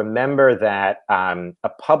to remember that a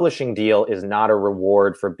publishing deal is not a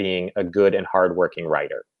reward for being a good and hardworking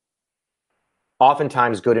writer.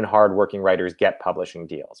 Oftentimes, good and hardworking writers get publishing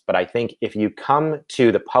deals. But I think if you come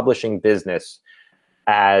to the publishing business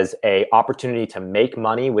as an opportunity to make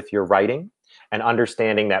money with your writing and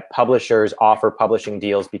understanding that publishers offer publishing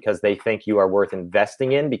deals because they think you are worth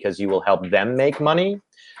investing in because you will help them make money,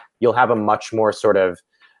 you'll have a much more sort of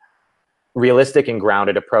realistic and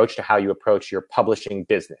grounded approach to how you approach your publishing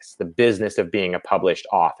business, the business of being a published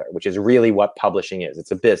author, which is really what publishing is.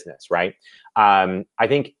 It's a business, right? I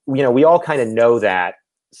think, we all kind of know that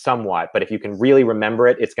somewhat, but if you can really remember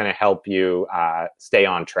it, it's going to help you stay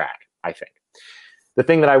on track, I think. The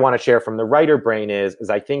thing that I want to share from the writer brain is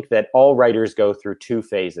I think that all writers go through two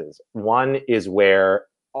phases. One is where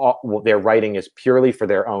their writing is purely for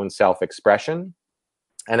their own self-expression.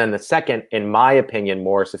 And then the second, in my opinion,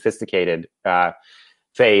 more sophisticated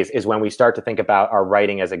phase is when we start to think about our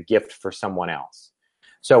writing as a gift for someone else.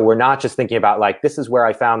 So we're not just thinking about like, this is where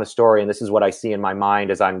I found the story and this is what I see in my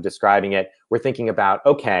mind as I'm describing it. We're thinking about,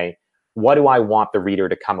 okay, what do I want the reader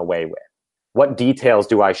to come away with? What details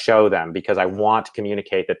do I show them? Because I want to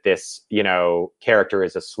communicate that this, character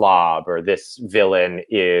is a slob or this villain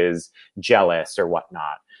is jealous or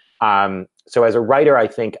whatnot. So as a writer, I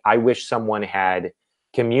think I wish someone had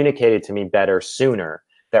communicated to me better sooner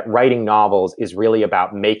that writing novels is really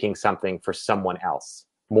about making something for someone else,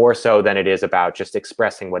 more so than it is about just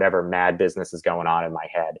expressing whatever mad business is going on in my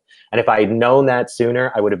head. And if I had known that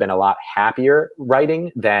sooner, I would have been a lot happier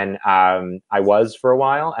writing than I was for a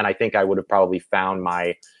while. And I think I would have probably found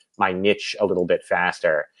my niche a little bit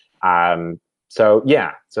faster. So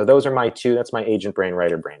those are my two. That's my agent brain,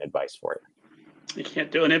 writer brain advice for you. You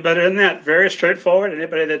can't do any better than that. Very straightforward.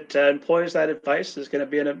 Anybody that employs that advice is going to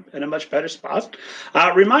be in a much better spot.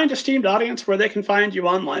 Remind esteemed audience where they can find you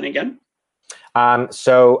online again.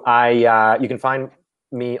 So you can find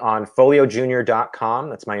me on foliojunior.com.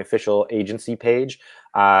 That's my official agency page.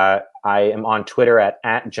 I am on Twitter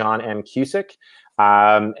at John M. Cusick.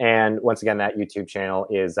 And once again, that YouTube channel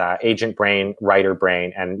is Agent Brain Writer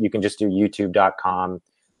Brain. And you can just do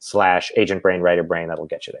youtube.com/Agent Brain Writer Brain. That'll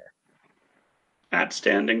get you there.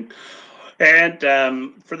 Outstanding. And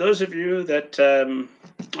for those of you that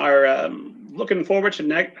are looking forward to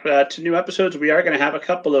new episodes, we are going to have a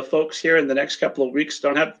couple of folks here in the next couple of weeks.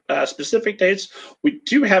 Don't have specific dates. We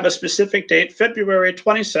do have a specific date, February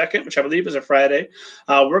 22nd, which I believe is a Friday.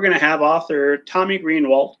 We're going to have author Tommy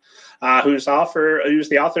Greenwald, who's the author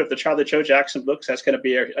of the Charlie Joe Jackson books. That's going to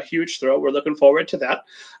be a huge throw. We're looking forward to that.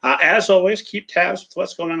 As always, keep tabs with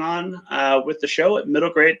what's going on with the show at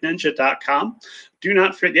middlegradeninja.com. Do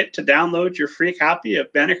not forget to download your free copy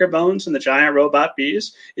of Banneker Bones and the Giant Robot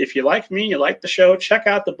Bees. If you like me, you like the show, check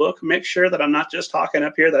out the book. Make sure that I'm not just talking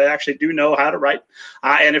up here, that I actually do know how to write.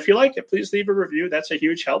 And if you like it, please leave a review. That's a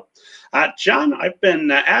huge help. John, I've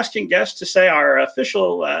been asking guests to say our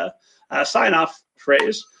official sign-off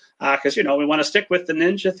phrase, because, we want to stick with the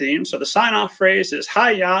ninja theme. So the sign-off phrase is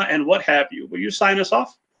hi-ya and what have you. Will you sign us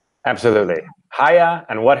off? Absolutely. Hi-ya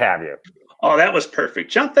and what have you. Oh, that was perfect.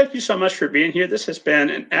 John, thank you so much for being here. This has been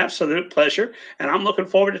an absolute pleasure, and I'm looking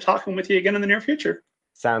forward to talking with you again in the near future.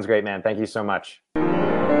 Sounds great, man. Thank you so much.